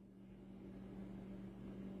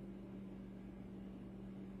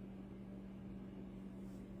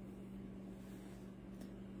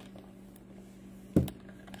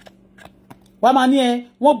wá máa ní ẹ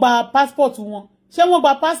wọ́n gba passport wọn ṣé wọ́n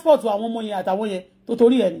gba passport àwọn ọmọ yẹn àtàwọn yẹn tó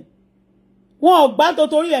torí ẹ ni wọ́n ò gbà tó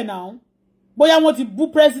torí ẹ náà bóyá wọ́n ti bú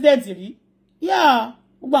president rí yá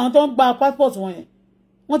gbogbo àwọn tó ń gba passport wọn yẹn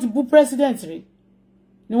wọ́n ti bú president rí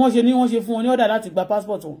ni wọ́n ṣe fún wọn ní ọ̀dà láti gba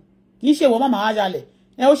passport wọn kì í ṣe wọ́n máa ajalẹ̀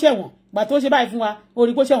ẹ ó ṣẹ̀wọ̀n gbà tó ṣe báyìí fún wa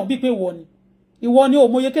orí kó ṣẹ̀wọ̀n bíi pé ìwọ ni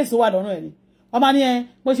òmòye kéèsì wà lọ́rùn ẹ̀ ni ọmọ ní ẹ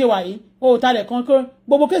bó ṣe wà yìí ó talẹ̀ kan kó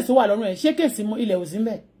gbogbo kéèsì wà lọ́rùn ẹ̀ ṣé kéèsì ilẹ̀ ò sí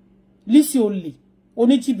mbẹ̀ Lísì olè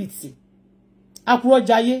oníjìbìtì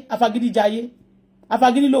àkúrọ̀jayé afagídíjayé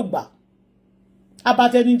afagídí ló gbà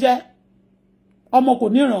abatẹnijẹ́ ọmọ kò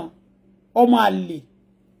níran ọmọ àlè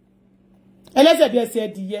ẹlẹ́sẹ̀ bí ẹsẹ̀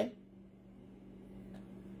ẹdìyẹ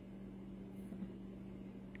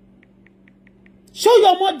show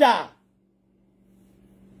your mother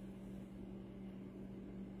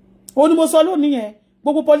ó ní mo sọ lónìí yẹn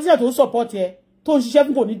gbogbo politician tó ń support ẹ tó ń ṣiṣẹ́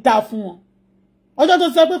fún kò ní dáa fún wọn ọjọ́ tó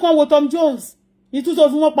sọ pé kán wo Tom Jones ìtúsọ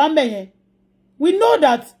fún wọn pa ń bẹ̀ yẹn we know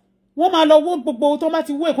that wọ́n máa lọ wó gbogbo tó bá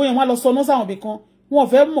ti wó Èkó yẹn wọ́n lọ sọnù sáwọn ibì kan wọ́n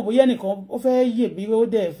fẹ́ mọ̀ bóyá ẹnìkan ó fẹ́ yè bí ó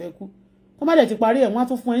dẹ̀ fẹ́ kú tó má dẹ̀ ti parí ẹ̀ wọ́n á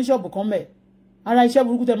tún fún ẹ ní ṣọ́ọ̀bù kan mẹ́ ara iṣẹ́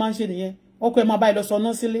burúkú tẹ máa ń ṣe nìyẹn ọkọ ẹ máa bá ẹ lọ sọnù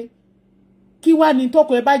sílé kí wá ní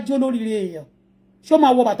tọkọ ẹ bá jó lóríire èèyàn ṣó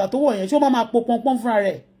máa wọ bàtà tó wọ̀ yẹn ṣó máa po pọnpọ́n fúnra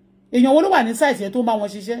rẹ̀ èèyàn wo ló wà ní sáìtì yẹn tó ń bá wọn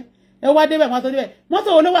ṣiṣẹ́ ẹ wá débẹ̀ wọn tó débẹ̀ mọ́tò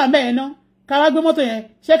wo ló wà mẹ́ẹ̀ ná ká wá gbé mọ́tò yẹn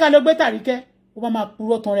ṣé ká ló gbé Tàríkẹ́ ó máa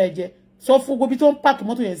purọ́ tán rẹ̀ jẹ sọ fún gbogbo tó ń pààkì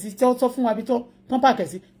mọ́tò yẹn sí sọ fún wa bí tó ń pààkì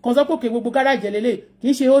sí kan sọ pé òkè gbogbo gáràjì lélẹ̀ kì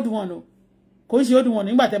í ṣe old one o kò ń ṣe old one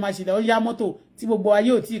nígbà tẹ́ máa ṣe lọ yá mọ́tò tí gbogbo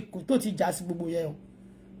ayé ò tí tó ti já sí gbogbo yẹn o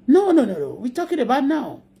no we talking about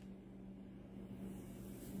now.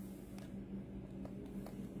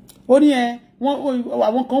 ó ní ẹ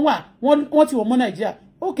àwọn kan wà wọ́n ti wọ̀ mọ́ Nàìjíríà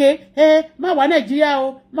ok má wá Nàìjíríà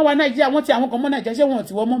o má wá Nàìjíríà wọ́n ti àwọn kan mọ́ Nàìjíríà ṣé wọn ò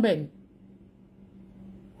ti wọ́ mọ́ bẹ́ẹ̀ ni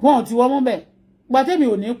wọn ò ti wọ́ mọ́ bẹ́ẹ̀ gba tèmi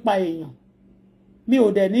ò ní pa èèyàn mi ò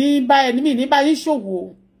dẹ̀ ní bá ẹni mi ní bá yín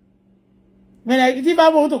ṣòwò when if I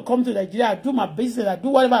want to come to Nigeria I do my business I do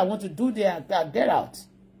whatever I want to do there I get out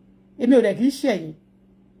èmi ò dẹ̀ kì í ṣẹ̀yìn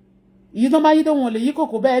èyí tó bá yí tó wọn lè yí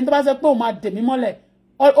kòkó bẹ́ẹ̀ ẹni tó bá sọ pé òun máa dè mí mọ́lẹ̀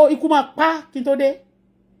ikú máa pa kí n tó dé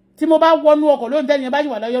tí mo bá wọnú ọkọ̀ lóun tẹ́ni ẹ bá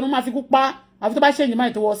yìí wà lọ́yọ́ ló máa fi kú pa àfi tó bá ṣẹ̀yìn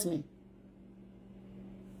máa towards me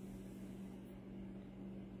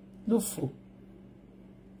ló fò.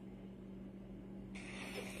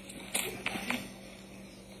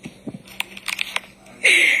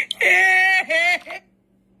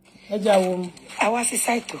 ẹ jà wo àwa sí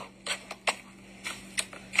ṣáìtò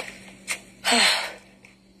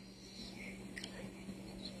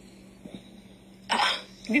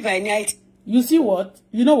bíbá ẹni àìtí. you see what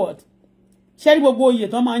you know what ṣé rí gbogbo oyè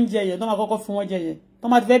tó máa ń jẹ yẹn tó máa kọ́kọ́ fún wọn jẹ yẹn tó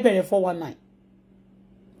máa ti fẹ́ bẹ̀rẹ̀ 419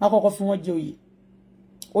 máa kọ́kọ́ fún wọn jẹ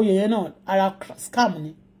oyè yẹn náà ara scam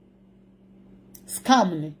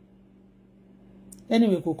ni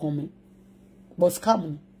anyway kò kàn mí but scam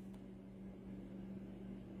ni.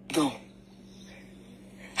 No.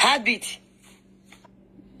 Habit.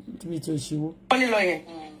 Tíbi tí o ṣíwó. Wọ́n ní lọ yẹn.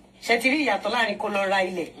 Ṣé ti rí ìyàtọ̀ láàrin kó lọ ra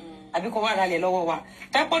ilẹ̀ àbí kó wá ra ilẹ̀ lọ́wọ́ wa.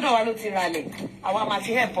 Tápọ́dọ̀ wa ló ti ra ilẹ̀. Àwa máa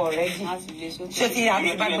fi help already. Ṣé ti àmì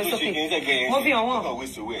ìbágbé sókè? Mo fi hàn wọ́n.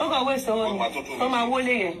 Ó kàn wé sọ́wọ́ ni. Ó máa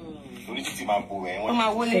wọlé yẹn. Orí títí máa bo ẹ̀ ó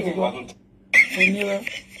máa wọlé yẹn.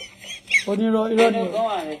 Onírọ́ irọ́ ni.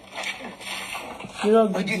 Irọ́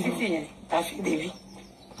ojú títì yẹn ta fi débi.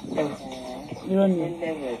 Irọ́ ni.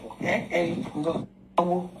 Ẹ̀rí ǹgọ́.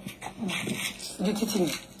 Ọwọ́ ojú títì ni.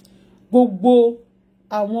 Gbogbo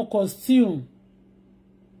àwọn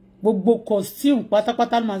costume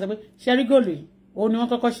pátápátá ló máa sọ pé ṣẹ́rí gòlè òun ni wọ́n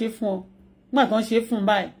kọ́kọ́ ṣe fún ọ nígbà tó ń ṣe fún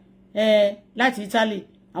báyìí láti Italy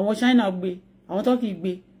àwọn China gbé àwọn Turkey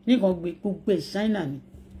gbé nìkan gbé gbogbo ẹ̀ China ni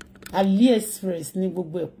AliExpress ní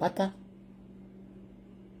gbogbo ẹ̀ pátá.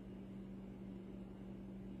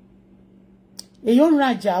 èyàn ń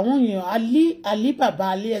rajà àwọn èèyàn Alibaba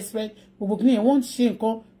AliExpress gbogbo kìíní yẹn wọ́n ń ṣe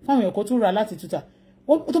nǹkan fáwọn èèyàn kó tó ra láti tuta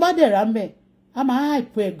tó bá dẹ̀ ra ń bẹ̀ a máa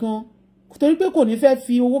hype ẹ̀ gan torí pé kò ní fẹ́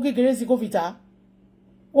fi owó kékeré sí kó fi ta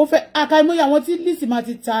ó fẹ́ àkàìmọye àwọn tí lisi máa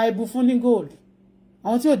ti ta ẹbu fún ní gold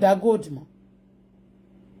àwọn tí ò dá gold mọ́.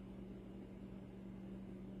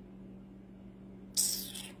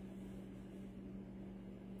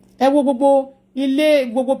 ẹ wo gbogbo ilé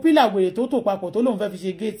gbogbo pílà wèrè tó tò papọ̀ tó lóun fẹ́ fi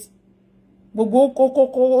ṣe gate gbogbo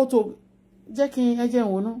kókókó tó jẹ́ kí ẹ jẹ́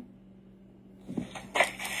ìwọ̀n náà.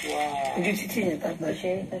 ojú títì yẹn tá a gbà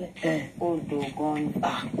ṣe tẹ́lẹ̀ odò gan-an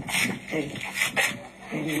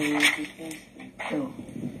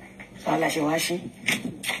sọ aláṣẹ wá sí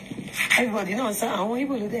everybody náà sá àwọn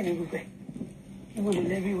ibo ló dẹ̀ ní gbogbo ẹ̀ ibo ló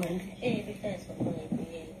lẹ́bí wẹ̀ ní.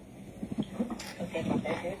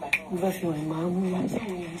 mo fẹ́ fi wọ̀nyí máa ń mú wá sí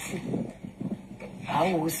ìwọ̀n sí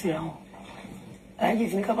àwọ̀ sí àwọn aláàjì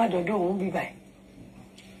tí ní ká bá dọ̀dọ̀ òun bíbà ẹ̀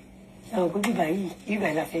ẹ̀wọ̀n pé bíbà yìí bíbà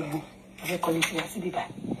yìí la fẹ́ gbé la fẹ́ kọ́lé tiwa sí bíbà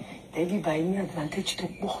tẹ́ bíbà yìí ní advantage tó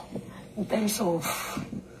pọ̀ in terms of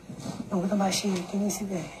ẹ̀wọ̀n tó bá ṣe kíní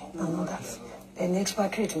síbẹ̀ and all that then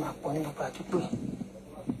expatriate máa pọ̀ nínú àdúgbò yìí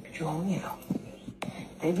ju òun yìí lọ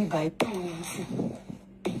tẹ́ bíbà yìí tó wọ́n sí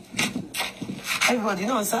everybody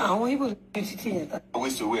náà sá àwọn ibo ló ti ti yẹn tán.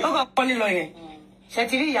 ó kàn kọ́lé lọ yẹn ṣe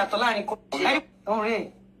ti rí ìyàtọ̀ láàrin kó ọ̀hún rẹ̀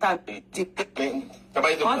tàbí ti pé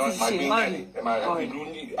wọ́n ti ṣe mọ́rin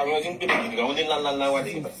àwọn tí ń gbé bìbì àwọn ní ńláńlá wá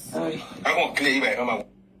dé ibà káwọn kílẹ̀ ibà ẹ̀ka máa wọ.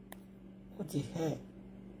 ó ti hẹ́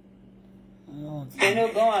inú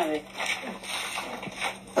gan wà rẹ̀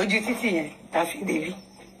ojú títì yẹn ta fi débi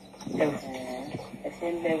ẹsẹ̀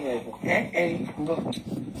ń lẹ́wọ̀ ẹ̀bùn ẹ̀rí ń bọ̀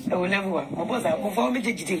ẹ̀wọ̀ lẹ́wọ̀ wa mo bọ̀ sá mo fọwọ́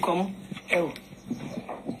méjèèjì dín nǹkan mú ẹ̀wọ̀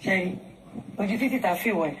ṣẹ́rí ojú títì ta fi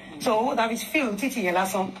wọ̀ ẹ̀ so owó ta fi fíìmù títì yẹn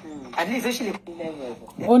lásán at least ó sì lè kú lẹ́wọ̀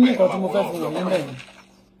ẹ̀bùn. ó ní nǹkan tí mo fẹ́ fún yàn níbẹ̀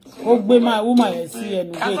ni ó gbé máa woman yẹn sí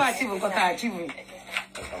ẹnu gate. kábọ̀ àti ìbùkún ká àti ìbùkún.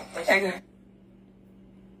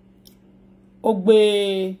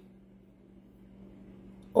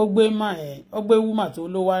 ó gbé máa ẹ̀ ó gbé woman tó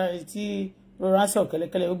ló wá tí rọra sọ̀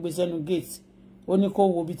kẹ́lẹ́kẹ́lẹ́ ó gbé sẹ́nu gate ó ní kó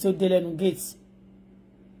wo ibi tó dé lẹ́nu gate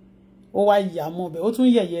ó wá yà mọ́ ọbẹ̀ ó tún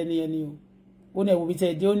yẹ̀yẹ́ ẹni o ó ní ẹ̀wò ibi tẹ́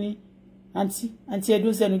ẹ dé ó ní àǹtí ẹ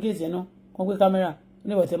dúró sẹ́nu gate yẹn náà kàn gbé kámẹ́rà ó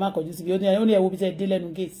ní ìwọ̀tẹ́ má kọjú síbi ó ní ẹ̀wò ibi tẹ́ ẹ dé lẹ́nu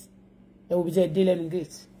gate ẹ̀wò ibi tẹ́ ẹ dé lẹ́nu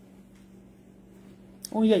gate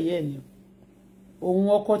ó ń yẹ̀yẹ́ ẹni o òun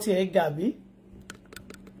ọkọ tí ẹ gà bí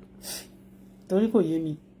torí kò yé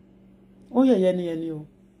mi ó yẹ̀yẹ́ ẹni o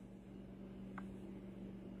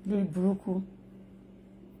lórí burúkú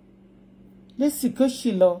lẹ́sì kó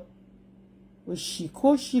sì lọ òṣì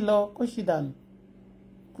kó sì lọ kó sì dànù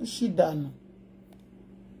kó sì dànù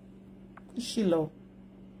kó sì lọ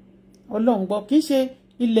ọlọ́run gbọ́ kì í ṣe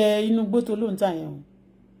ilẹ̀ inú igbó tó lóun tà yẹn o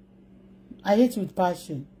I hate with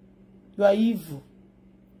passion you are evil.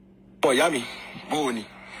 ọmọ ìyá mi bóò ni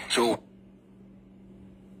ṣòwò.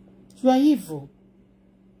 You are evil.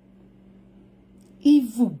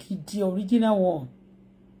 Evil gidi original one.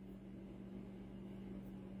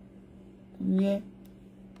 Yeah.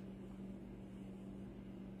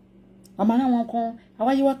 Àmọ́ náà wọn kan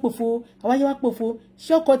àwáyé wá pòfo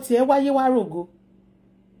ṣọ́kọ tiẹ̀ wáyé wá rògo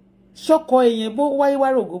ṣọ́kọ èèyàn bó wáyé wá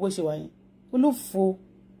rògo bó ṣe wà yẹn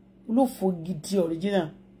olófo gidi original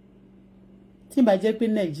tí bá jẹ́ pé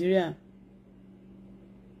Nàìjíríà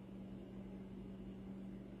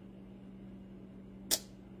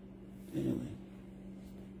anyway.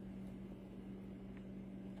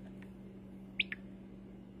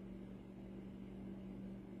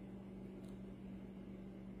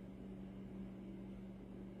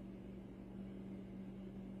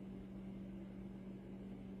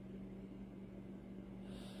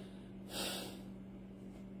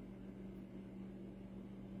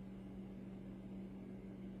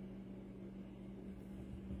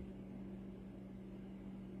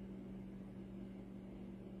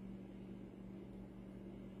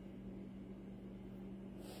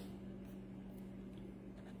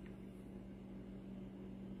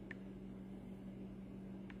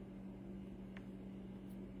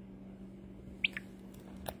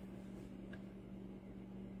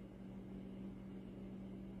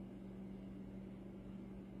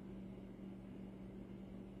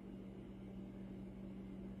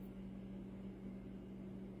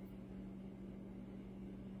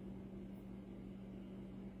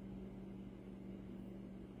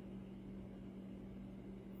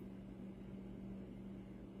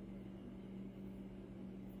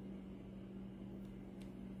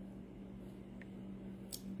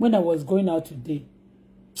 When I was going out today,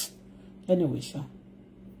 anyway, sure.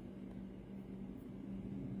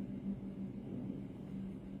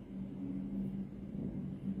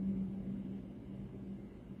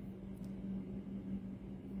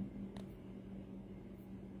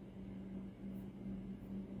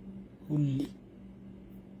 Olè.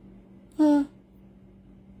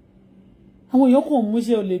 Àwọn èèyàn kò mú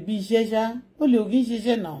iṣẹ́ olè bí iṣẹ́ ṣá, olè ò kì í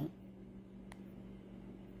ṣiṣẹ́ náà.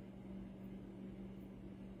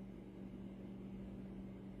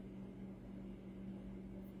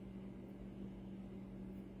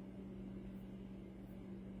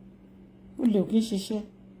 Olè ò kì í ṣiṣẹ́.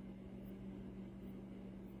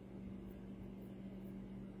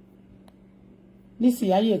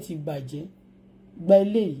 Nísìnyí ayé ti bàjẹ́, gba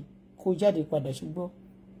eléyìí kó jáde padà ṣùgbọ́n.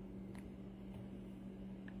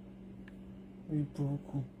 Orí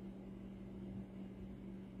burúkú.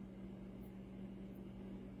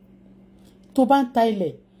 Tó bá ń ta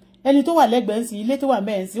ilẹ̀, ẹni tó wà lẹ́gbẹ̀ẹ́ ń sí, ilé tó wà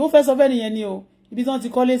mẹ́ẹ̀ ń sí, ó fẹ́ sọ fẹ́ nìyẹn ni o, ibi tí wọ́n ti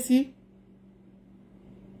kọ́lé sí.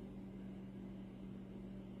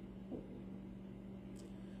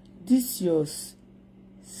 This yours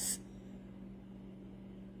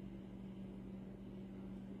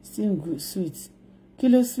still good sweet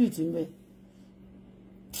kilo sweet in bed.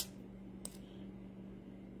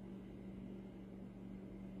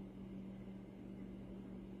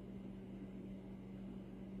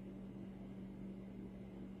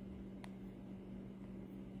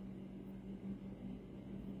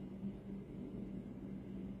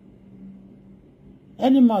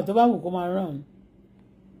 Any mouth tó bá wù kó máa run.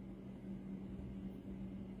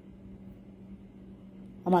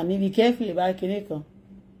 Àmà ní be careful about kinní kan.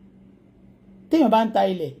 Téèyàn bá ń ta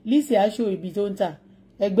ilẹ̀, Lizzy á show ibi tó ń tà.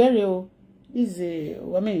 Ẹgbẹ́ rẹ̀ o,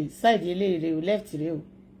 side eléyìí rẹ̀ o, left rẹ̀ o,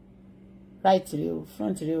 right rẹ̀ o,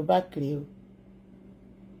 front rẹ̀ o, back rẹ̀ o.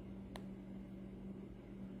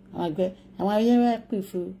 Àwọn ayé wá pè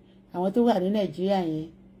fún àwọn tó wà ní Nàìjíríà yẹn.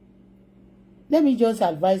 Let me just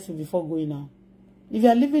advise you before going now. If you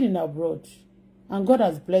are living in abroad, and God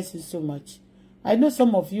has blessed you so much. I know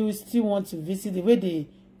some of you still want to visit the way they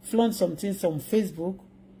flaunt some things on Facebook.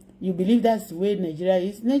 You believe that's the way Nigeria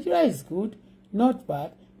is. Nigeria is good, not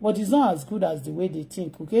bad, but it's not as good as the way they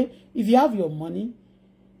think, okay? If you have your money,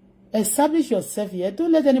 establish yourself here.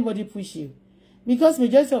 Don't let anybody push you. Because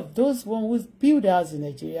majority of those ones who build houses in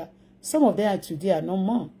Nigeria, some of them today are no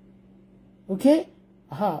more. Okay?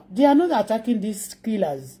 They are not attacking these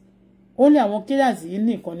killers. Only àwọn killers in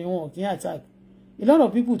nìkan ni wọn kì í attack. A lot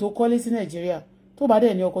of people tó kọ́lé sí Nigeria, tó bá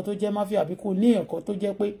dẹ̀ ní ọkọ tó jẹ́ mafia àbí kò ní ọkọ tó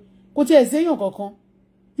jẹ́ pé kò tiẹ̀ séyàn kankan.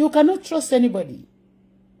 You cannot trust anybody.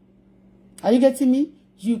 Are you getting me?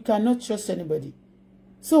 You cannot trust anybody.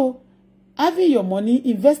 So, having your money,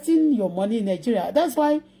 investing your money in Nigeria, that's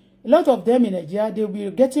why a lot of them in Nigeria, they'll be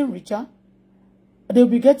getting richer.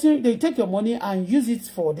 They take your money and use it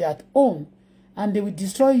for their own. And they will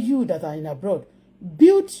destroy you that are in abroad.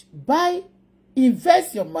 Build, buy,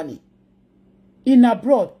 invest your money in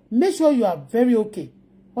abroad. Make sure you are very okay.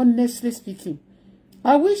 Honestly speaking.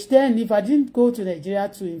 I wish then if I didn't go to Nigeria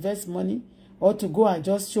to invest money or to go and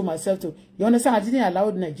just show myself to, you understand, I didn't allow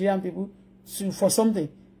Nigerian people for something.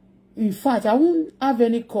 In fact, I won't have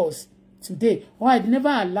any cause today, or I never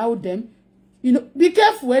allowed them. You know, be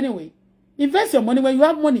careful anyway. Invest your money when you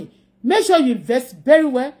have money. Make sure you invest very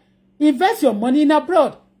well. Invest your money in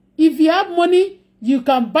abroad. If you have money, you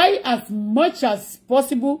can buy as much as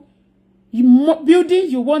possible. Building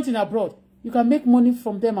you want in abroad, you can make money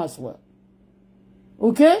from them as well.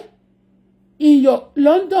 Okay? In your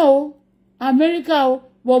London, America,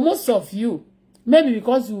 but most of you, maybe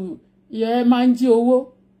because you man jí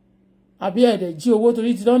owó, àbí ede jí owó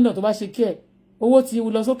torí ti London tó bá ṣe care. Owó tí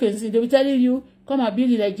lọ sókè nsin, they will telling you, come and build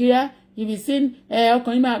in Nigeria. If you seen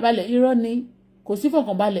ọkàn yín máa balẹ̀, irọ́ ni, kò sí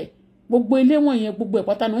fọkàn balẹ̀. Gbogbo ilé wọ̀nyẹn, gbogbo ẹ̀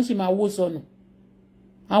pátá náà sì máa wó sọnù.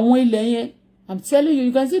 Àwọn ilẹ̀ yẹn, I'm telling you,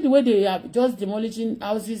 you can see the way they are just demolishing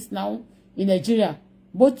houses now in Nigeria.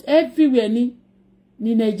 But everywhere in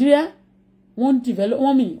Nigeria, won't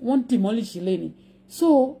demolish ilé ni.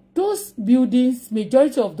 So those buildings,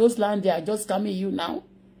 majority of those land, they are just coming you now.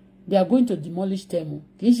 They are going to demolish them.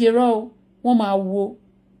 Kì í ṣe rọ́ o, wọ́n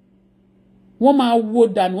máa wó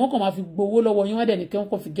dànù, wọ́n kàn máa fi gbowó lọ́wọ́ yín, wọ́n dẹ̀ nìkan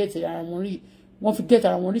kàn fi get ara wọn rí. Wọ́n fi get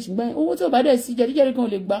ara wọn rí ṣùgbọ́n owó tí ó bá dẹ̀ sí jẹ́ríjẹ́rí kan ò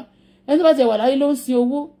lè gbà. Ẹni tó bá ti wà láyé ló ń sin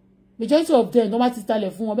owó. Majority of them, tó bá ti talẹ̀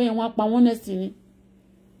fún wọn bẹ́ẹ̀ wọ́n á pa wọ́n next ni.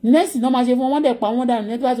 Next náà máa ṣe fún wọn dẹ̀ pa wọ́n dànù,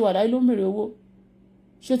 ẹni tó bá ti wà láyé ló ń bèrè owó.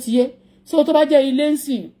 Ṣó ti yé? So tó bá jẹ́ ilé ń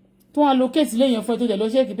sìn, tó wọ́n allocate ilé yẹn fún ẹ tó jẹ́ lọ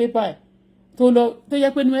ṣẹ́ẹ̀kì pépà ẹ̀ tó yẹ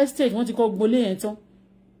pé ní estate wọ́n ti kọ́ gbolé yẹn tán.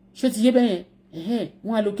 Ṣó ti yé bẹ́ẹ̀ yẹn?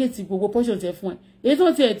 Wọ́n allocate gbogbo portion tẹ fún ẹ. Èyí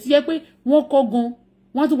tó ti ẹ̀ ti yẹ pé wọ́n kọ́ gan,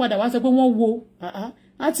 wọ́n tún padà wá sọ pé wọ́n wo.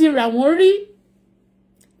 A ti rà wọ́n rí.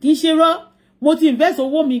 Kì í ṣe rọ́. Mo ti invest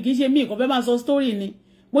owó mi, kì í ṣe mí nǹkan fẹ́ máa sọ story ni.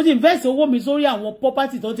 Mo ti invest owó mi sórí àwọn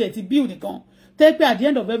property tó ti ẹ̀ ti build kan. Tẹ́ pé at the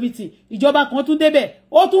end of everything, ìjọba kan tún débẹ̀,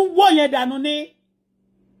 ó tún wó yẹn dànù ni.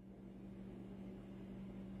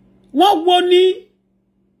 Wọ́n wo ní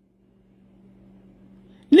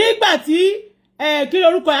nígbà tí kí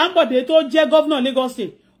lorúkọ Ambode tó jẹ́ governor Lagos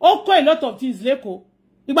State, ó kọ́ a lot of things lẹ́kọ̀ọ́.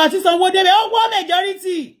 Ìgbà tí Sanwó débẹ̀, ó wó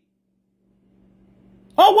majority.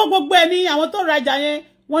 Ó wó gbogbo ẹni àwọn tó rajà yẹn,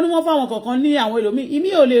 wọ́n ní wọ́n fáwọn kọ̀ọ̀kan ní àwọn ẹlòmíì, ìmí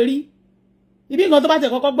ò lè rí. Ibi nǹkan tó bá tẹ̀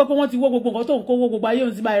kọ́kọ́ gbọ́ pé wọ́n ti wó gbogbo nǹkan tó ń kó wó gbogbo ayé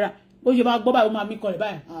òun sí báyìí rà. Bó ṣe bá gbọ́ báyìí ó máa mí kọlẹ̀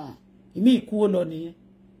báyìí. Ìmí ìkú ó lọ nìyẹn.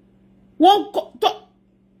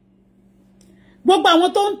 Gbogbo àwọn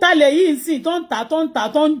tó ń talẹ̀ yìí sì tó ń tà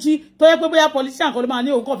tó ń jí tó yẹ pé bóyá politician kan ló máa ní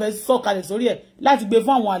òun kàn fẹ́ sọ̀kalẹ̀ sórí ẹ̀ láti gbé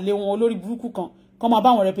fún àwọn àlè wọn olórí burúkú kan máa bá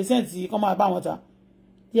wọn represent kan máa bá wọn ta.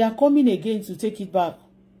 They are coming again to take it back.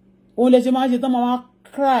 Òun lè ṣe máa ń ṣe tán máa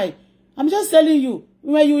cry. I'm just telling you,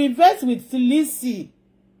 when you invest with Lizzy,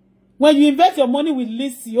 when you invest your money with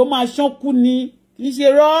Lizzy, ó máa ṣánkú ni, kì í ṣe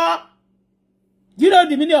rọ́. Do you know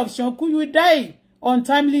the meaning of ṣánkú? You will die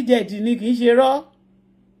untimely death ni, kì í ṣe rọ́.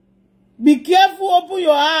 Be careful, open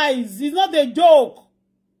your eyes. It's not a joke.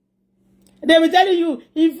 They will tell you,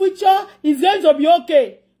 in future, it's going to be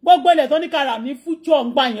okay. Gbogbo ilẹ̀ tó ní kára ní future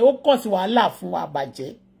ń gbà yẹn, ó kọ̀ sí wàhálà fún wa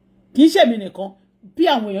bàjẹ́. Kì í ṣe mi nìkan, bí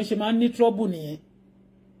àwọn èèyàn ṣe máa ń ní trouble nìyẹn.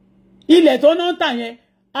 Ilẹ̀ tó náà ń tà yẹn,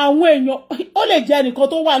 àwọn èèyàn, ó lè jẹ́ ẹnìkan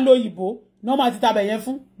tó wà lóyìnbó, náà máa ti tabẹ̀ yẹn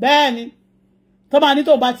fún. Bẹ́ẹ̀ ni. Tó bá ní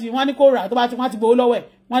tó bá ti, wọ́n ní kó rà, tó bá ti wọ́n ti gbowó lọ́wọ́ ẹ̀,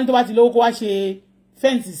 wọ́n ní tó bá ti lówó kó wá ṣe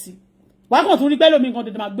fẹ́ǹsì sí. Wá kàn tún rí pẹ́lú mi nǹkan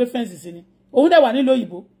tètè máa gbé fẹ́ǹsì sí ni. Òun dẹ̀ wà nílò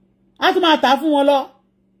òyìnbó. A tún máa tà fún wọn lọ.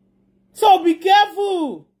 So be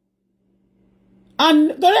careful.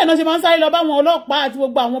 And torí ẹ̀ náà ṣe máa ń sáré lọ bá àwọn ọlọ́pàá àti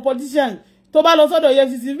gbogbo àwọn politicians tó bá lọ sọ́dọ̀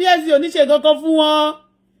EFCC VSC oníṣe kankan fún wọn.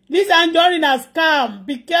 This Anjorin na scam.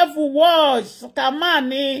 Be careful, watch. Scammer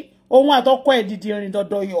ni ohun àtọkọ ẹ̀ dìdì rìn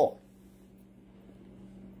dọ̀dọ̀ yọ̀.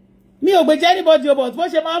 Mi ò gbèjẹ́ anybody o, but bó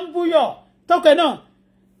ṣe máa ń búyọ̀ tọ́kẹ́ náà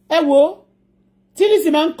ẹ wo tí Lizzy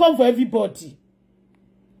máa ń come for everybody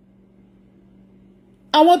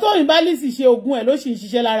àwọn tó ń bá Lizzy ṣe oògùn ẹ̀ ló sì ń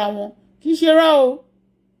ṣiṣẹ́ lára wọn kì í ṣe rá o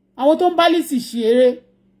àwọn tó ń bá Lizzy ṣe eré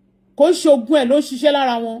kò ń ṣe oògùn ẹ̀ ló ń ṣiṣẹ́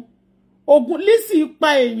lára wọn oògùn Lizzy pa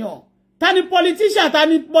èèyàn ta ni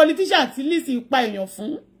politician tí Lizzy pa èèyàn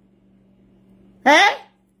fún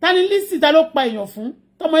ta ni Lizzy ta ló pa èèyàn fún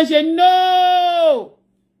tọmọ ẹ ṣe no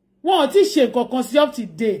wọn ò tí ṣe nǹkan kan sí up to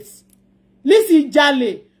date Lizzy jalè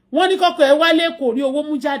wọ́n ní kọ́kọ́ ẹ wálé kò rí owó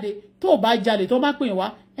mú jáde tó bá jalè tó bá pè wá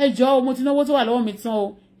ẹ jọ̀ọ́ mo ti náwó tó wà lọ́wọ́ mi tán o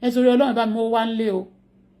ẹ torí Ọlọ́run bá mi mọ́ wá nlé o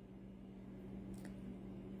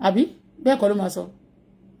àbí bẹ́ẹ̀ kọ́ ló máa sọ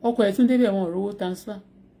ọkọ ẹ̀ tún débẹ̀ wọn ò rówó transfer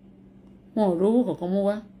wọn ò rówó kankan mú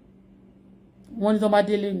wá wọ́n ní tó bá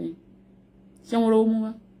délé ni ṣé wọ́n rówó mú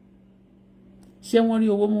wá ṣé wọ́n rí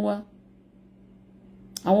owó mú wá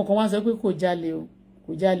àwọn kan wá sọ pé kò jalè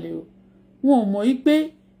o wọn ò mọ̀ yí pé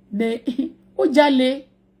ó jalè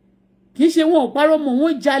kì í ṣe wọn ò parọ́ mọ́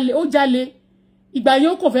wọn ó jalè ìgbà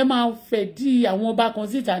yẹn ó kàn fẹ́ máa fẹ̀ di àwọn ọba kan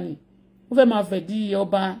síta ni ó fẹ́ máa fẹ̀ di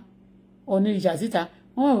ọba Ọ̀nìrìṣà síta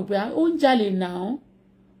wọ́n wà pé ó ń jalè náà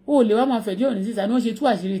ó lè wá máa fẹ̀ di Ọ̀nì síta ní wọ́n ṣe tú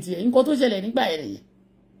àṣírí tiẹ̀ nǹkan tó ṣẹlẹ̀ nígbà ẹ̀rẹ̀ yẹn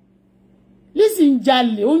Lizzy ń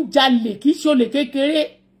jalè ó ń jalè kì í ṣe olè kékeré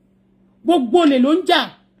gbogbo olè ló ń jà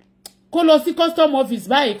kó lọ sí custom office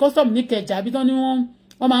báyìí custom ní Ìkẹjà àbí tán ni wọ́n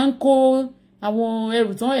máa ń kó àwọn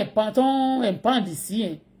ẹrù tán ẹ̀mpáǹdì sí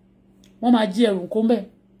yẹn wọ́n máa jí ẹrù kó mbẹ́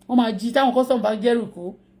wọ́n máa jí táwọn custom bá jẹ́rù kó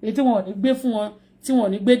èyí tí wọ́n ò ní gbé fún wọn tí wọ́n ò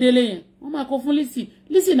ní gbé délé yẹn wọ́n máa kó fún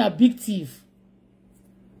Lizzy na big thief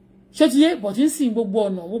ṣé ti yé bọ̀ tí ń sìn gbogbo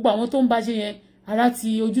ọ̀nà gbogbo àwọn tó ń bá ṣe yẹn ara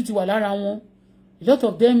ti ojú ti wà lára wọn a lot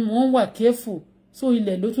of them wọ́n wà careful so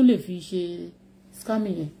ilẹ̀ ló tún lè fi ṣe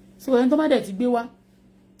scamming yẹn so ẹni tó má dẹ̀ ti gbé wá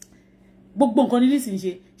gbogbo nǹkan ní Lizzy ń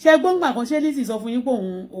ṣe gbọ́ngbà kan ṣé Lizzy sọ fún yín pé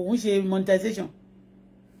òun ṣe monetization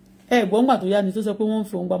gbọ́ngbà tó yá ni tó sọ pé wọ́n ń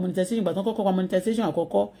fi òun gba monetization ìgbà tó kọ́kọ́ gba monetization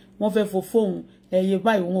àkọ́kọ́ wọ́n fẹ́ fo fóun ẹ̀yẹ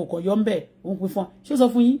báyìí òun ò kọ̀ yọ́ ń bẹ̀ òun pín fún ṣé ó sọ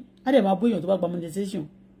fún yín á dẹ̀ máa bó èèyàn tó bá gba monetization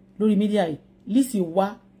lórí mídíà yìí Lizzy wá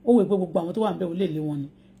ó wè pé gbogbo àwọn tó wà ń bẹ̀ ò lè lé wọn ni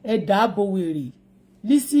ẹ dáàbò wèrè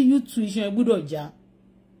Lizzy YouTube iṣan ẹ gbúdọ̀ já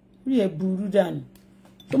rí ẹ burú dànù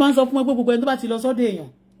tó máa ń sọ fún ẹ pé gbogbo ẹni tó bá ti lọ sọ́dọ̀ èèyàn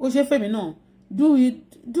ó ṣe fèmí náà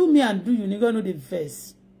do me and do you ní gọ́nà the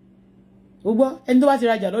first gbogbo ẹni tó bá ti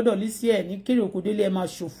rajà lọ́dọ̀ Lizzy ẹ̀ ní kéré òkú délé ẹ máa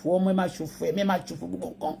ṣòfò ọmọ ẹ máa ṣòfò ẹ̀mí ẹ máa ṣòfò gbogbo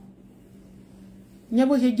nǹkan ìyẹn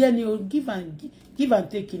bó ṣe jẹ́ ni o give and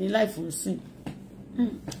take ní life ń sìn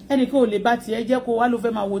ẹnìkan ò lè bá tiẹ̀ jẹ́ kó wá ló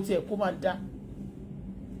fẹ́ máa wo tiẹ̀ kó máa dá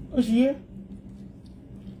ó ṣe yé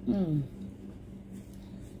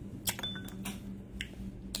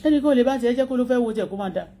ẹnìkan ò lè bá tiẹ̀ jẹ́ kó ló fẹ́ wo tiẹ̀ kó máa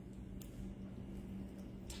dá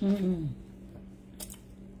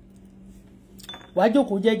wàá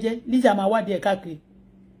jókòó jẹ́jẹ́ Lizzy a máa wádìí ẹ̀ káàkiri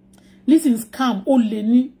Lizzy ń scam ó lè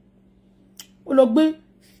ní ó lọ gbé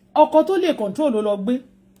ọkọ tó lè control ló lọ gbé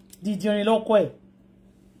dìdìrín lọ́kọ ẹ̀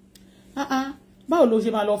báwo ló ṣe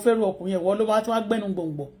máa lọ fẹ́rù ọkùnrin ẹ̀wọ́ ló máa tún wá gbẹ́nu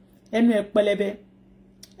gbòǹgbò ẹnu ẹ̀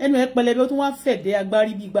pẹlẹbẹ ó tún wá fẹ̀dẹ́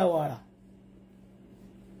agbárí bí gbà wàrà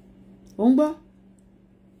ó ń gbọ́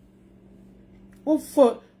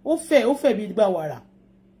ó fẹ̀ bí gbà wàrà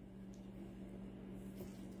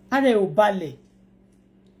ara ẹ̀ ò balẹ̀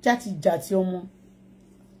játijàti ọmọ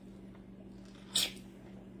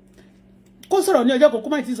kó sọ̀rọ̀ ní ọjọ́ kan kó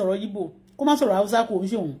má ti sọ̀rọ̀ Yíbò kó má sọ̀rọ̀ Haúsá kò ń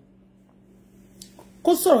ṣe òun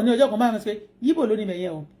kó sọ̀rọ̀ ní ọjọ́ kan máa ń pẹ́ Yíbò ló ní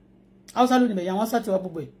bẹ̀yẹn o Haúsá ló ní bẹ̀yẹn àwọn Haúsá ti wá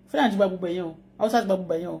gbogbo ẹ̀ Fúlàní ti gba gbogbo ẹ̀yẹn o Haúsá ti gba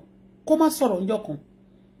gbogbo ẹ̀yẹn o kó má sọ̀rọ̀ ní ọjọ́ kan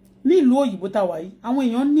nílùú òyìnbó tá wà yìí àwọn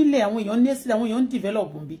èèyàn nílẹ̀ àwọn èèyàn ní ẹ̀sìn àwọn èèyàn ń develop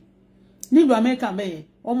bí nílùú Amẹ́ríkà bẹ́yẹn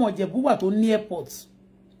ọmọ Ìjẹ̀bú wà tó ní airport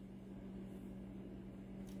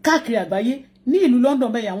káàkiri àgbáyé ní ìlú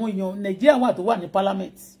London bẹ́yẹn àwọn èèyàn Nàìjíríà wà tó wà ní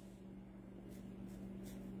parliament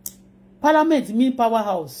mean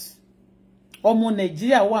powerhouse ọmọ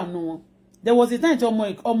Nàìjíríà wà nù wọn there was a time tí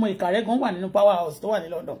ọmọ Ìkàrẹ́ gan wà nínú powerhouse tó wà ní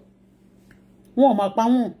London wọn ò máa pa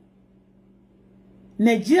wọn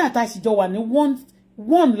Nàìjíríà tá a sì jọ wà ní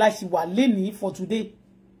one la sì wà lénìí for today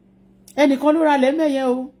ẹnìkan ló ra ilẹ̀ mẹ́yẹ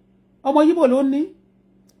o ọmọ Yíbò ló ní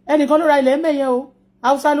ẹnìkan ló ra ilẹ̀ mẹ́yẹ o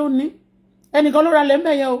Haúsá ló ní ẹnìkan ló ra ilẹ̀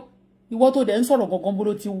mẹ́yẹ o ìwọ tó dẹ̀ ń sọ̀rọ̀ gangan bó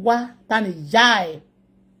ló ti wá ta ni ìyá ẹ̀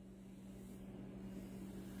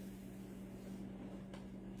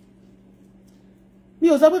mi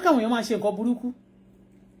ò sọ pé káwọn èèyàn máa ṣe nǹkan burúkú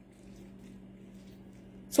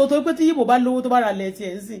so tó pé tí Yíbò bá lówó tó bá ra ilẹ̀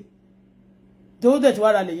tiẹ̀ ń sìn tó dẹ̀ tí wá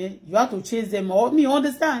ra ilẹ̀ yẹn you have to chase them or me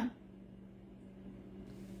understand.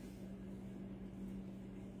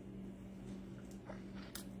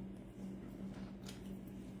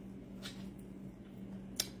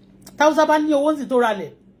 Táwùsá bá ní owó ń sì tó ra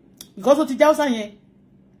lẹ̀ because ó ti jáwùsá yẹn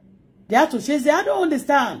they have to chase them I don't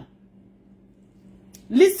understand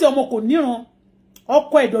Lizzy ọmọ kò níran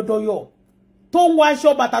ọkọ ẹ̀dọ̀dọ̀yọ̀ tó ń wọ aṣọ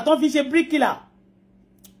bàtà tó fi ṣe bíríkìlà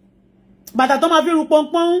bàtà tó máa fi ru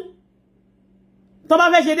pọ́npọ́n tó bá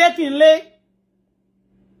fẹ́ ṣe dẹ́kìn lé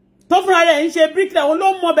tó fúnra rẹ̀ ń ṣe bíríkìlà òun ló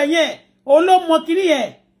mọ bẹ̀ yẹn òun ló mọ kiri yẹn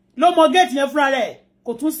ló mọ géètì yẹn fúnra rẹ̀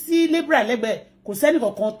kò tún sí lébìrà lẹ́gbẹ̀ẹ́ kò sẹ́ni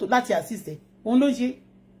kankan láti assist òun ló ń ṣe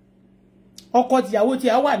ọkọ tìyàwó tí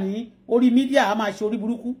a wà ní orí mídíà a máa ṣe orí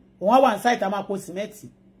burúkú òun á wà ní sáìtì a máa po sìmẹ́ǹtì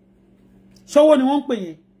ṣọwọ́ ni wọ́n ń pè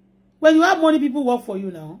yẹn when you have money people work for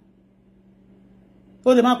you now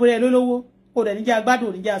ó lè máa pèrè ẹ lólówó ó dẹ̀ níjà gbádùn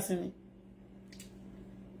ò níjà sinmi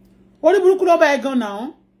orí burúkú ló bá ẹ gan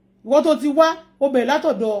náà ìwọ tó ti wá ó bẹ̀rẹ̀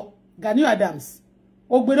látọ̀dọ̀ Gani Adams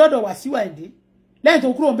ó gbé lọ́dọ̀ Wàsíù Àyìndé lẹ́yìn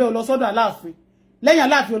tó kúrò ń bẹ́ ó lọ sọ́dọ̀ Aláàfin lẹ́yìn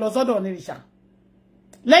Aláàfin ó lọ sọ́dọ̀ Onírìṣà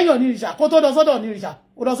lẹ́yìn Onírìṣà kó tó lọ sọ́dọ̀ Onírìṣà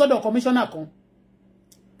ó lọ sọ́dọ̀ kọmíṣánná kan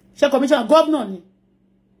ṣé kọmíṣánná gọ́vnà ni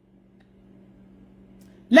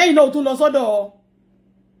lẹ́yìn náà ó tún lọ sọ́dọ̀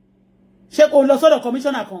ṣé kó lọ sọ́dọ̀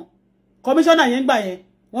kọmíṣánná kan kọmíṣánná yẹn gbà yẹn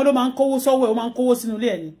wọ́n ló máa ń kówó sọ́wọ́ ẹ̀ ó máa ń kówó sínú ilé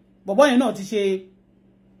ẹ̀ ni bọ̀bọ́ yẹn náà ti ṣe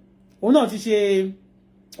òun náà ti ṣe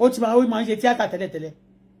ó ti máa ń ṣe tíátà tẹ́lẹ̀tẹ́lẹ̀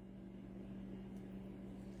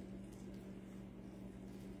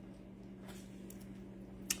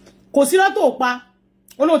kò sí lọ́tò pa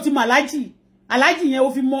olóò ti mọ alájì yẹn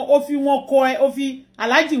ó fi wọn kọ ẹ ó fi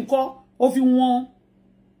alájì ńkọ́ ó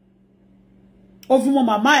fi wọn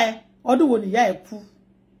màmá ẹ ọdún wo nìyá ẹ kú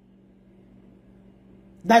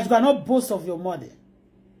that you cannot boast of your mother.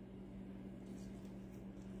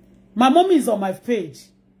 My mommy is on my page.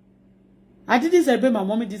 I didn't celebrate my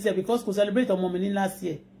mommy this year because we celebrate on mommy last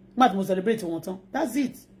year. But we celebrate one time. That's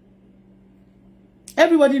it.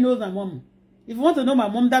 Everybody knows my mom. If you want to know my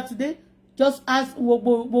mom that today, just ask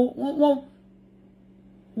one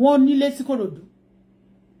nílé sí Ìkòròdú.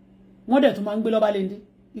 Wọ́n dẹ̀ tún máa ń gbé lọ́ba lende.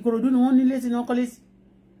 Ìkòròdú ni wọ́n nílé sí ní kọ́lé sí.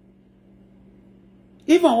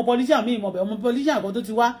 Even àwọn politician mi mo be àwọn politician kan tó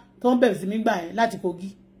ti wá tó ń bẹ̀rẹ̀ sí mi gbà yẹn láti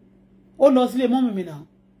Kogi. Ó lọ sílé mọ́mì mi náà.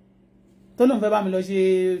 Tó lóun fẹ́ bá mi lọ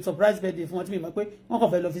ṣe surprise birthday fún wọn tí mi mọ̀ pé wọ́n kàn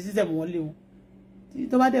fẹ́ lọ fi system wọn lé wọn.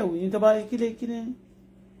 Tó bá dẹ̀ wò yín tó bá kílé.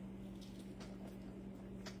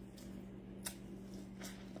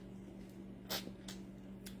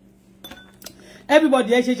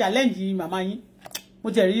 Everybody ẹ ṣe challenge màmá yín.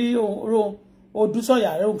 Mo ti rí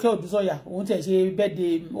Odúsọ̀yà Rónkẹ́ Odúsọ̀yà òun ti ṣe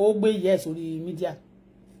birthday ó gbé yes orí media.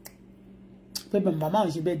 Pé màmá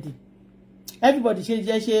òun ṣe birthday. Everybody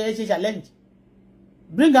ṣe challenge.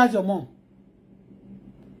 Bring out your mom.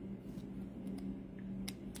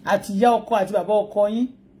 Àti ìyá ọkọ àti bàbá ọkọ yín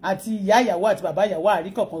àti ìyá ìyàwó àti bàbá ìyàwó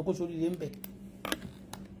àríkọ̀kan kó sórí ilé ń bẹ̀.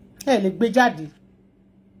 Ẹ lè gbé jáde.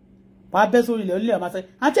 Wàá bẹ́ sórí ilẹ̀ orílẹ̀ àmásẹ́.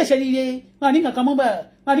 Àti ẹ̀ṣẹ̀ rire wọn ní kankan mọ́ bá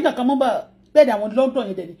bẹ́ẹ̀ ni àwọn London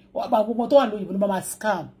yẹn dẹ̀ ni gbogbo tó wà lóyìnbó ló máa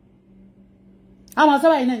scam. Àwọn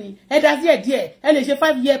sábà yìí náà ni ẹ dá sí díẹ̀ ẹ lè ṣe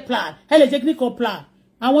 5-year plan ẹ lè ṣe clinical plan.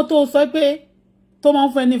 Àwọn tó sọ pé tó máa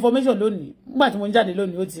ń fún ẹ ní information lónìí nígbà tí mo ń jáde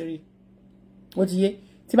lónìí ó ti rí ó ti yé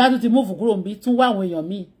tí bá tún ti move kúrò níbí tún wá àwọn èèyàn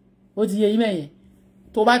míì ó ti yé yín mẹ́yẹn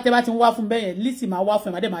tó bá tẹ́ bá ti ń wá fún bẹ́yẹn Lizzy máa wá fún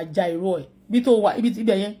ẹ̀ má dẹ̀ máa ja irú ẹ̀ bí tó wà ibi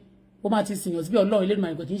ibẹ̀ yẹn ó máa ti sìyàn síbẹ̀ Ọlọ́run ilé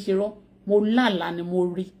ìmọ̀ kì í ṣe rọ́ mo lálàá ni mo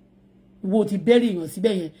rí wo ti bẹ́rì èèyàn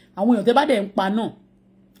síbẹ̀ yẹn àwọn èèyàn tẹ́ bá dẹ̀ ń pa náà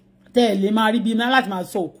tẹ́ ẹ̀ lè máa rí bí iná láti máa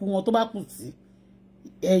sọ òkú wọn tó bá kù sí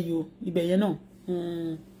ẹyọ ibẹ̀ yẹn náà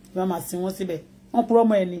wọ́n máa sin wọ́n síbẹ̀ wọ́n purọ́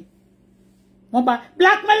mọ́ ẹni wọ́n bá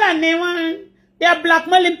blackmailer ni wọ́n they are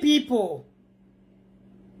blackmailing people.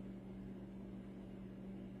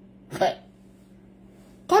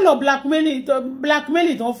 Colour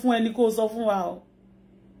blackmailing tó fún ẹni kó sọ fún wa o.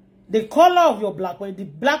 The color of your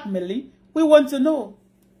blackmailing we want to know.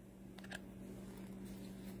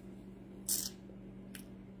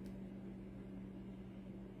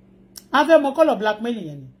 A fẹ́ mọ̀ colour blackmailing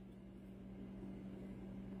yẹn ni.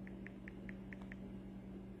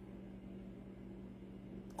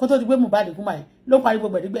 Kó tó di pé Mohbad kú máa ló pariwo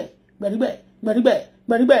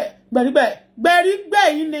gbẹ̀rígbẹ̀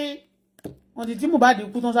yìí ni wọ́n ti tí Mohbad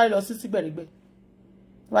kú tán sáré lọ sí gbẹ̀rígbẹ̀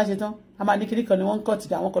tó bá ṣe tán a máa ní kiri kan ni wọ́n ń kọ̀tì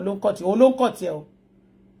àwọn kan ló ń kọ̀tì òun ló ń kọ̀tì ẹ̀ o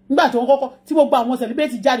nígbà tí wọ́n kọ́kọ́ tí gbogbo àwọn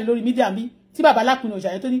celebrate jáde lórí mídíà mi tí bàbá Lápinnu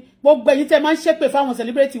Òòṣà yẹn tó ní gbogbo ẹ̀yin tẹ́ máa ń ṣépè fáwọn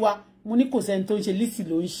celebrate wa mo ní kò sẹ́ni tó ń ṣe Lizzy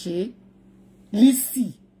ló ń ṣe Lizzy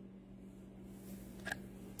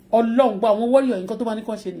Ọlọ́run gba àwọn warrior nǹkan tó bá ní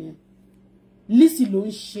kàn ṣe nìyẹn Lizzy ló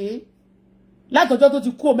ń ṣe látọjọ́ tó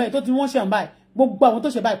ti kú ọmọ ẹ̀ tó ti wọ́n ṣe àǹbá ẹ̀ gbogbo àwọn tó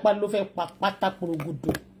ṣe báyìí pa ló fẹ́ pa pátá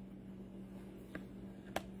porogodo.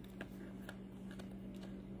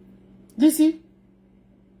 Lizzy,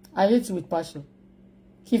 I hate you with passion.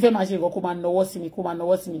 Kí fẹ́ máa ṣe nǹkan kó máa nawọ́ sí mi kó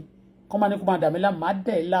máa ní kó máa dà mí láàmú máa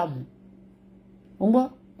dà ẹ́ láàmú ó ń gbọ́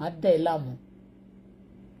máa dà ẹ́ láàmú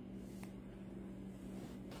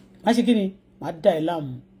má ṣe kí ni má dá ẹ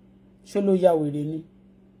láàmú ṣó ló ya wèrè ni.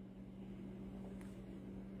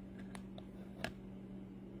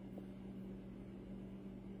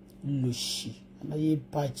 lòṣì aláyé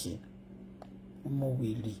bàjẹ́ ọmọ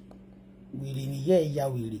wèrè wèrè nìyẹ́ ẹ̀ ya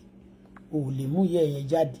wèrè o ò lè mú ìyá ẹ̀yẹn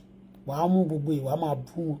jáde wàá mú gbogbo ìwà máa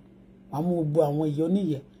bú wọn wàá mú gbogbo àwọn ìyá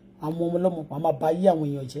oníyẹ àwọn ọmọ ọlọ́mọ wàá máa bà yí àwọn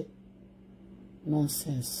èèyàn jẹ́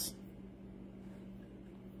nonsense.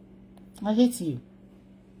 I hate you.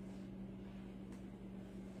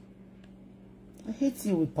 I hate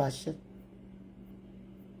you with passion.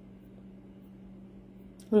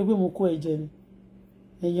 Ó rí pé mo kó ẹ̀jẹ̀ ni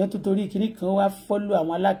èèyàn tó torí kinní kan wá fọ́lù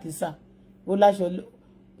àwọn alákìísà ó láṣọ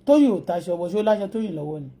Tóyìn ò taṣọ bọ̀ ṣé ó láṣọ Tóyìn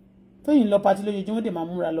lọ́wọ́ ni Tóyìn lọ pati lójoojúmọ́ dè máa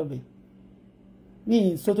múra lọ́bẹ̀ ní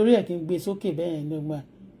ìsotorí ẹ̀ kí n gbé sókè bẹ́ẹ̀ yẹn nígbà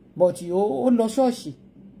but ó lọ ṣọ́ọ̀ṣì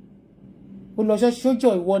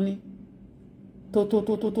sójọ́ ìwọ ni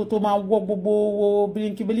tó máa wọ́ gbogbo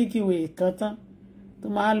bíríkì wèrè kan tán tó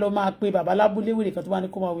máa lọ máa pe babalábúlé wèrè kan tó máa ní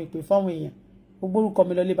kó máa wè pé fáwọn èèyàn ó gbórúkọ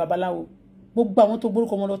mi lọ lé babaláwo gbogbo àwọn tó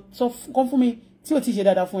gbórúkọ wọn lọ sọ kán fún mi tí ò ti ṣe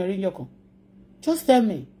dáadáa fún ẹrí yọkan just tell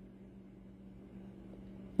me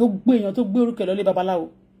gbogbo èèyàn tó gbé orúkọ lọ lé babaláwo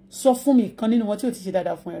sọ fún mi kan nínú wọn tí ò ti ṣe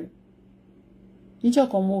dáadáa fún ẹrí níjọ́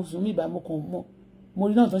kan mo sùn mí ìbá mo kàn mo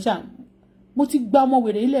rí náà tó ṣáà mo ti gba ọmọ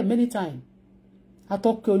wèrè ilẹ̀ many times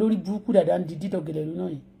atọ́kẹ́ olórí burúkú dàda ń di dídọ̀gẹ̀lẹ̀ lónà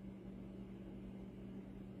yìí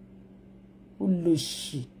ó lò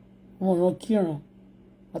ṣì wọn ràn kíran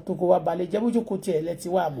àtòkò wa balẹ̀ jẹ́ bójókòó tiẹ̀ lẹ́tí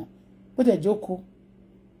wà mọ́ bó tẹ̀ jókòó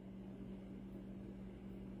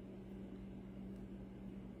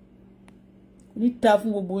ní ta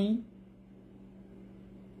fún gbogbo yín.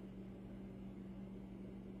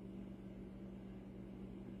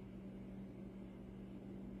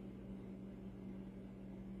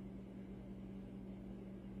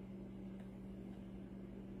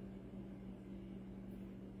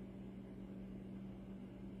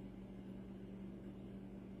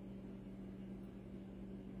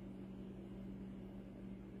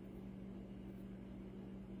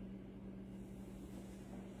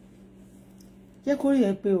 Jẹ́ kó rí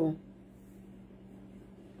ẹ pé o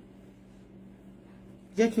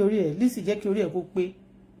jẹ́ kí orí ẹ Lizzy jẹ́ kí orí ẹ kó pé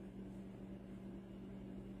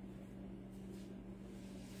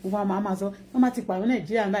wọ́n máa sọ wọ́n máa ti pààrọ̀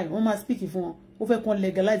Nàìjíríà báyìí wọ́n máa speak fún wọn ó fẹ́ kàn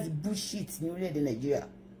legalize bullshit ní orílẹ̀-èdè Nàìjíríà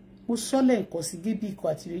mo sọ́lẹ̀ nǹkan sí gébí ikọ̀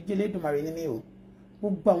àti ìrẹ́jẹ́ Elédùmarè ní mi o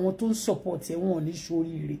gbogbo àwọn tó ń support ẹ̀ wọ́n ní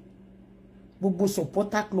ṣoríire gbogbo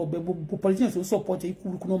supporter club ẹ̀ gbogbo politicians tó ń support ẹ̀ ikú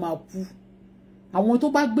burúkú náà máa kú àwọn tó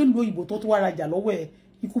bá gbé lu òyìnbó tó wá rajà lọ́wọ́ ẹ̀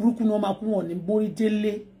ikú burúkú náà máa kú wọn ní borí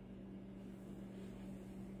délé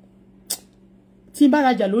tí n bá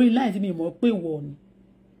rajà lórí line tí mi mọ̀ pé wọ̀ ni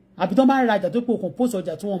àbí tó bá rajà tó pé òkun post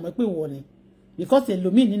ọjà tí wọ́n mọ̀ pé wọ̀ ni because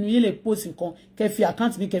ẹlòmíì nínú yín lè post nǹkan kẹ́ fi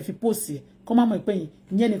account mi kẹ́ fi post ẹ̀ kọ́ má mọ̀ pé yín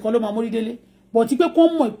ìyẹn nìkan ló máa mórí délé but tí pé kó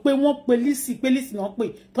mọ̀ pé wọ́n pe Lizzy náà pé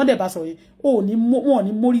tó dẹ̀ bá sọ yẹn wọn ò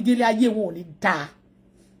ní mórí délé ayé wọn ò ní dáa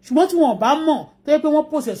ṣùgbọ́n tí wọn bá mọ̀ tó yẹ pé wọ́n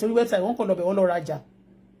post ẹ̀ sórí website wọ́n kàn lọ bẹ̀ wọ́n lọ rajà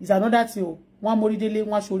is another thing o wọ́n á mórí délé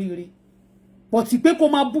wọ́n á ṣoríire but tí pé kó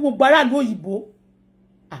máa bú gbogbo aráàlú òyìnbó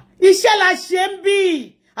iṣẹ́ la ṣe ń bí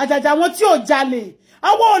àjàjà wọn tí ò jalè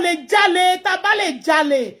àwọn ò lè jalè tá bá lè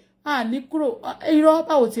jalè ní kúrò irọ́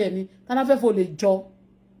báwo tiẹ̀ ni tá la fẹ́ fò lè jọ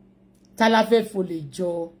tá la fẹ́ fò lè jọ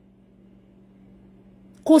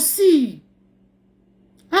kò sí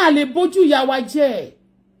a lè bójú ìyá wa jẹ́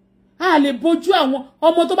a lè bójú àwọn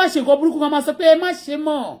ọmọ tó bá ṣe nǹkan burúkú kan máa sọ pé ẹ má ṣe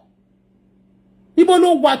mọ́ ibo ló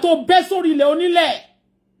wà tó bẹ́ sórí ilẹ̀ onílẹ̀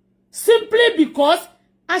simply because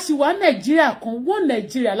a sì wà Nàìjíríà kan wọ́n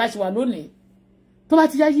Nàìjíríà la sì wà lónìí tó bá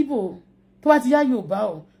ti yá Yíbò tó bá ti yá Yorùbá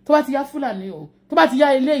o tó bá ti yá Fúlàní o tó bá ti yá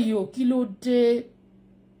eléyìí o kí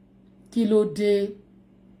ló dé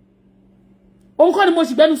òun kọ́ ni mo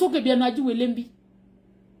sì gbẹnu sókè bí ẹnu ajíwèé lẹ́ńbí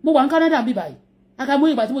mo wà ní Canada bí báyìí akamú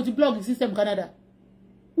ìgbà tí mo ti blog system Canada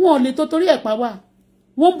wọn ò lè tó torí ẹ̀ pa wá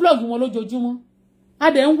wọ́n blog wọn lójoojúmọ́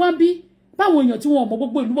a dẹ̀ ń wá bí báwọn èèyàn tí wọn mọ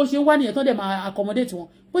gbogbo ìlú bó ṣe ń wá nìyẹn tó dẹ̀ máa accommodate wọn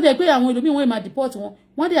bó dẹ̀ pé àwọn ẹlòmíì wọn máa deport wọn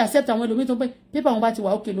wọ́n dẹ̀ accept àwọn ẹlòmíì tó pé paper wọn bá ti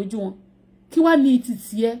wà òkè lójú wọn kí wá ní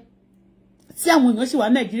títí ẹ tí àwọn èèyàn sì wà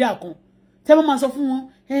Nàìjíríà kan tẹ́ bá máa sọ fún wọn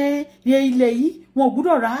ilẹ̀ yìí wọn ò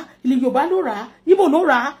gbúdọ̀ rà ilẹ̀ Yorùbá ló rà Ìgbò ló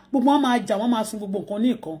rà gbogbo wọn máa jà wọn máa sun gbogbo nǹkan ní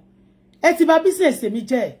nǹkan ẹ ti bà business mi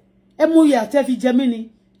jẹ́ ẹ mú iye àtẹ́ fi jẹ mí ni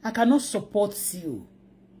I cannot support you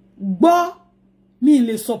gbọ́ mi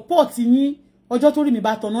lè support yín ọjọ́ tó rí mi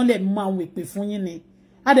bá tọ̀nà lẹ̀ máa ń wèpè fún yín ni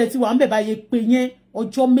adẹ̀ tí wà ń bẹ̀ bá yẹ pé yẹn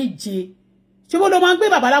ọjọ́ méje ṣé bó ló máa ń gbé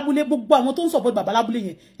bàbá lábúlé gbogbo àwọn tó ń support bàbá lábúlé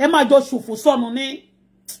yẹn ẹ máa jọ ṣòfò sọnù ní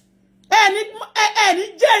ẹ ní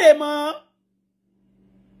jèrè mọ́.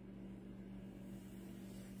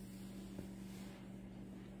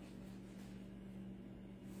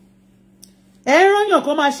 Ẹ̀rọ̀yàn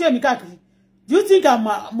kan máa ṣe mi káàkiri. Do you think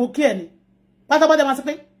I'm okay ni? Pátápátá máa sọ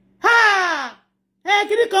pé, ha!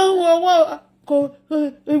 Kini kan wo ko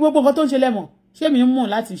gbogbo nǹkan tó ń ṣe lẹ́mọ̀. Ṣé mi ń mọ̀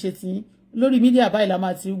láti ṣe tí lórí media báyìí la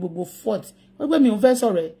máa ti gbogbo fault. Ó gbé mi ń fẹ́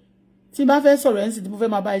sọ̀rọ̀ ẹ̀. Tí bá fẹ́ sọ̀rọ̀ ẹ̀ ń sì tí mo fẹ́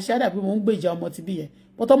máa bá iṣẹ́ àdàbí mo ń gbèjà ọmọ ti bí yẹn.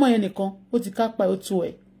 But ọmọ yẹn nìkan ó ti kápá ó tó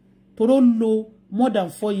ẹ̀. Toro lo more than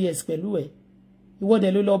 4 years pẹ̀lú ẹ̀. Ìwọ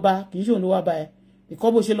dẹ̀ ló lọ bá kì í ṣe òun ló wá bá ẹ.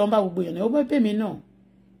 Ìkọ́ bó ṣe lọ bá gbogbo èèyàn ni ó bẹ́ mi náà.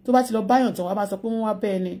 Tó bá ti lọ báyàn tán wá bá sọ pé wọ́n wá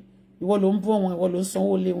bẹ́ẹ̀ ni. Ìwọ ló ń bọ́ wọn, ìwọ ló ń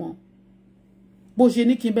sanwó lé wọn. Bó ṣe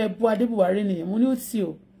ní kí n bẹ bú Adébùwárí nìyẹn mo ní ó tì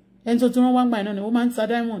o. Ẹni tó tún rán wá gbà náà ni ó máa ń ta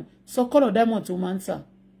diamond. Sọ kọ́lọ̀ diamond tó máa ń tà.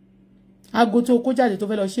 Aago tó kó jáde tó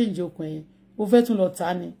fẹ́ lọ ṣe ìjẹ okùn ẹ̀yẹn. Ó fẹ́ tún lọ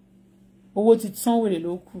tà ni. Owó ti tán wèrè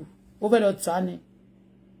ló kù. Ó fẹ́ lọ tà ni.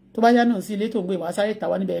 Tó bá yá náà sí ilé tó ń gbé wá sáré tà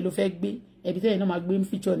wá níbẹ̀ ló fẹ́ gbé. Ẹbí tẹ́yìn náà máa gbé ń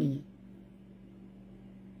fíjọ nìyẹn.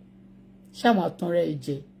 Ṣáwọn àtàn rẹ̀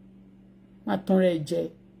jẹ. Má tàn rẹ̀ jẹ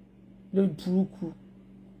ló burúkú.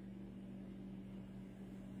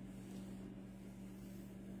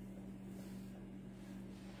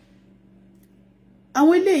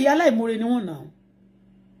 Àwọn ilé ìyá aláìmoore ni wọ́n náà.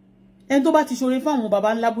 Ẹni tó bá ti ṣoore fún àwọn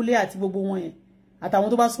baba ńlá búlé àti gbogbo wọn yẹn àtàwọn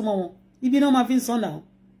tó bá súnmọ́ wọn ibi náà máa fi ń sán náà.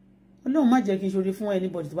 Ọlọ́run má jẹ́ kí n ṣoore fún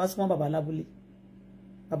anybody tó bá súnmọ́ baba lábúlé.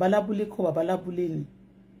 Baba lábúlé kọ́ baba lábúlé ni.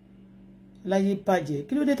 Láyé bàjẹ́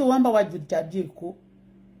kí ló dé tó wá ń bá wa jáde Èkó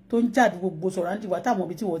tó ń jáde gbogbo sọ̀rọ̀ àǹtí wa táwọn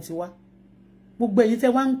ibi tí wọ́n ti wá. Gbogbo ẹ̀yin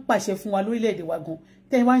tẹ́ wá ń pàṣẹ fún wa lórílẹ̀-èdè wa gan.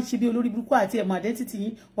 Tẹ́ wá ń ṣe bí olórí burúkú àti ẹ̀mọ identity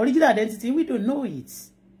yín original identity we don't know it.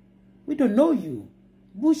 We don't know you.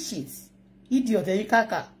 Bullshit. Idiot ẹ̀yin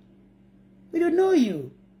kàkà. We don't know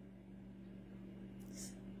you.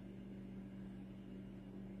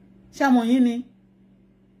 Ṣàmọ̀ yín ni.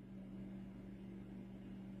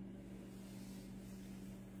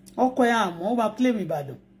 Ọkọ ẹ̀ àmọ́ ó máa claim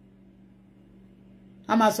Ìbàdàn.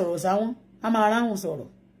 A máa sọ̀rọ̀ sáwọn. A máa ráhùn sọ̀rọ̀.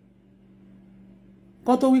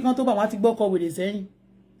 Kọ́ tó wí kán tó bá wọn ti gbọ́kọ̀ wèrè sẹ́yìn.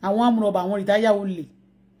 Àwọn amúrọ̀bà àwọn rìtáyà olè.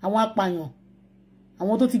 Àwọn apààyàn.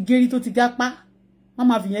 Àwọn tó ti gérí tó ti gápá. Wọ́n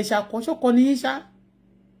máa fi yẹn ṣakọ ṣọ́kọ ní yín ṣá.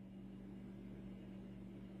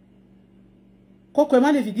 Kọ́kọ́ ẹ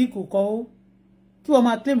má lè fìdí kò kọ́ ó. Kí wọ́n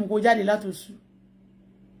máa claim kó jáde látòṣù.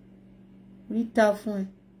 Orí ta fún ẹ.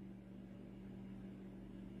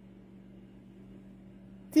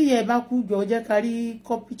 Tí yẹ bá kú jọ jẹ́ ká rí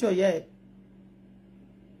kọ́ picture yẹ ẹ.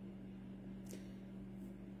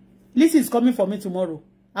 Lizzy is coming for me tomorrow.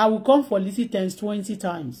 I will come for Lizzy 10-20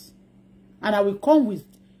 times. And I will come with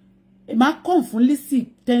ma come fún Lizzy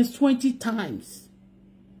 10-20 times.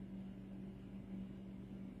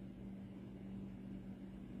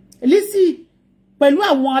 Lizzy pẹ̀lú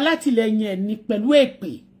àwọn alátìlẹyìn ẹ̀ ní pẹ̀lú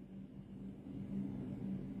èpè.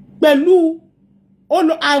 Pẹ̀lú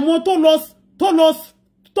àwọn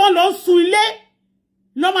tó lọ sun ilé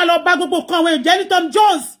ló máa lọ bá gbogbo kan àwọn ìjẹ́ ní Tom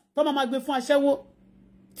Jones tó máa gbé fún aṣẹ́wó.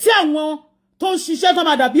 Tí àwọn tó ń ṣiṣẹ́ tó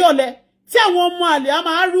máa dàbí ọ̀lẹ. Tí àwọn ọmọ àlè á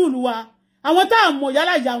máa rúùlù wa. Àwọn tá a mọ̀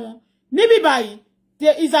yálà ìyá wọn. Níbí báyìí,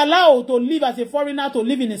 there is allowed to live as a foreigner to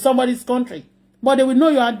live in somebody's country. But they will know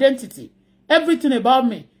your identity. Everything about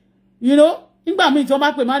me. You know? Nígbà míì tí wọ́n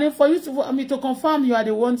bá pè máa ní for you to confirm you are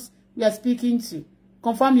the ones we are speaking to.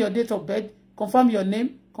 Confirm your date of birth. Confirm your name.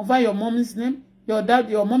 Confirm your mommy's name. Your dad,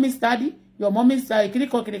 your mommy's daddy. Your mommy's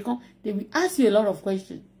kirikon. They will ask you a lot of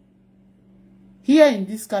questions. Here in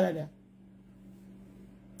this Canada.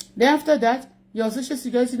 Then after that, your social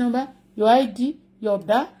security number, your ID, your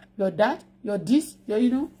dad, your this, your, you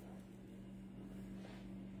know.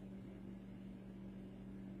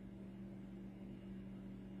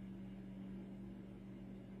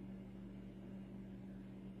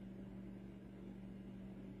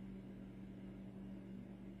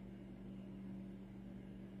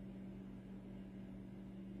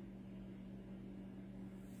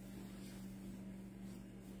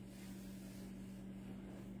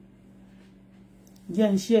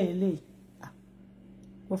 Jẹ́ ń ṣe eléyìí.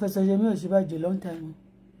 Professor Yemi Osinbajo long time.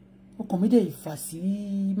 Ọkàn mi dé ìfà sí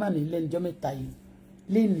mani lẹ́nu jọ́ mẹ́ta yìí.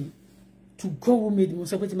 Lẹ́ni to go who made me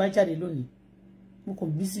sọ pé tí máa jáde lónìí. Mo kàn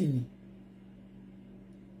busy ni.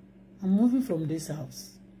 I'm moving from this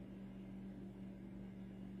house.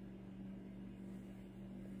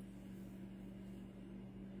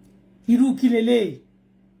 Irú kí leléyìí.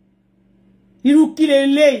 Irú kí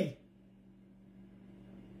leléyìí.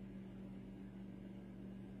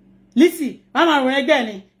 Lizzy, mama run ẹgbẹ́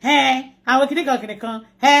ni. Àwọn kìnìkan.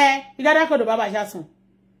 Igada kodo baba Jason.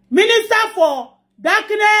 Minister for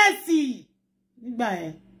darkness. Nígbà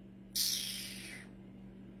yẹn.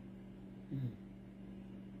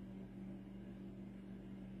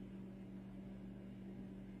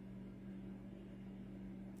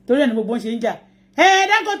 Torí ẹni gbogbo ṣe ń jà.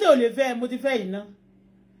 Dangote ò lè fẹ́ mo ti fẹ́ iná.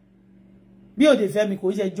 bí ó dé fẹ́ mi kò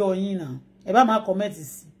ń ṣẹjọ́ yín náà ẹ bá máa comment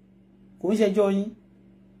sí kò ń ṣẹjọ́ yín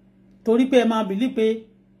torí pé ẹ máa believe pé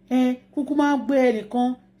kúkú máa gbé ẹnìkan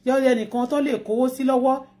yọ ẹnìkan tó lè kówó sí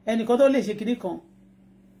lọ́wọ́ ẹnìkan tó lè ṣe kinní kan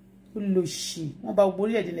ó lò ṣì wọ́n bá gbogbo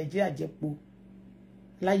orílẹ̀-èdè Nàìjíríà jẹ́ po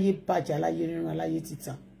láyé bàjẹ́ láyé rírun láyé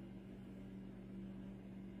títà.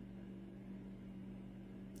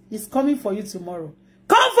 It's coming for you tomorrow.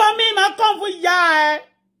 Come for me, ma come for ya.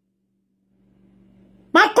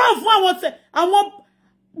 Ma come for àwọn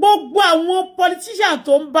gbogbo àwọn politician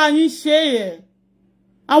tó ń bá yín ṣe ẹ.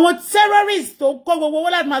 Àwọn terrorists tó kó gbogbo owó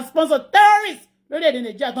láti máa sponsor terrorists lórí èdè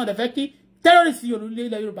Nàìjíríà tán dẹ̀ fẹ́ kí terrorists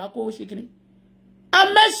Yorùbá kó ṣe kíni. I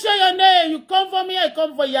mention your name, you come for me, I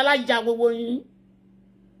come for yàrá ìjà gbogbo yín.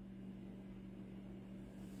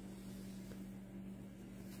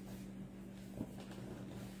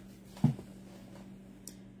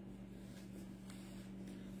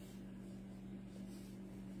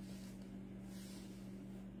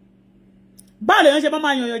 Báwo lèyàn ṣe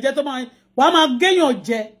máa yànyàn jẹ tó máa wàá máa géyàn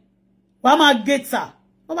jẹ wàá máa gé tà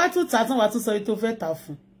wọ́n bá tún tà tán wàá tún sọ iye tó fẹ́ tà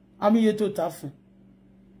fún àmì iye tó tà fún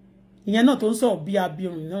ìyẹn náà tó ń sọ̀rọ̀ bí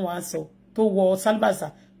abirùn náà wàá sọ tó wọ sálbàsà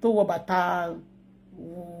tó wọ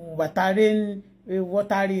bàtà rẹ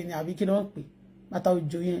wọ́tárì ni àbí kí ni wọ́n pè bàtà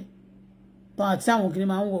òjò yẹn tán àti àwọn kìnìún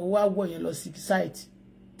máa ń wọ̀ wá wọ̀ yẹn lọ sí site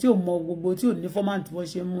tí ò mọ gbogbo tí ò ní fọ́máǹtì bọ́n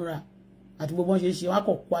ṣe ń múra àti gbogbo wọn ṣe wọ́n á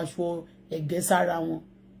kọ̀ kó aṣọ ẹ̀gẹ́ sára wọn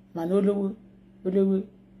màá olówó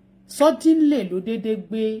suddenly ló dédé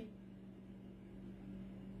gbé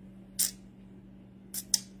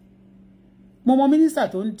mo mọ minister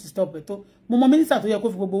tó ń disturb ẹ tó mo mọ minister tó yẹ kó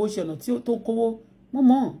fi gbogbo owó ṣe ọ̀nà tí tó kówó mo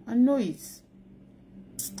mọ I know it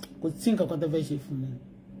kò tí nǹkan kan tó fẹ́ ṣe fún mi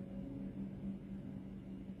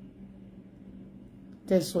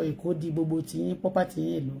tẹ̀sọ̀ èkó di gbogbo tiyín property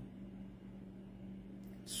yín lọ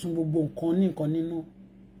sun gbogbo nǹkan ní nǹkan nínú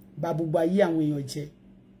bà gbogbo ayé àwọn èèyàn jẹ́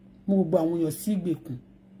mú gbogbo àwọn èèyàn sí ìgbèkùn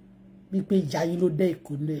bí pé ìyá yín ló dé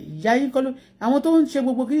Èkó lẹ̀ ìyá yín kọ́ ló àwọn tó ń ṣe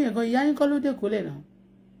gbogbo kí nǹkan ìyá yín kọ́ ló dé Èkó lẹ̀ náà.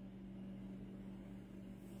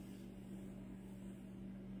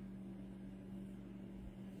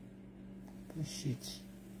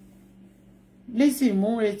 Lizzy mú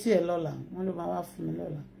ń retí ẹ lọ́la wọ́n ló máa wá fún mi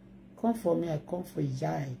lọ́la come for me I come for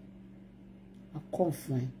ìyá ẹ I come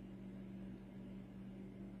for ẹ.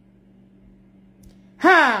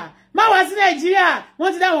 Ha! Má wá sí Nàìjíríà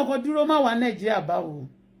wọ́n ti dá àwọn kan dúró má wá Nàìjíríà báwo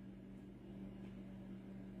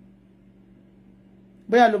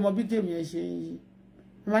bóyá ló mọ bí tèmi ẹ ṣe ń yí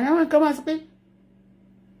àmàlà àwọn kan máa sọ pé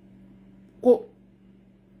kò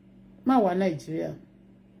má wá Nàìjíríà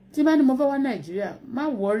tí bá ní mo fẹ́ wá Nàìjíríà má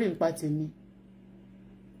wọ́ọ̀rì nípa tèmi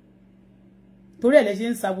torí ẹ̀ lẹ ṣe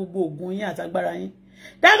ń sa gbogbo oògùn yín àtagbára yín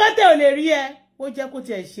Dangote ò lè rí ẹ ó jẹ́ kó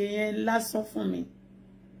tiẹ̀ ṣe yẹn lásán fún mi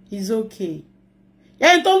it's okay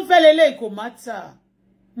ẹni tó ń fẹ́ lélẹ̀ kò mátà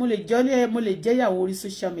mo lè jẹ́ ìyàwó orí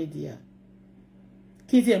social media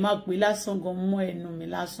kí n tiẹ̀ máa pè lásán gan mọ́ ẹnu mi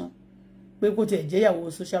lásán pé kó tiẹ̀ jẹ́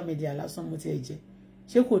ìyàwó social media lásán mo tiẹ̀ jẹ́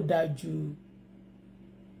ṣé kò dáa ju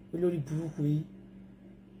olórí burúkú yín.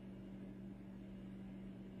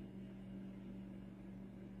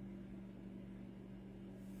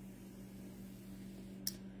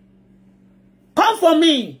 Come for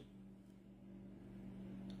me.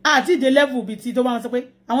 Àti the level bí tí tó bá wọn sọ pé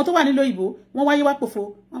àwọn tó wà nílò ìbò wọ́n wáyé wá pòfo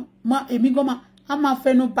èmi gan a máa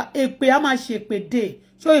fẹnu ba èpè a máa ṣe èpè dé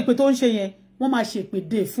ṣó èpè tó ń ṣe yẹn wọ́n máa ṣe èpè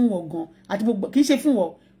dé fún wọn gan àti gbogbo kì í ṣe fún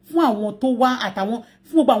wọn fún àwọn tó wá àtàwọn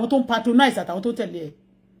fún gbogbo àwọn tó ń patronize àtàwọn tó tẹ̀lé ẹ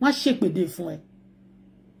wọ́n á ṣe èpè dé fún ẹ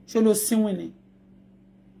ṣó ló sínwìn ni.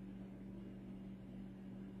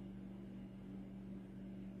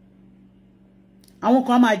 àwọn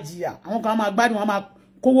kan á máa jìyà àwọn kan á máa gbádùn wọn á máa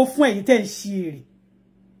kówó fún ẹ̀yin tẹ́ ń ṣe èrè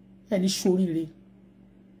ẹni ṣoríire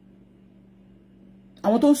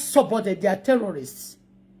àwọn tó support they are terrorists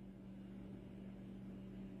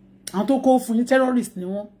àwọn tó kó fún yín terrorists ni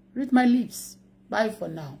wọ́n read my lips bye for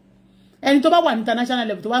now ẹni tó bá wà ní international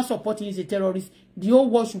level tó bá support yín is a terrorist the whole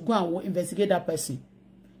world should go and investigate that person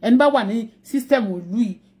ẹni bá wà ní system ìlú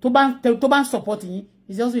yìí tó bá ń support yín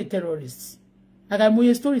is also a terrorist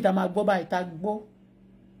àgàìmọye story tá máa gbọ́ báyìí tá gbọ́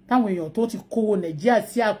táwọn èèyàn tó ti kówó Nàìjíríà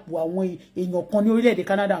sí àpò àwọn èèyàn kan ní orílẹ̀-èdè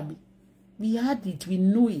Canada mi we had it we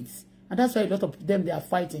know it and that's why a lot of them they are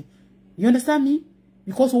fighting you understand me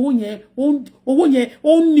because owó yẹn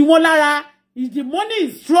ó ní wọ́n lára the money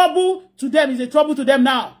is trouble to them is a trouble to them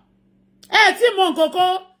now tí mọ nǹkan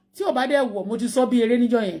kan tí ò bá dẹ̀ wọ̀ mo ti sọ bí eré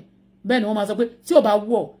níjọ́ yẹn bẹ́ẹ̀ ni wọ́n máa sọ pé tí ò bá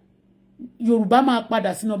wọ̀ Yorùbá máa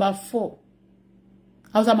padà sí number 4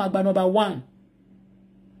 Hausa máa gba number 1.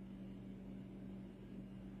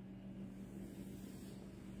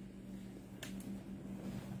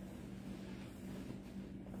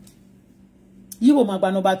 Yíbo máa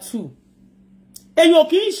gba number 2. Èèyàn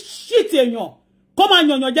kì í shit èèyàn kó máa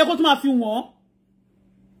yànyàn jẹ́ kó tún máa fi wọ́n.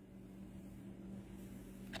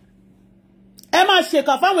 Ẹ máa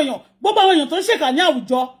ṣèkà fáwọn èèyàn, gbogbo àwọn èèyàn tó ń ṣèkà ní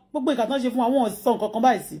àwùjọ, gbogbo ìkà tó ń ṣe fún àwọn ọ̀sán kankan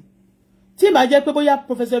báyìí sí. Tí ìbá jẹ́ pé bóyá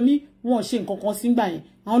Professor Mi wọ́n ṣe nǹkan kan sí gbà yẹn,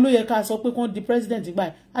 àwọn ló yẹ ká sọ pé kán di president gbà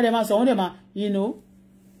yẹn, á dẹ̀ máa sọ wọ́n dẹ̀ máa, you know,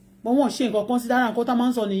 but wọ́n ṣe nǹkan kan sí dára nǹkan tá máa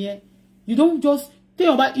ń sọ nìyẹn. You don't just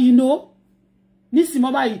téèyàn bá, you know,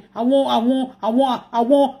 nísìmọ́ báyìí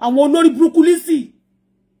àwọn olórí burúkú lísì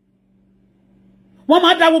wọ́n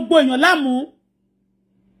máa dá gbogbo èèyàn láàmú.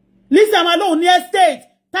 Lísì àmà lóhùn ní estate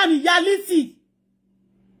tàbí ya lísì.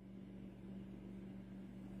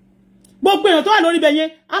 Gbogbo èèyàn tó wà lórí ibẹ̀ yẹn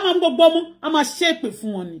a máa ń gbogbo ọmọ a máa ṣépè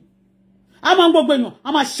fún wọn ni. A máa ń gbogbo èèyàn a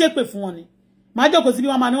máa ṣépè fún wọn ni. Màá jókòó síbí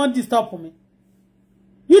wọn máa ní wọ́n disturb mi.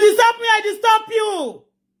 You disturb me, I disturb you.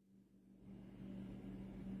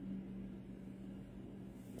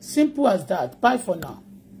 Simple as that. Bye for now.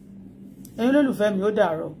 Ẹ̀yin olólùfẹ́ mi ó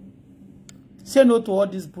dàárọ̀. Say no to all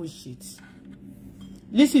this bullshit.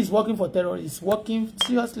 Lizzy is working for terrorists. Working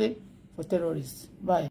seriously for terrorists. Bye.